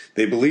 but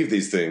they believe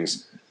these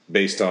things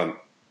based on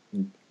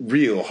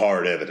real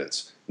hard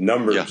evidence,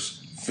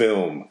 numbers,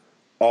 film,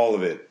 all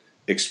of it.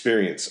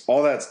 Experience,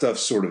 all that stuff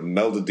sort of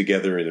melded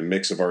together in a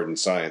mix of art and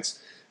science.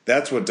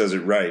 That's what does it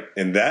right.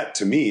 And that,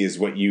 to me, is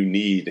what you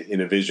need in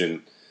a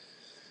vision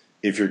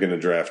if you're going to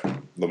draft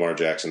Lamar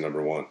Jackson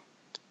number 1.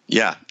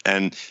 Yeah,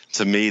 and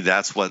to me,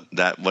 that's what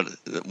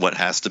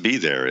has to be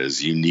there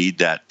is you need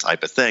that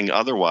type of thing.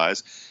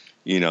 Otherwise,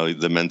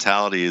 the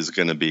mentality is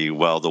going to be,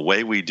 the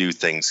way we do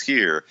things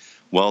here,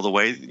 the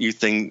way you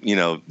think,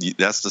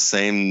 that's the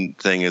same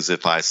thing as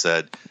if I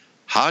said,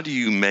 how do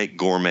you make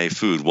gourmet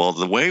food? Well,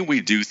 the way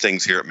we do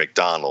things here at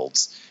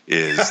McDonald's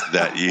is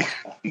that you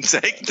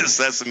take the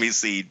sesame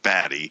seed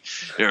patty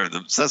or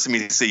the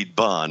sesame seed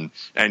bun,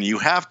 and you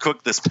have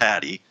cooked this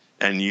patty,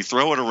 and you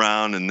throw it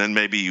around, and then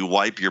maybe you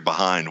wipe your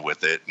behind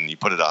with it, and you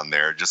put it on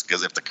there just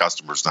because if the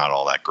customer's not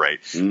all that great.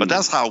 But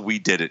that's how we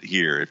did it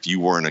here. If you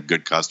weren't a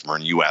good customer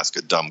and you ask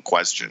a dumb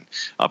question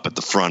up at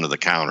the front of the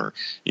counter,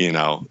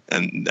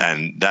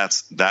 and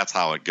that's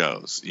how it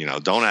goes.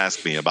 Don't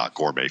ask me about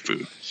gourmet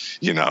food,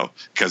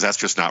 because that's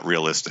just not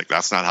realistic.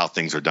 That's not how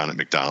things are done at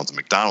McDonald's.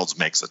 McDonald's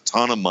makes a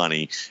ton of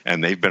money,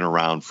 and they've been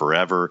around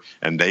forever,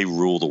 and they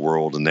rule the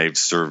world, and they've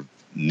served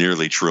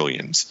nearly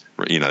trillions.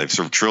 They've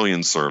served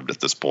trillions served at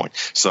this point.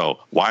 So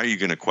why are you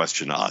going to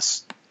question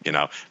us?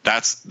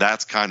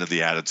 That's kind of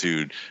the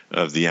attitude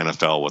of the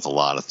NFL with a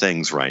lot of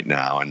things right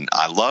now. And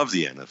I love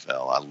the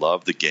NFL. I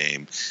love the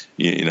game.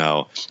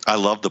 I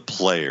love the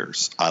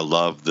players. I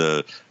love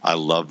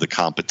the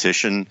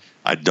competition.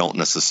 I don't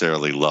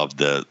necessarily love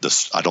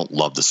I don't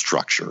love the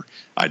structure.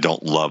 I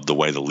don't love the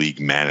way the league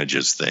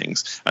manages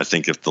things. I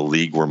think if the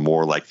league were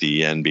more like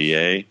the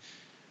NBA,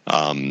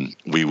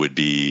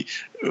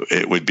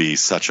 it would be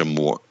such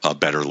a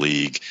better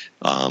league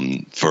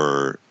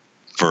for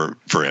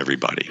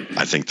everybody.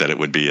 I think that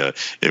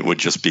it would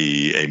just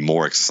be a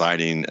more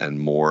exciting and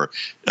more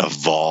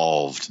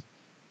evolved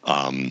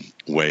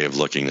way of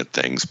looking at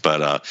things.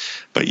 But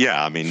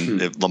yeah, I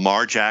mean, if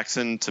Lamar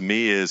Jackson to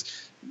me is.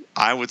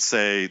 I would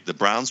say the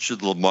Browns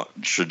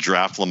should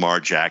draft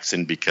Lamar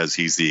Jackson because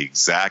he's the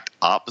exact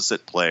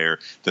opposite player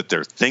that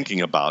they're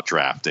thinking about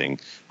drafting.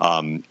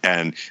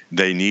 And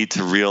they need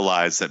to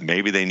realize that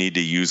maybe they need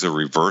to use a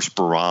reverse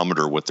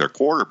barometer with their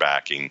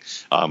quarterbacking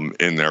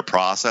in their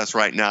process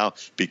right now,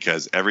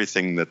 because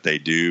everything that they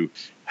do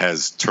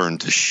has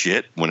turned to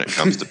shit when it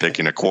comes to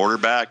picking a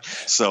quarterback.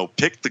 So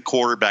pick the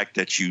quarterback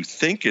that you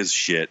think is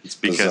shit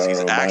because he's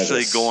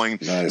actually going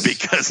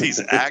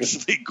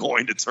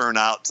to turn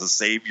out to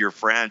save your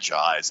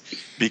franchise,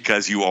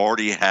 because you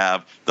already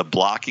have the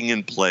blocking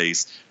in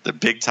place, the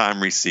big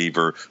time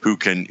receiver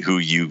who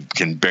you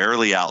can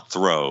barely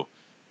outthrow,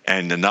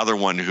 and another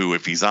one who,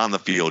 if he's on the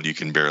field, you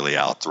can barely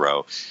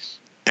outthrow.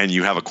 And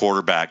you have a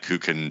quarterback who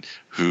can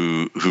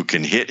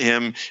hit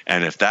him,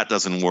 and if that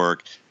doesn't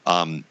work,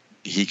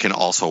 he can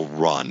also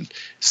run.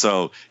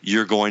 So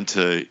you're going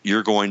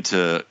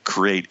to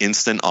create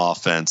instant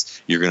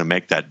offense. You're going to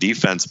make that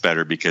defense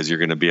better because you're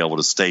going to be able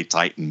to stay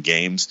tight in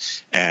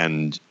games.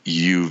 And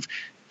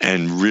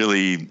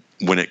really,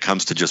 when it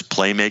comes to just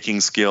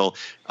playmaking skill,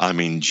 I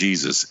mean,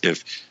 Jesus,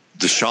 if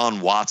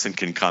Deshaun Watson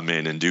can come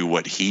in and do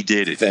what he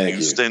did at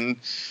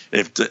Houston,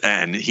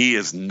 and he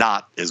is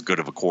not as good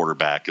of a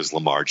quarterback as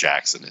Lamar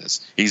Jackson is.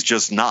 He's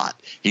just not.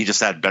 He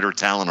just had better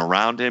talent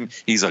around him.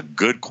 He's a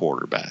good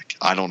quarterback.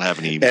 I don't have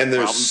any. And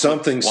there's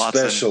something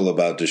special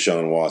about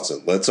Deshaun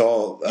Watson. Let's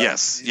all.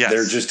 Yes.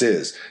 There just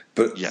is.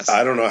 But yes.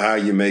 I don't know how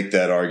you make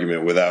that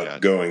argument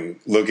without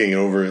looking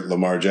over at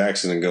Lamar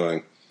Jackson and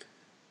going,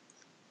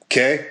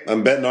 okay,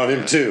 I'm betting on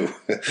him too.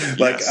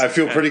 I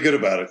feel pretty good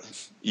about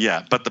it.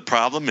 Yeah, but the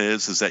problem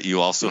is that you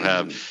also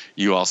have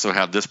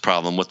this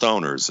problem with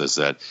owners, is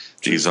that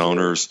these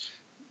owners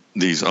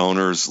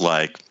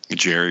like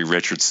Jerry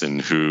Richardson,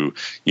 who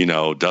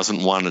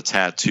doesn't want a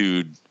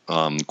tattooed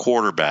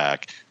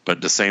quarterback, but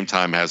at the same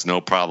time has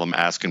no problem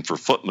asking for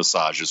foot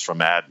massages from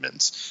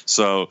admins.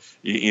 So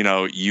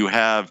you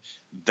have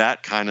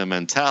that kind of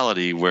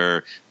mentality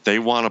where they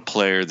want a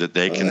player that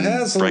they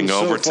can bring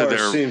over to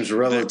their. Seems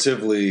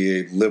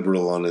relatively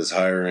liberal on his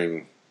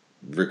hiring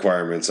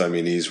requirements. I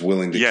mean, he's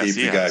willing to keep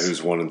the guy who's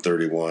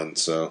 1-31.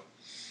 So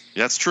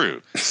that's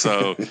true.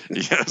 So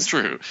that's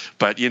true.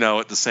 But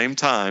at the same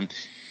time,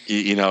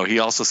 he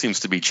also seems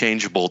to be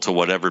changeable to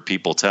whatever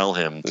people tell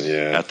him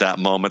at that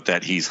moment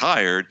that he's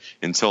hired,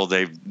 until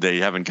they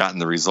haven't gotten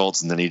the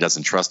results, and then he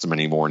doesn't trust them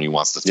anymore, and he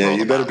wants to throw them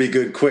you better out. be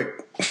good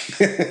quick.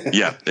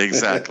 Yeah,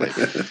 exactly.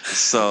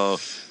 So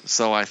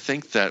I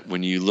think that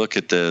when you look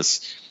at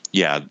this.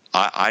 Yeah,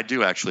 I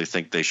do actually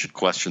think they should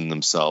question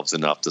themselves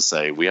enough to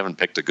say, we haven't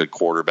picked a good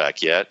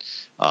quarterback yet.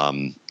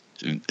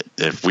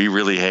 If we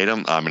really hate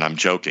him, I mean, I'm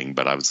joking,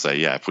 but I would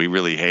say, if we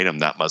really hate him,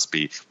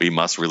 we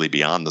must really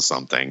be on to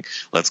something.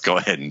 Let's go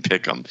ahead and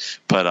pick him.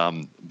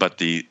 But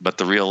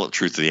the real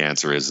truth of the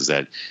answer is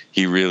that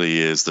he really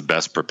is the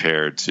best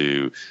prepared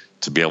to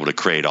be able to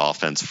create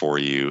offense for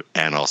you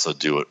and also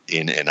do it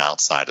in and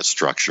outside of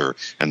structure.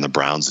 And the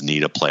Browns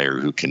need a player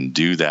who can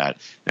do that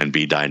and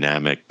be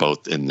dynamic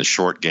both in the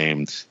short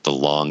game, the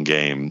long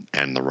game,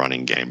 and the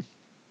running game.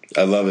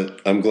 I love it.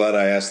 I'm glad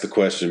I asked the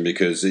question,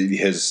 because it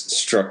has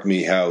struck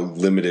me how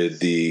limited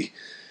the,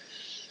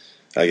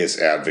 I guess,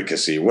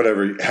 advocacy,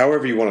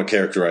 however you want to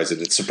characterize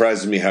it. It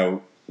surprises me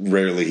how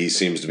rarely he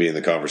seems to be in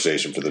the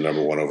conversation for the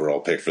number one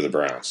overall pick for the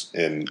Browns.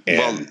 And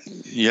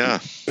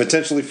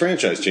potentially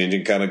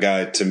franchise-changing kind of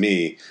guy to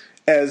me,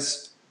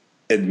 as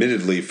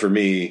admittedly for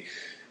me,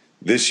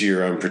 this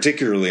year I'm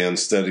particularly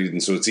unstudied,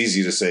 and so it's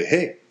easy to say,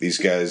 hey, these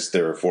guys,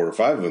 there are 4 or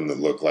 5 of them that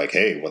look like,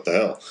 hey, what the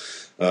hell?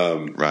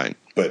 Right.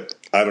 But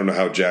I don't know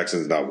how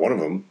Jackson's not one of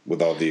them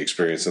with all the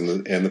experience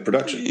and the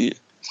production.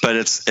 But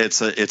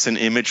it's an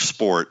image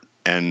sport,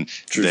 and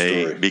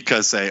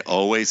because they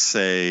always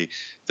say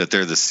that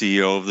they're the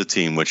CEO of the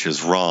team, which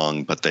is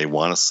wrong, but they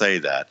want to say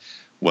that.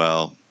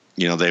 Well,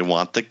 they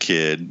want the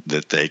kid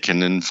that they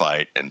can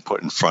invite and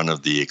put in front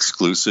of the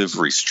exclusive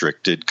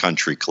restricted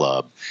country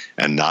club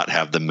and not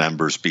have the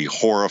members be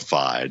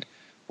horrified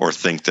or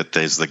think that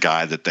there's the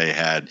guy that they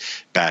had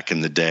back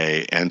in the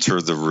day enter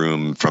the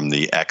room from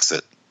the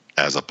exit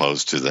as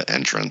opposed to the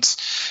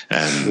entrance.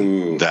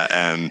 And what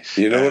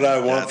I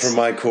want from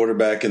my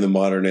quarterback in the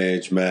modern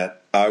age, Matt?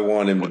 I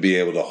want him to be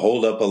able to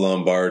hold up a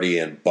Lombardi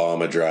and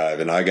bomb a drive,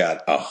 and I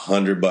got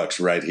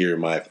 $100 right here in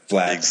my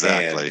flat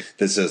hand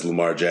that says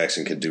Lamar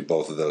Jackson can do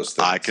both of those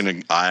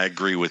things. I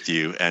agree with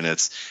you, and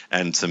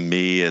to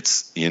me,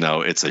 it's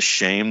a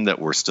shame that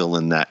we're still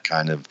in that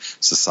kind of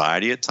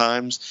society at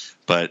times.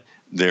 But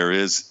there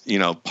is,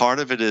 part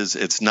of it is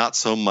it's not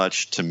so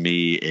much to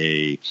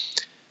me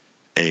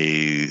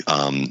a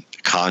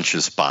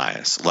conscious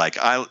bias. Like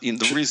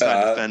the reason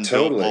I defend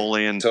Bill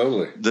Polian,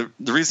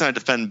 the reason I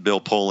defend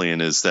Bill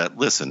Polian is that,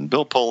 listen,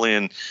 Bill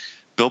Polian,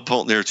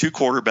 there are two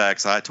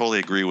quarterbacks I totally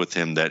agree with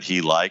him that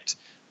he liked.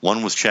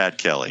 One was Chad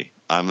Kelly.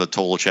 I'm a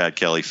total Chad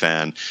Kelly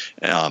fan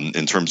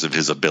in terms of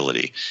his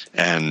ability.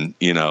 And,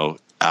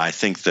 I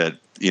think that,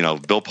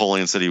 Bill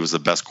Polian said he was the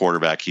best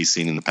quarterback he's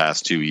seen in the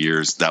past 2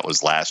 years. That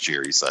was last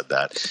year he said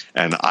that.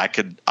 And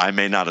I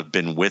may not have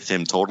been with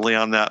him totally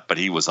on that, but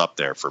he was up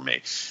there for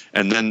me.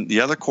 And then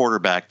the other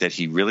quarterback that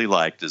he really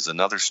liked is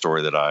another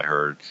story that I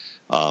heard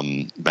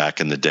back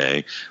in the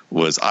day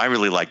was I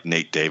really liked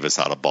Nate Davis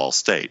out of Ball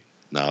State.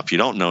 Now, if you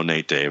don't know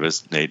Nate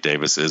Davis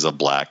is a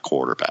black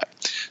quarterback.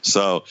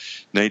 So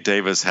Nate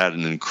Davis had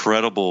an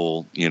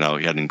incredible, he had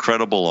an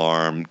incredible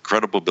arm,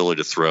 incredible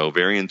ability to throw,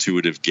 very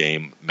intuitive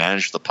game,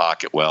 managed the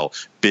pocket well,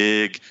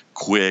 big,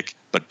 quick,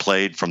 but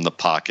played from the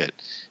pocket,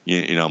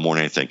 more than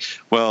anything.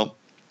 Well,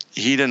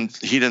 he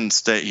didn't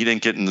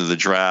get into the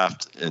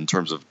draft in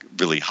terms of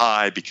really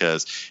high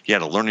because he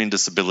had a learning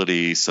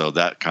disability, so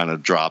that kind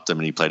of dropped him,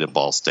 and he played at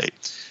Ball State.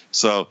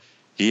 So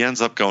he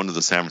ends up going to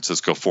the San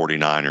Francisco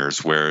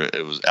 49ers, where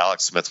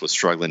Alex Smith was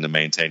struggling to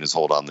maintain his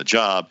hold on the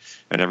job.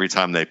 And every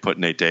time they put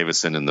Nate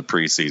Davis in the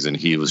preseason,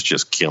 he was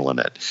just killing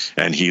it.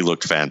 And he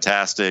looked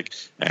fantastic.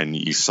 And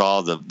you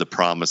saw the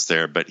promise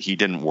there, but he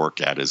didn't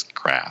work at his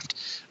craft.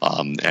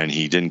 And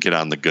he didn't get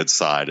on the good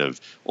side of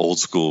old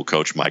school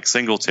coach Mike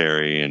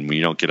Singletary. And when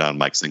you don't get on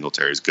Mike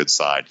Singletary's good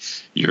side,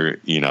 you're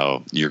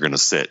going to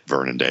sit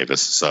Vernon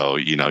Davis. So,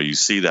 you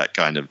see that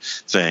kind of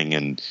thing.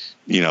 And,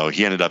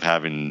 he ended up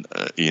having,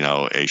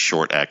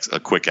 a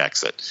quick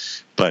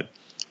exit. But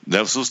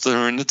this was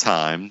during the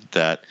time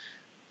that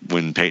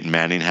when Peyton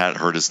Manning had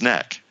hurt his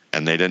neck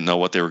and they didn't know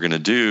what they were going to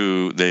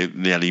do,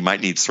 he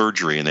might need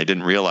surgery, and they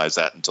didn't realize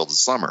that until the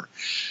summer.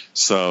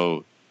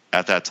 So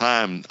at that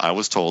time, I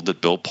was told that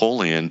Bill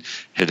Polian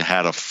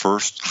had a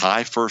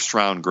high first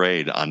round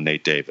grade on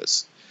Nate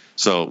Davis.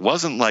 So it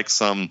wasn't like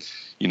some,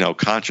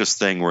 conscious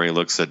thing where he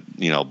looks at,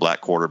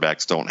 black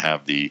quarterbacks don't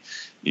have the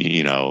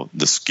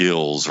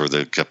skills or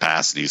the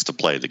capacities to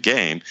play the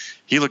game.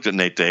 He looked at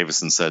Nate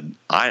Davis and said,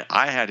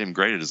 I had him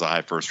graded as a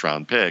high first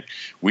round pick.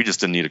 We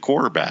just didn't need a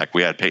quarterback.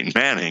 We had Peyton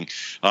Manning.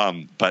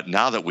 But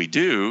now that we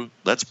do,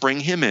 let's bring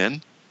him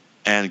in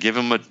and give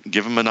him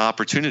an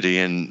opportunity.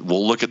 And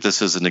we'll look at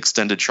this as an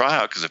extended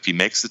tryout, because if he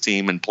makes the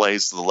team and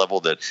plays to the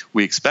level that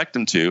we expect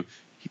him to,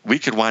 we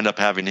could wind up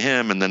having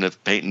him. And then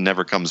if Peyton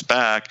never comes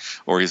back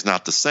or he's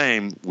not the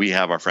same, we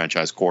have our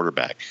franchise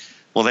quarterback.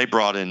 Well, they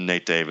brought in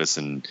Nate Davis,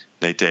 and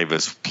Nate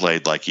Davis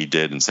played like he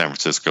did in San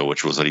Francisco,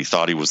 which was that he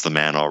thought he was the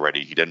man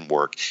already. He didn't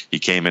work. He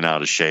came in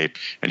out of shape,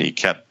 and he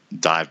kept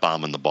dive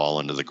bombing the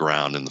ball into the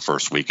ground in the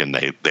first week, and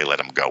they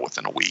let him go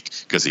within a week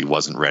because he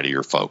wasn't ready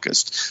or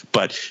focused.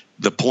 But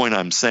the point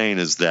I'm saying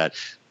is that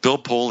Bill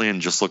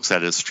Polian just looks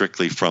at it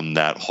strictly from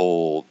that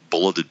whole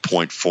bulleted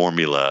point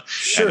formula.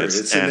 Sure,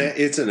 it's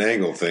an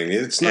angle thing.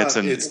 It's not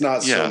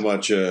so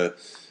much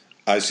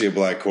I see a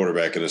black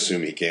quarterback and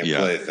assume he can't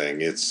play thing.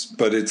 It's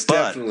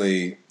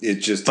definitely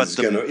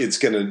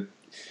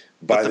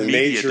by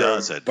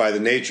the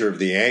nature of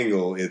the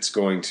angle, it's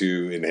going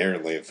to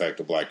inherently affect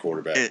a black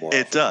quarterback more.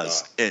 It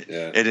does. It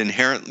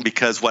inherently,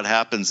 because what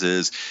happens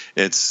is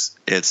it's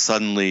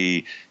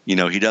suddenly,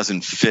 he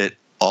doesn't fit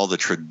all the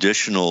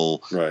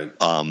traditional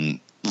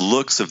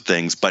looks of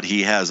things, but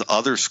he has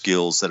other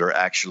skills that are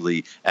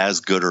actually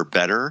as good or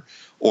better,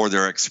 or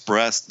they're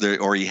expressed,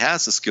 or he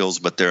has the skills,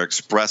 but they're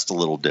expressed a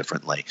little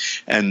differently.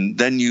 And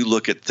then you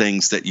look at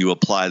things that you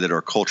apply that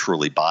are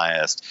culturally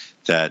biased,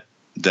 that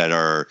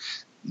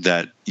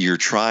you're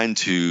trying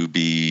to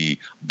be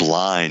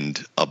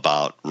blind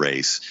about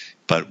race.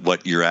 But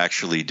what you're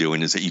actually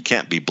doing is that you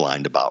can't be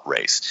blind about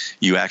race.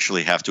 You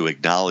actually have to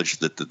acknowledge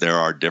that there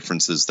are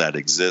differences that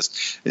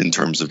exist in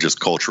terms of just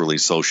culturally,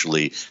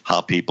 socially,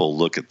 how people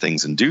look at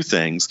things and do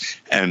things,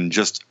 and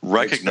just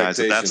recognize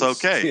that that's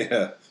okay.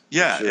 Yeah.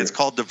 Yeah, Sure. it's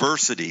called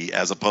diversity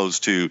as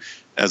opposed to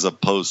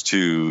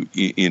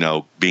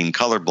being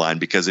colorblind,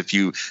 because if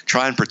you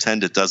try and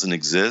pretend it doesn't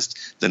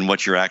exist, then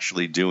what you're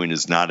actually doing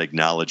is not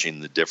acknowledging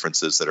the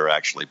differences that are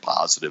actually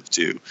positive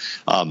too.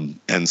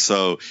 And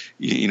so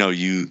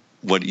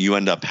what you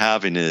end up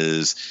having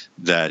is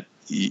that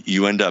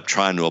you end up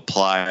trying to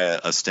apply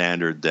a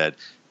standard that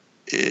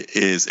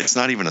it's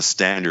not even a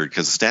standard,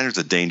 because a standard's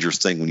a dangerous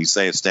thing. When you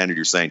say a standard,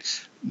 you're saying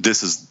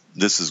this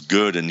is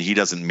good, and he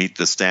doesn't meet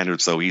the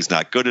standard, so he's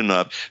not good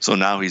enough. So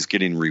now he's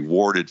getting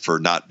rewarded for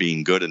not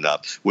being good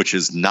enough, which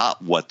is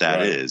not what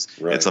that is.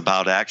 Right. It's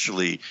about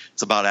actually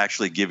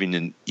giving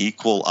an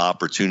equal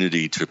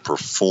opportunity to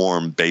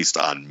perform based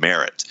on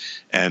merit.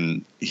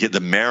 And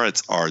the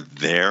merits are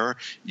there.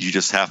 You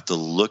just have to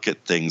look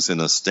at things in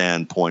a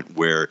standpoint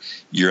where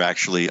you're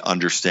actually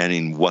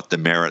understanding what the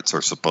merits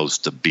are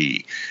supposed to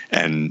be.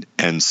 And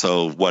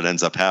so what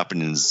ends up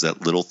happening is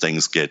that little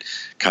things get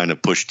kind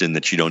of pushed in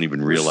that you don't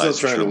even realize We're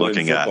still trying you're to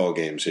looking win at. football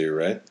games here,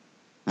 right?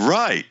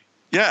 Right.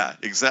 Yeah,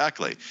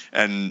 exactly.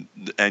 And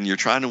you're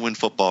trying to win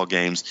football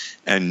games,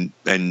 and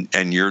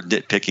you're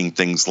nitpicking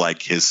things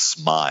like his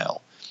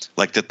smile,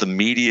 like that the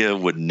media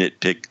would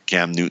nitpick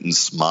Cam Newton's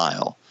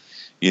smile,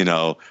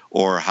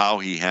 or how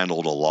he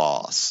handled a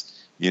loss,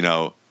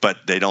 but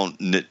they don't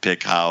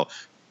nitpick how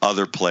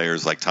other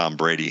players like Tom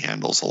Brady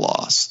handles a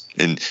loss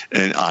and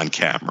on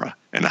camera,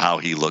 and how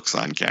he looks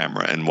on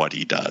camera and what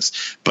he does.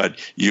 But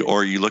you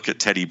look at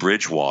Teddy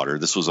Bridgewater.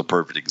 This was a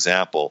perfect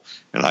example,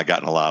 and I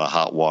got in a lot of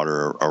hot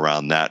water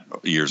around that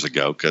years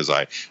ago, because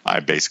I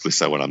basically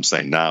said what I'm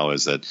saying now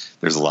is that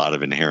there's a lot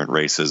of inherent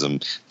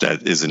racism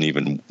that isn't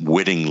even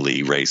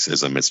wittingly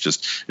racism.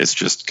 It's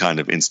just kind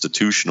of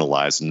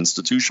institutionalized, and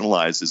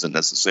institutionalized isn't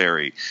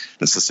necessarily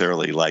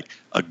like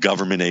a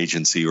government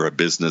agency or a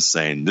business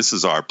saying this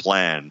is our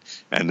plan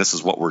and this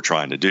is what we're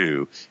trying to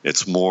do.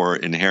 It's more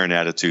inherent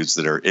attitudes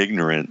that are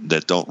ignorant,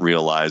 that don't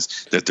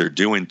realize that they're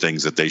doing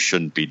things that they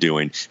shouldn't be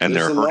doing, and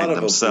There's they're hurting There's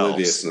themselves. a lot of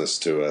obliviousness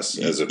to us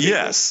as a people.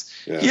 Yes.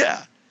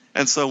 Yeah.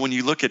 And so when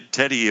you look at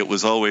Teddy, it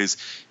was always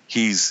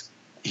he's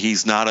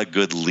not a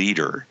good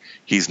leader.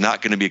 He's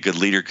not going to be a good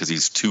leader because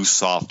he's too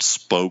soft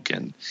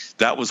spoken.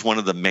 That was one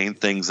of the main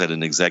things that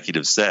an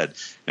executive said.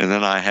 And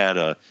then I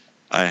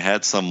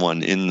had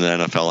someone in the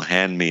NFL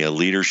hand me a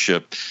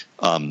leadership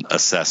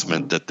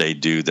assessment that they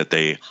do, that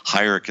they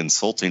hire a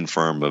consulting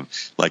firm of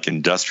like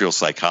industrial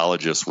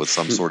psychologists with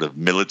some sort of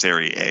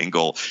military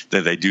angle,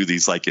 that they do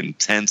these like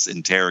intense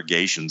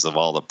interrogations of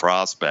all the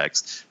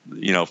prospects,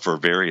 for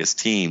various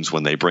teams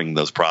when they bring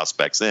those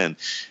prospects in.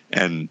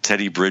 And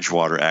Teddy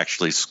Bridgewater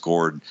actually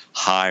scored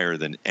higher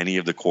than any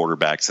of the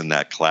quarterbacks in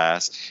that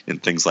class in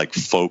things like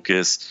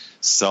focus,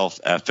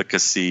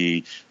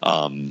 self-efficacy,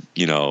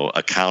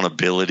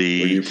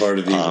 accountability. Were you part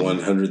of the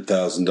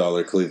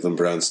 $100,000 Cleveland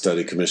Browns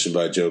study commissioned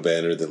by Joe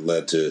Banner that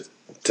led to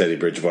Teddy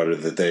Bridgewater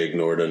that they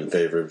ignored in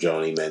favor of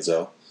Johnny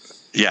Manziel?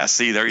 Yeah,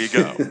 see, there you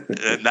go.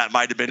 And that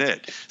might have been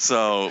it.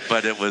 So,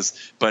 but it was,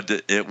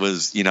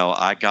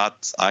 I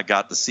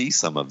got to see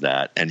some of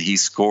that, and he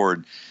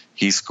scored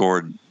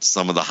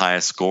some of the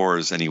highest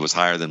scores, and he was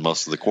higher than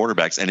most of the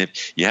quarterbacks. And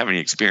if you have any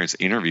experience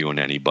interviewing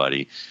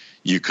anybody,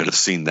 you could have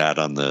seen that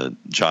on the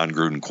John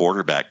Gruden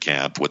quarterback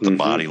camp with the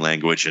body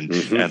language and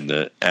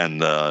the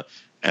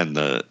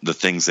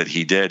things that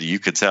he did. You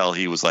could tell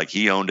he was like,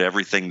 he owned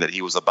everything that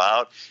he was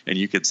about, and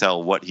you could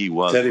tell what he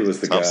was. Teddy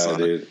was the guy,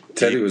 dude.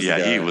 Teddy was the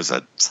guy. He was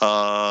a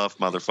tough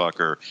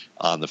motherfucker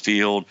on the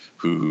field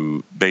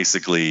who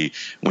basically,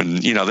 when,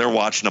 they're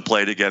watching a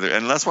play together,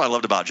 and that's what I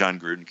loved about John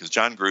Gruden, because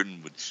John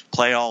Gruden would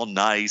play all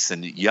nice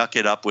and yuck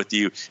it up with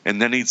you, and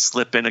then he'd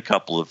slip in a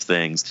couple of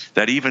things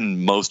that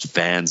even most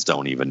fans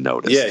don't even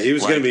notice. Yeah, he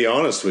was going to be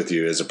honest with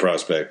you as a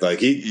prospect.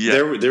 Like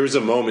there was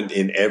a moment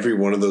in every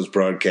one of those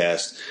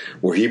broadcasts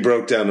where he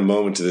broke down a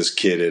moment to this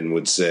kid and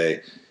would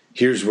say,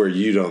 "Here's where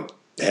you don't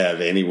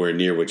have anywhere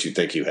near what you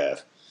think you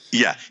have."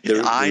 Yeah,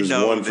 I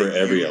know one for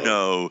every element.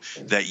 Know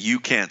that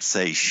you can't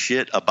say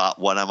shit about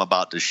what I'm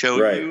about to show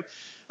you,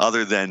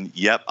 other than,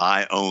 "Yep,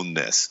 I own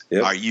this."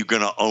 Yep. Are you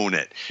going to own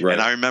it? Right.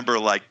 And I remember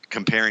like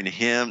comparing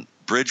him,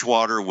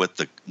 Bridgewater, with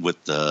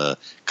the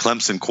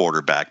Clemson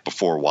quarterback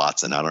before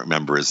Watson. I don't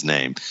remember his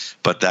name,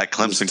 but that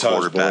Clemson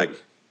quarterback,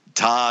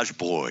 Taj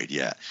Boyd.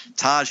 Yeah,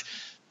 Taj.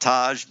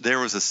 There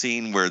was a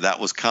scene where that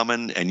was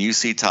coming, and you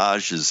see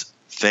Taj's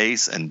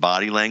face and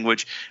body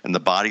language, and the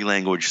body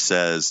language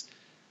says,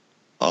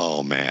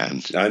 "Oh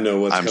man, I know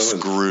what's I'm coming.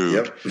 Screwed."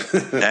 Yep.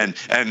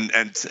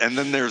 and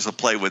then there's a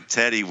play with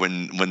Teddy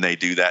when they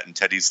do that, and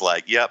Teddy's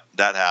like, "Yep,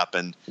 that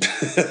happened.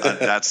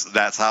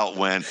 That's how it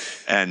went."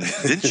 And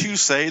didn't you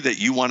say that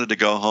you wanted to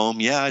go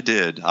home? Yeah, I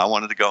did. I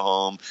wanted to go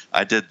home.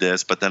 I did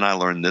this, but then I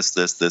learned this,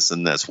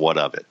 and this. What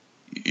of it?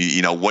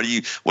 What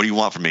do you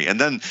want from me? And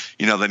then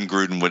then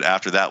Gruden would,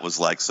 after that, was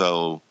like,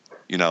 so.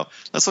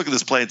 Let's look at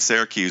this play at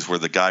Syracuse where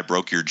the guy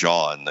broke your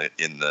jaw in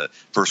the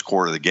first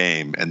quarter of the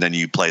game, and then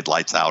you played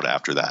lights out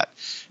after that.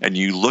 And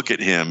you look at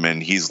him,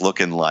 and he's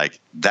looking like,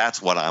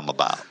 that's what I'm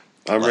about.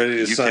 I'm ready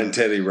to sign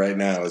Teddy right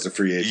now as a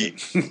free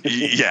agent.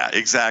 Yeah,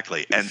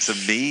 exactly. And to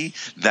me,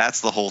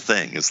 that's the whole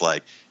thing. It's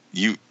like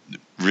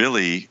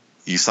really,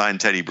 you sign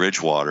Teddy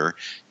Bridgewater,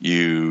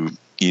 you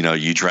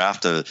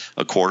draft a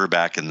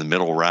quarterback in the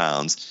middle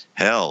rounds.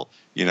 Hell,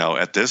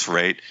 at this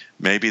rate,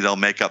 maybe they'll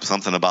make up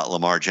something about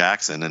Lamar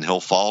Jackson and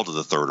he'll fall to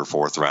the third or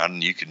fourth round,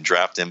 and you can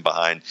draft him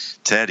behind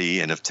Teddy.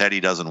 And if Teddy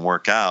doesn't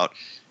work out,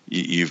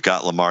 you've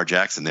got Lamar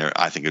Jackson there.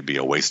 I think it'd be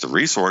a waste of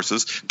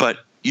resources, but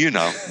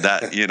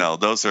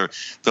those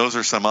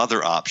are some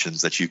other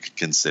options that you could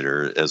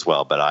consider as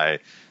well. But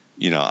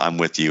I'm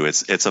with you.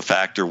 It's a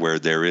factor where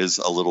there is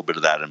a little bit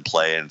of that in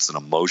play, and it's an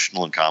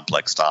emotional and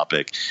complex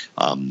topic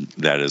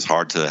that is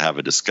hard to have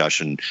a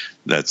discussion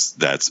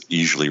that's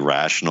usually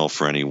rational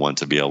for anyone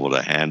to be able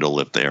to handle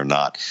if they are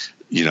not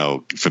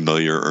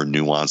familiar or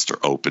nuanced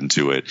or open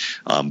to it.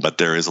 But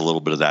there is a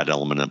little bit of that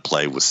element at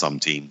play with some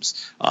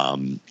teams,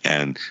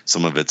 and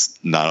some of it's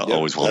not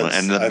always well.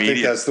 And I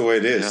think that's the way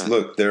it is. Yeah.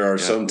 Look, there are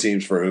some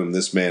teams for whom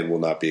this man will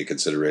not be a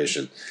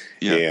consideration,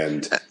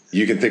 and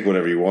you can think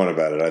whatever you want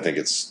about it. I think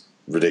it's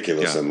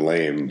ridiculous and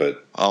lame,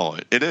 but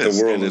it is.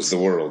 The world is the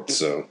world,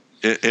 so.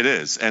 It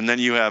is. And then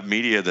you have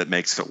media that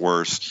makes it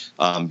worse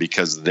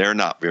because they're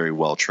not very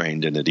well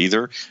trained in it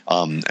either,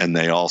 and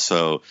they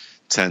also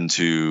tend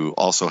to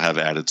also have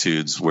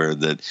attitudes where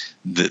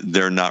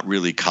they're not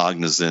really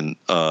cognizant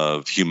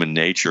of human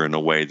nature in a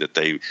way that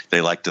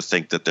they like to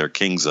think that they're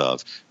kings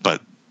of,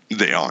 but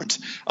they aren't.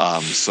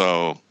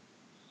 So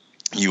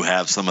you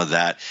have some of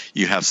that.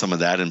 You have some of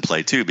that in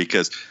play too,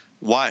 because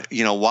why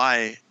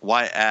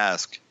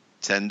ask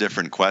 10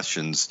 different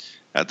questions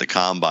at the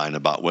combine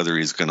about whether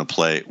he's going to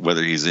play,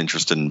 whether he's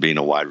interested in being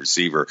a wide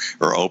receiver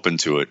or open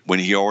to it, when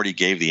he already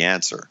gave the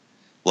answer?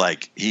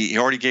 Like he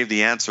already gave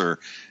the answer,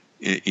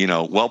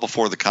 well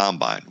before the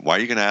combine. Why are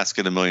you going to ask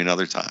it a million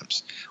other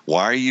times?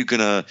 Why are you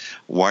going to,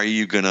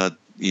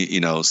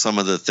 some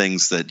of the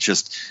things that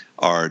just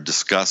are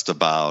discussed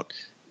about,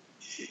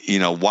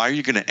 why are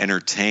you going to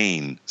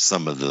entertain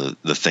some of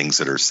the things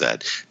that are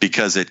said?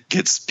 Because it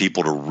gets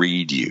people to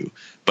read you.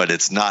 But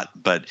it's not.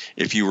 But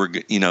if you were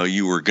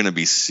going to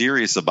be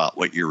serious about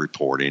what you're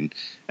reporting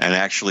and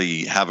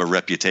actually have a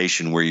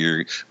reputation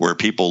where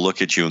people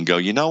look at you and go,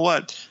 you know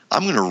what,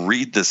 I'm going to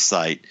read this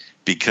site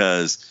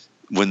because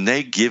when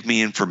they give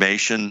me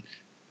information,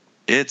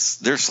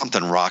 there's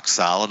something rock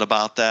solid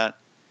about that.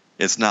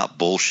 It's not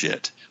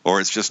bullshit, or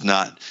it's just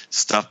not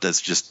stuff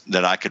that's just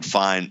that I could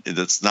find.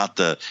 That's not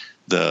the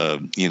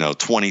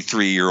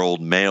 23-year-old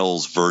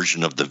male's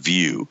version of The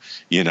View,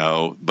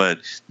 but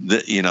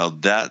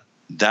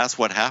that's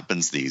what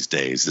happens these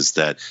days, is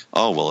that,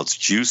 it's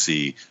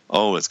juicy.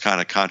 It's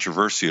kind of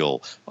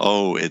controversial.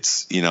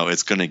 It's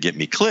going to get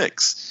me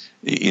clicks,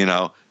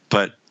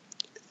 but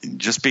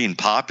just being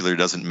popular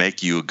doesn't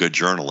make you a good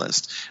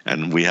journalist.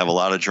 And we have a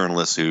lot of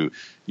journalists who,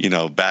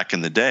 back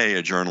in the day,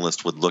 a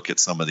journalist would look at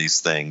some of these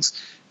things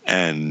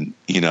and,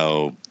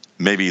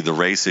 maybe the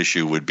race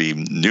issue would be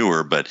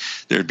newer, but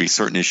there'd be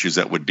certain issues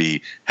that would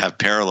have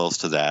parallels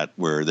to that,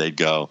 where they'd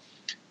go,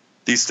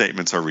 these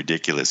statements are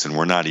ridiculous and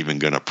we're not even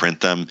going to print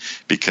them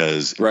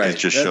because it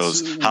just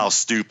shows how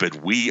stupid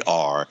we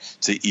are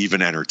to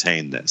even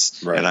entertain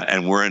this. Right.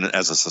 And we're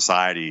as a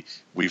society,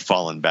 we've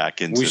fallen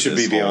back into this. We should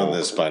be beyond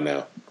this by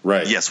now.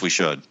 Right. Yes, we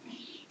should.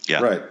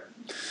 Yeah. Right.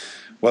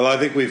 Well, I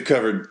think we've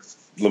covered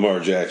Lamar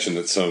Jackson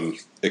at some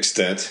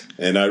extent,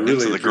 and I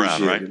really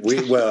appreciate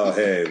it. Well,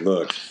 hey,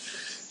 look,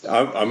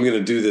 I'm going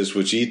to do this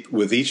with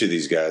each of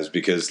these guys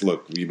because,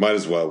 look, you might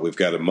as well. We've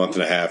got a month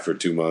and a half or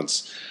 2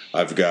 months.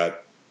 I've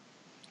got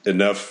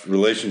enough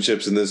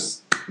relationships in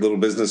this little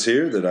business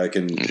here that I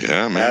can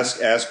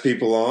ask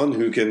people on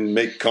who can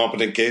make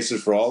competent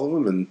cases for all of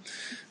them, and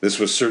this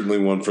was certainly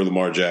one for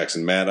Lamar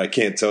Jackson. Matt, I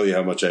can't tell you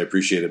how much I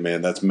appreciate it,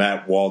 man. That's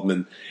Matt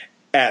Waldman,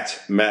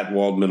 at Matt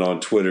Waldman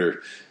on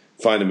Twitter.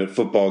 Find him at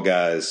Football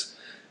Guys.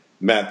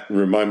 Matt,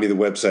 remind me the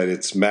website.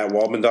 It's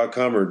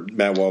mattwaldman.com or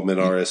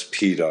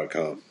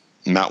mattwaldmanrsp.com?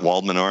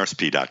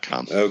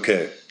 mattwaldmanrsp.com.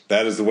 Okay.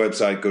 That is the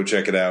website. Go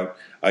check it out.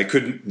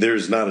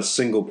 There's not a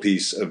single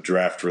piece of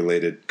draft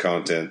related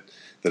content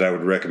that I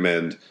would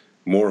recommend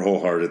more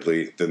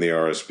wholeheartedly than the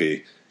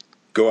RSP.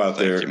 Go out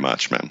there. Thank you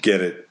much, man. Get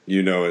it.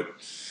 You know it.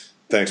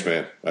 Thanks,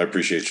 man. I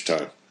appreciate your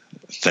time.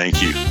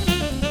 Thank you.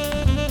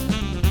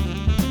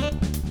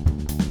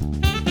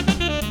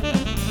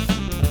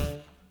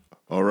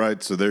 All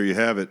right. So there you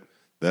have it.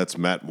 That's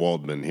Matt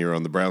Waldman here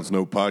on the Browns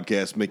Note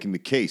podcast, making the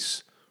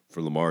case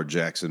for Lamar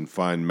Jackson.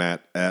 Find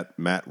Matt at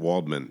Matt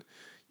Waldman.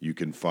 You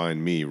can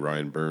find me,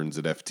 Ryan Burns,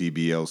 at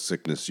FTBL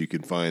Sickness. You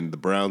can find the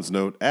Browns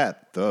Note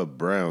at the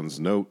Browns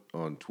Note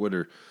on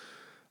Twitter.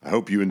 I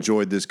hope you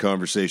enjoyed this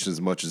conversation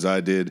as much as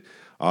I did.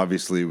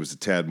 Obviously, it was a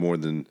tad more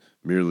than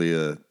merely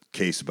a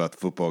case about the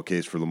football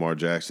case for Lamar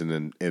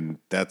Jackson, and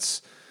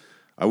that's,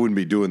 I wouldn't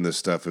be doing this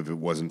stuff if it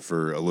wasn't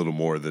for a little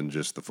more than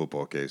just the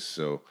football case.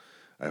 So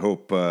I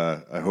hope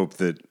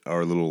that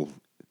our little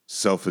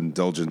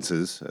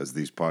self-indulgences, as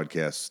these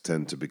podcasts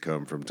tend to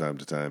become from time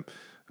to time,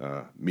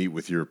 meet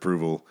with your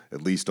approval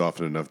at least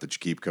often enough that you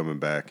keep coming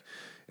back.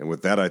 And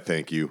with that, I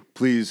thank you.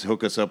 Please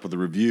hook us up with a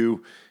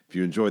review. If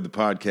you enjoyed the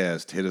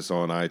podcast, hit us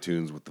on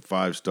iTunes with the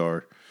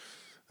 5-star,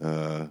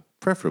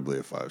 preferably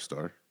a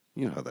 5-star.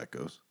 You know how that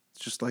goes.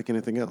 It's just like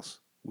anything else.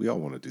 We all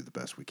want to do the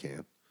best we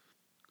can.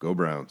 Go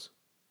Browns.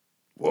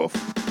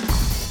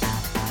 Woof.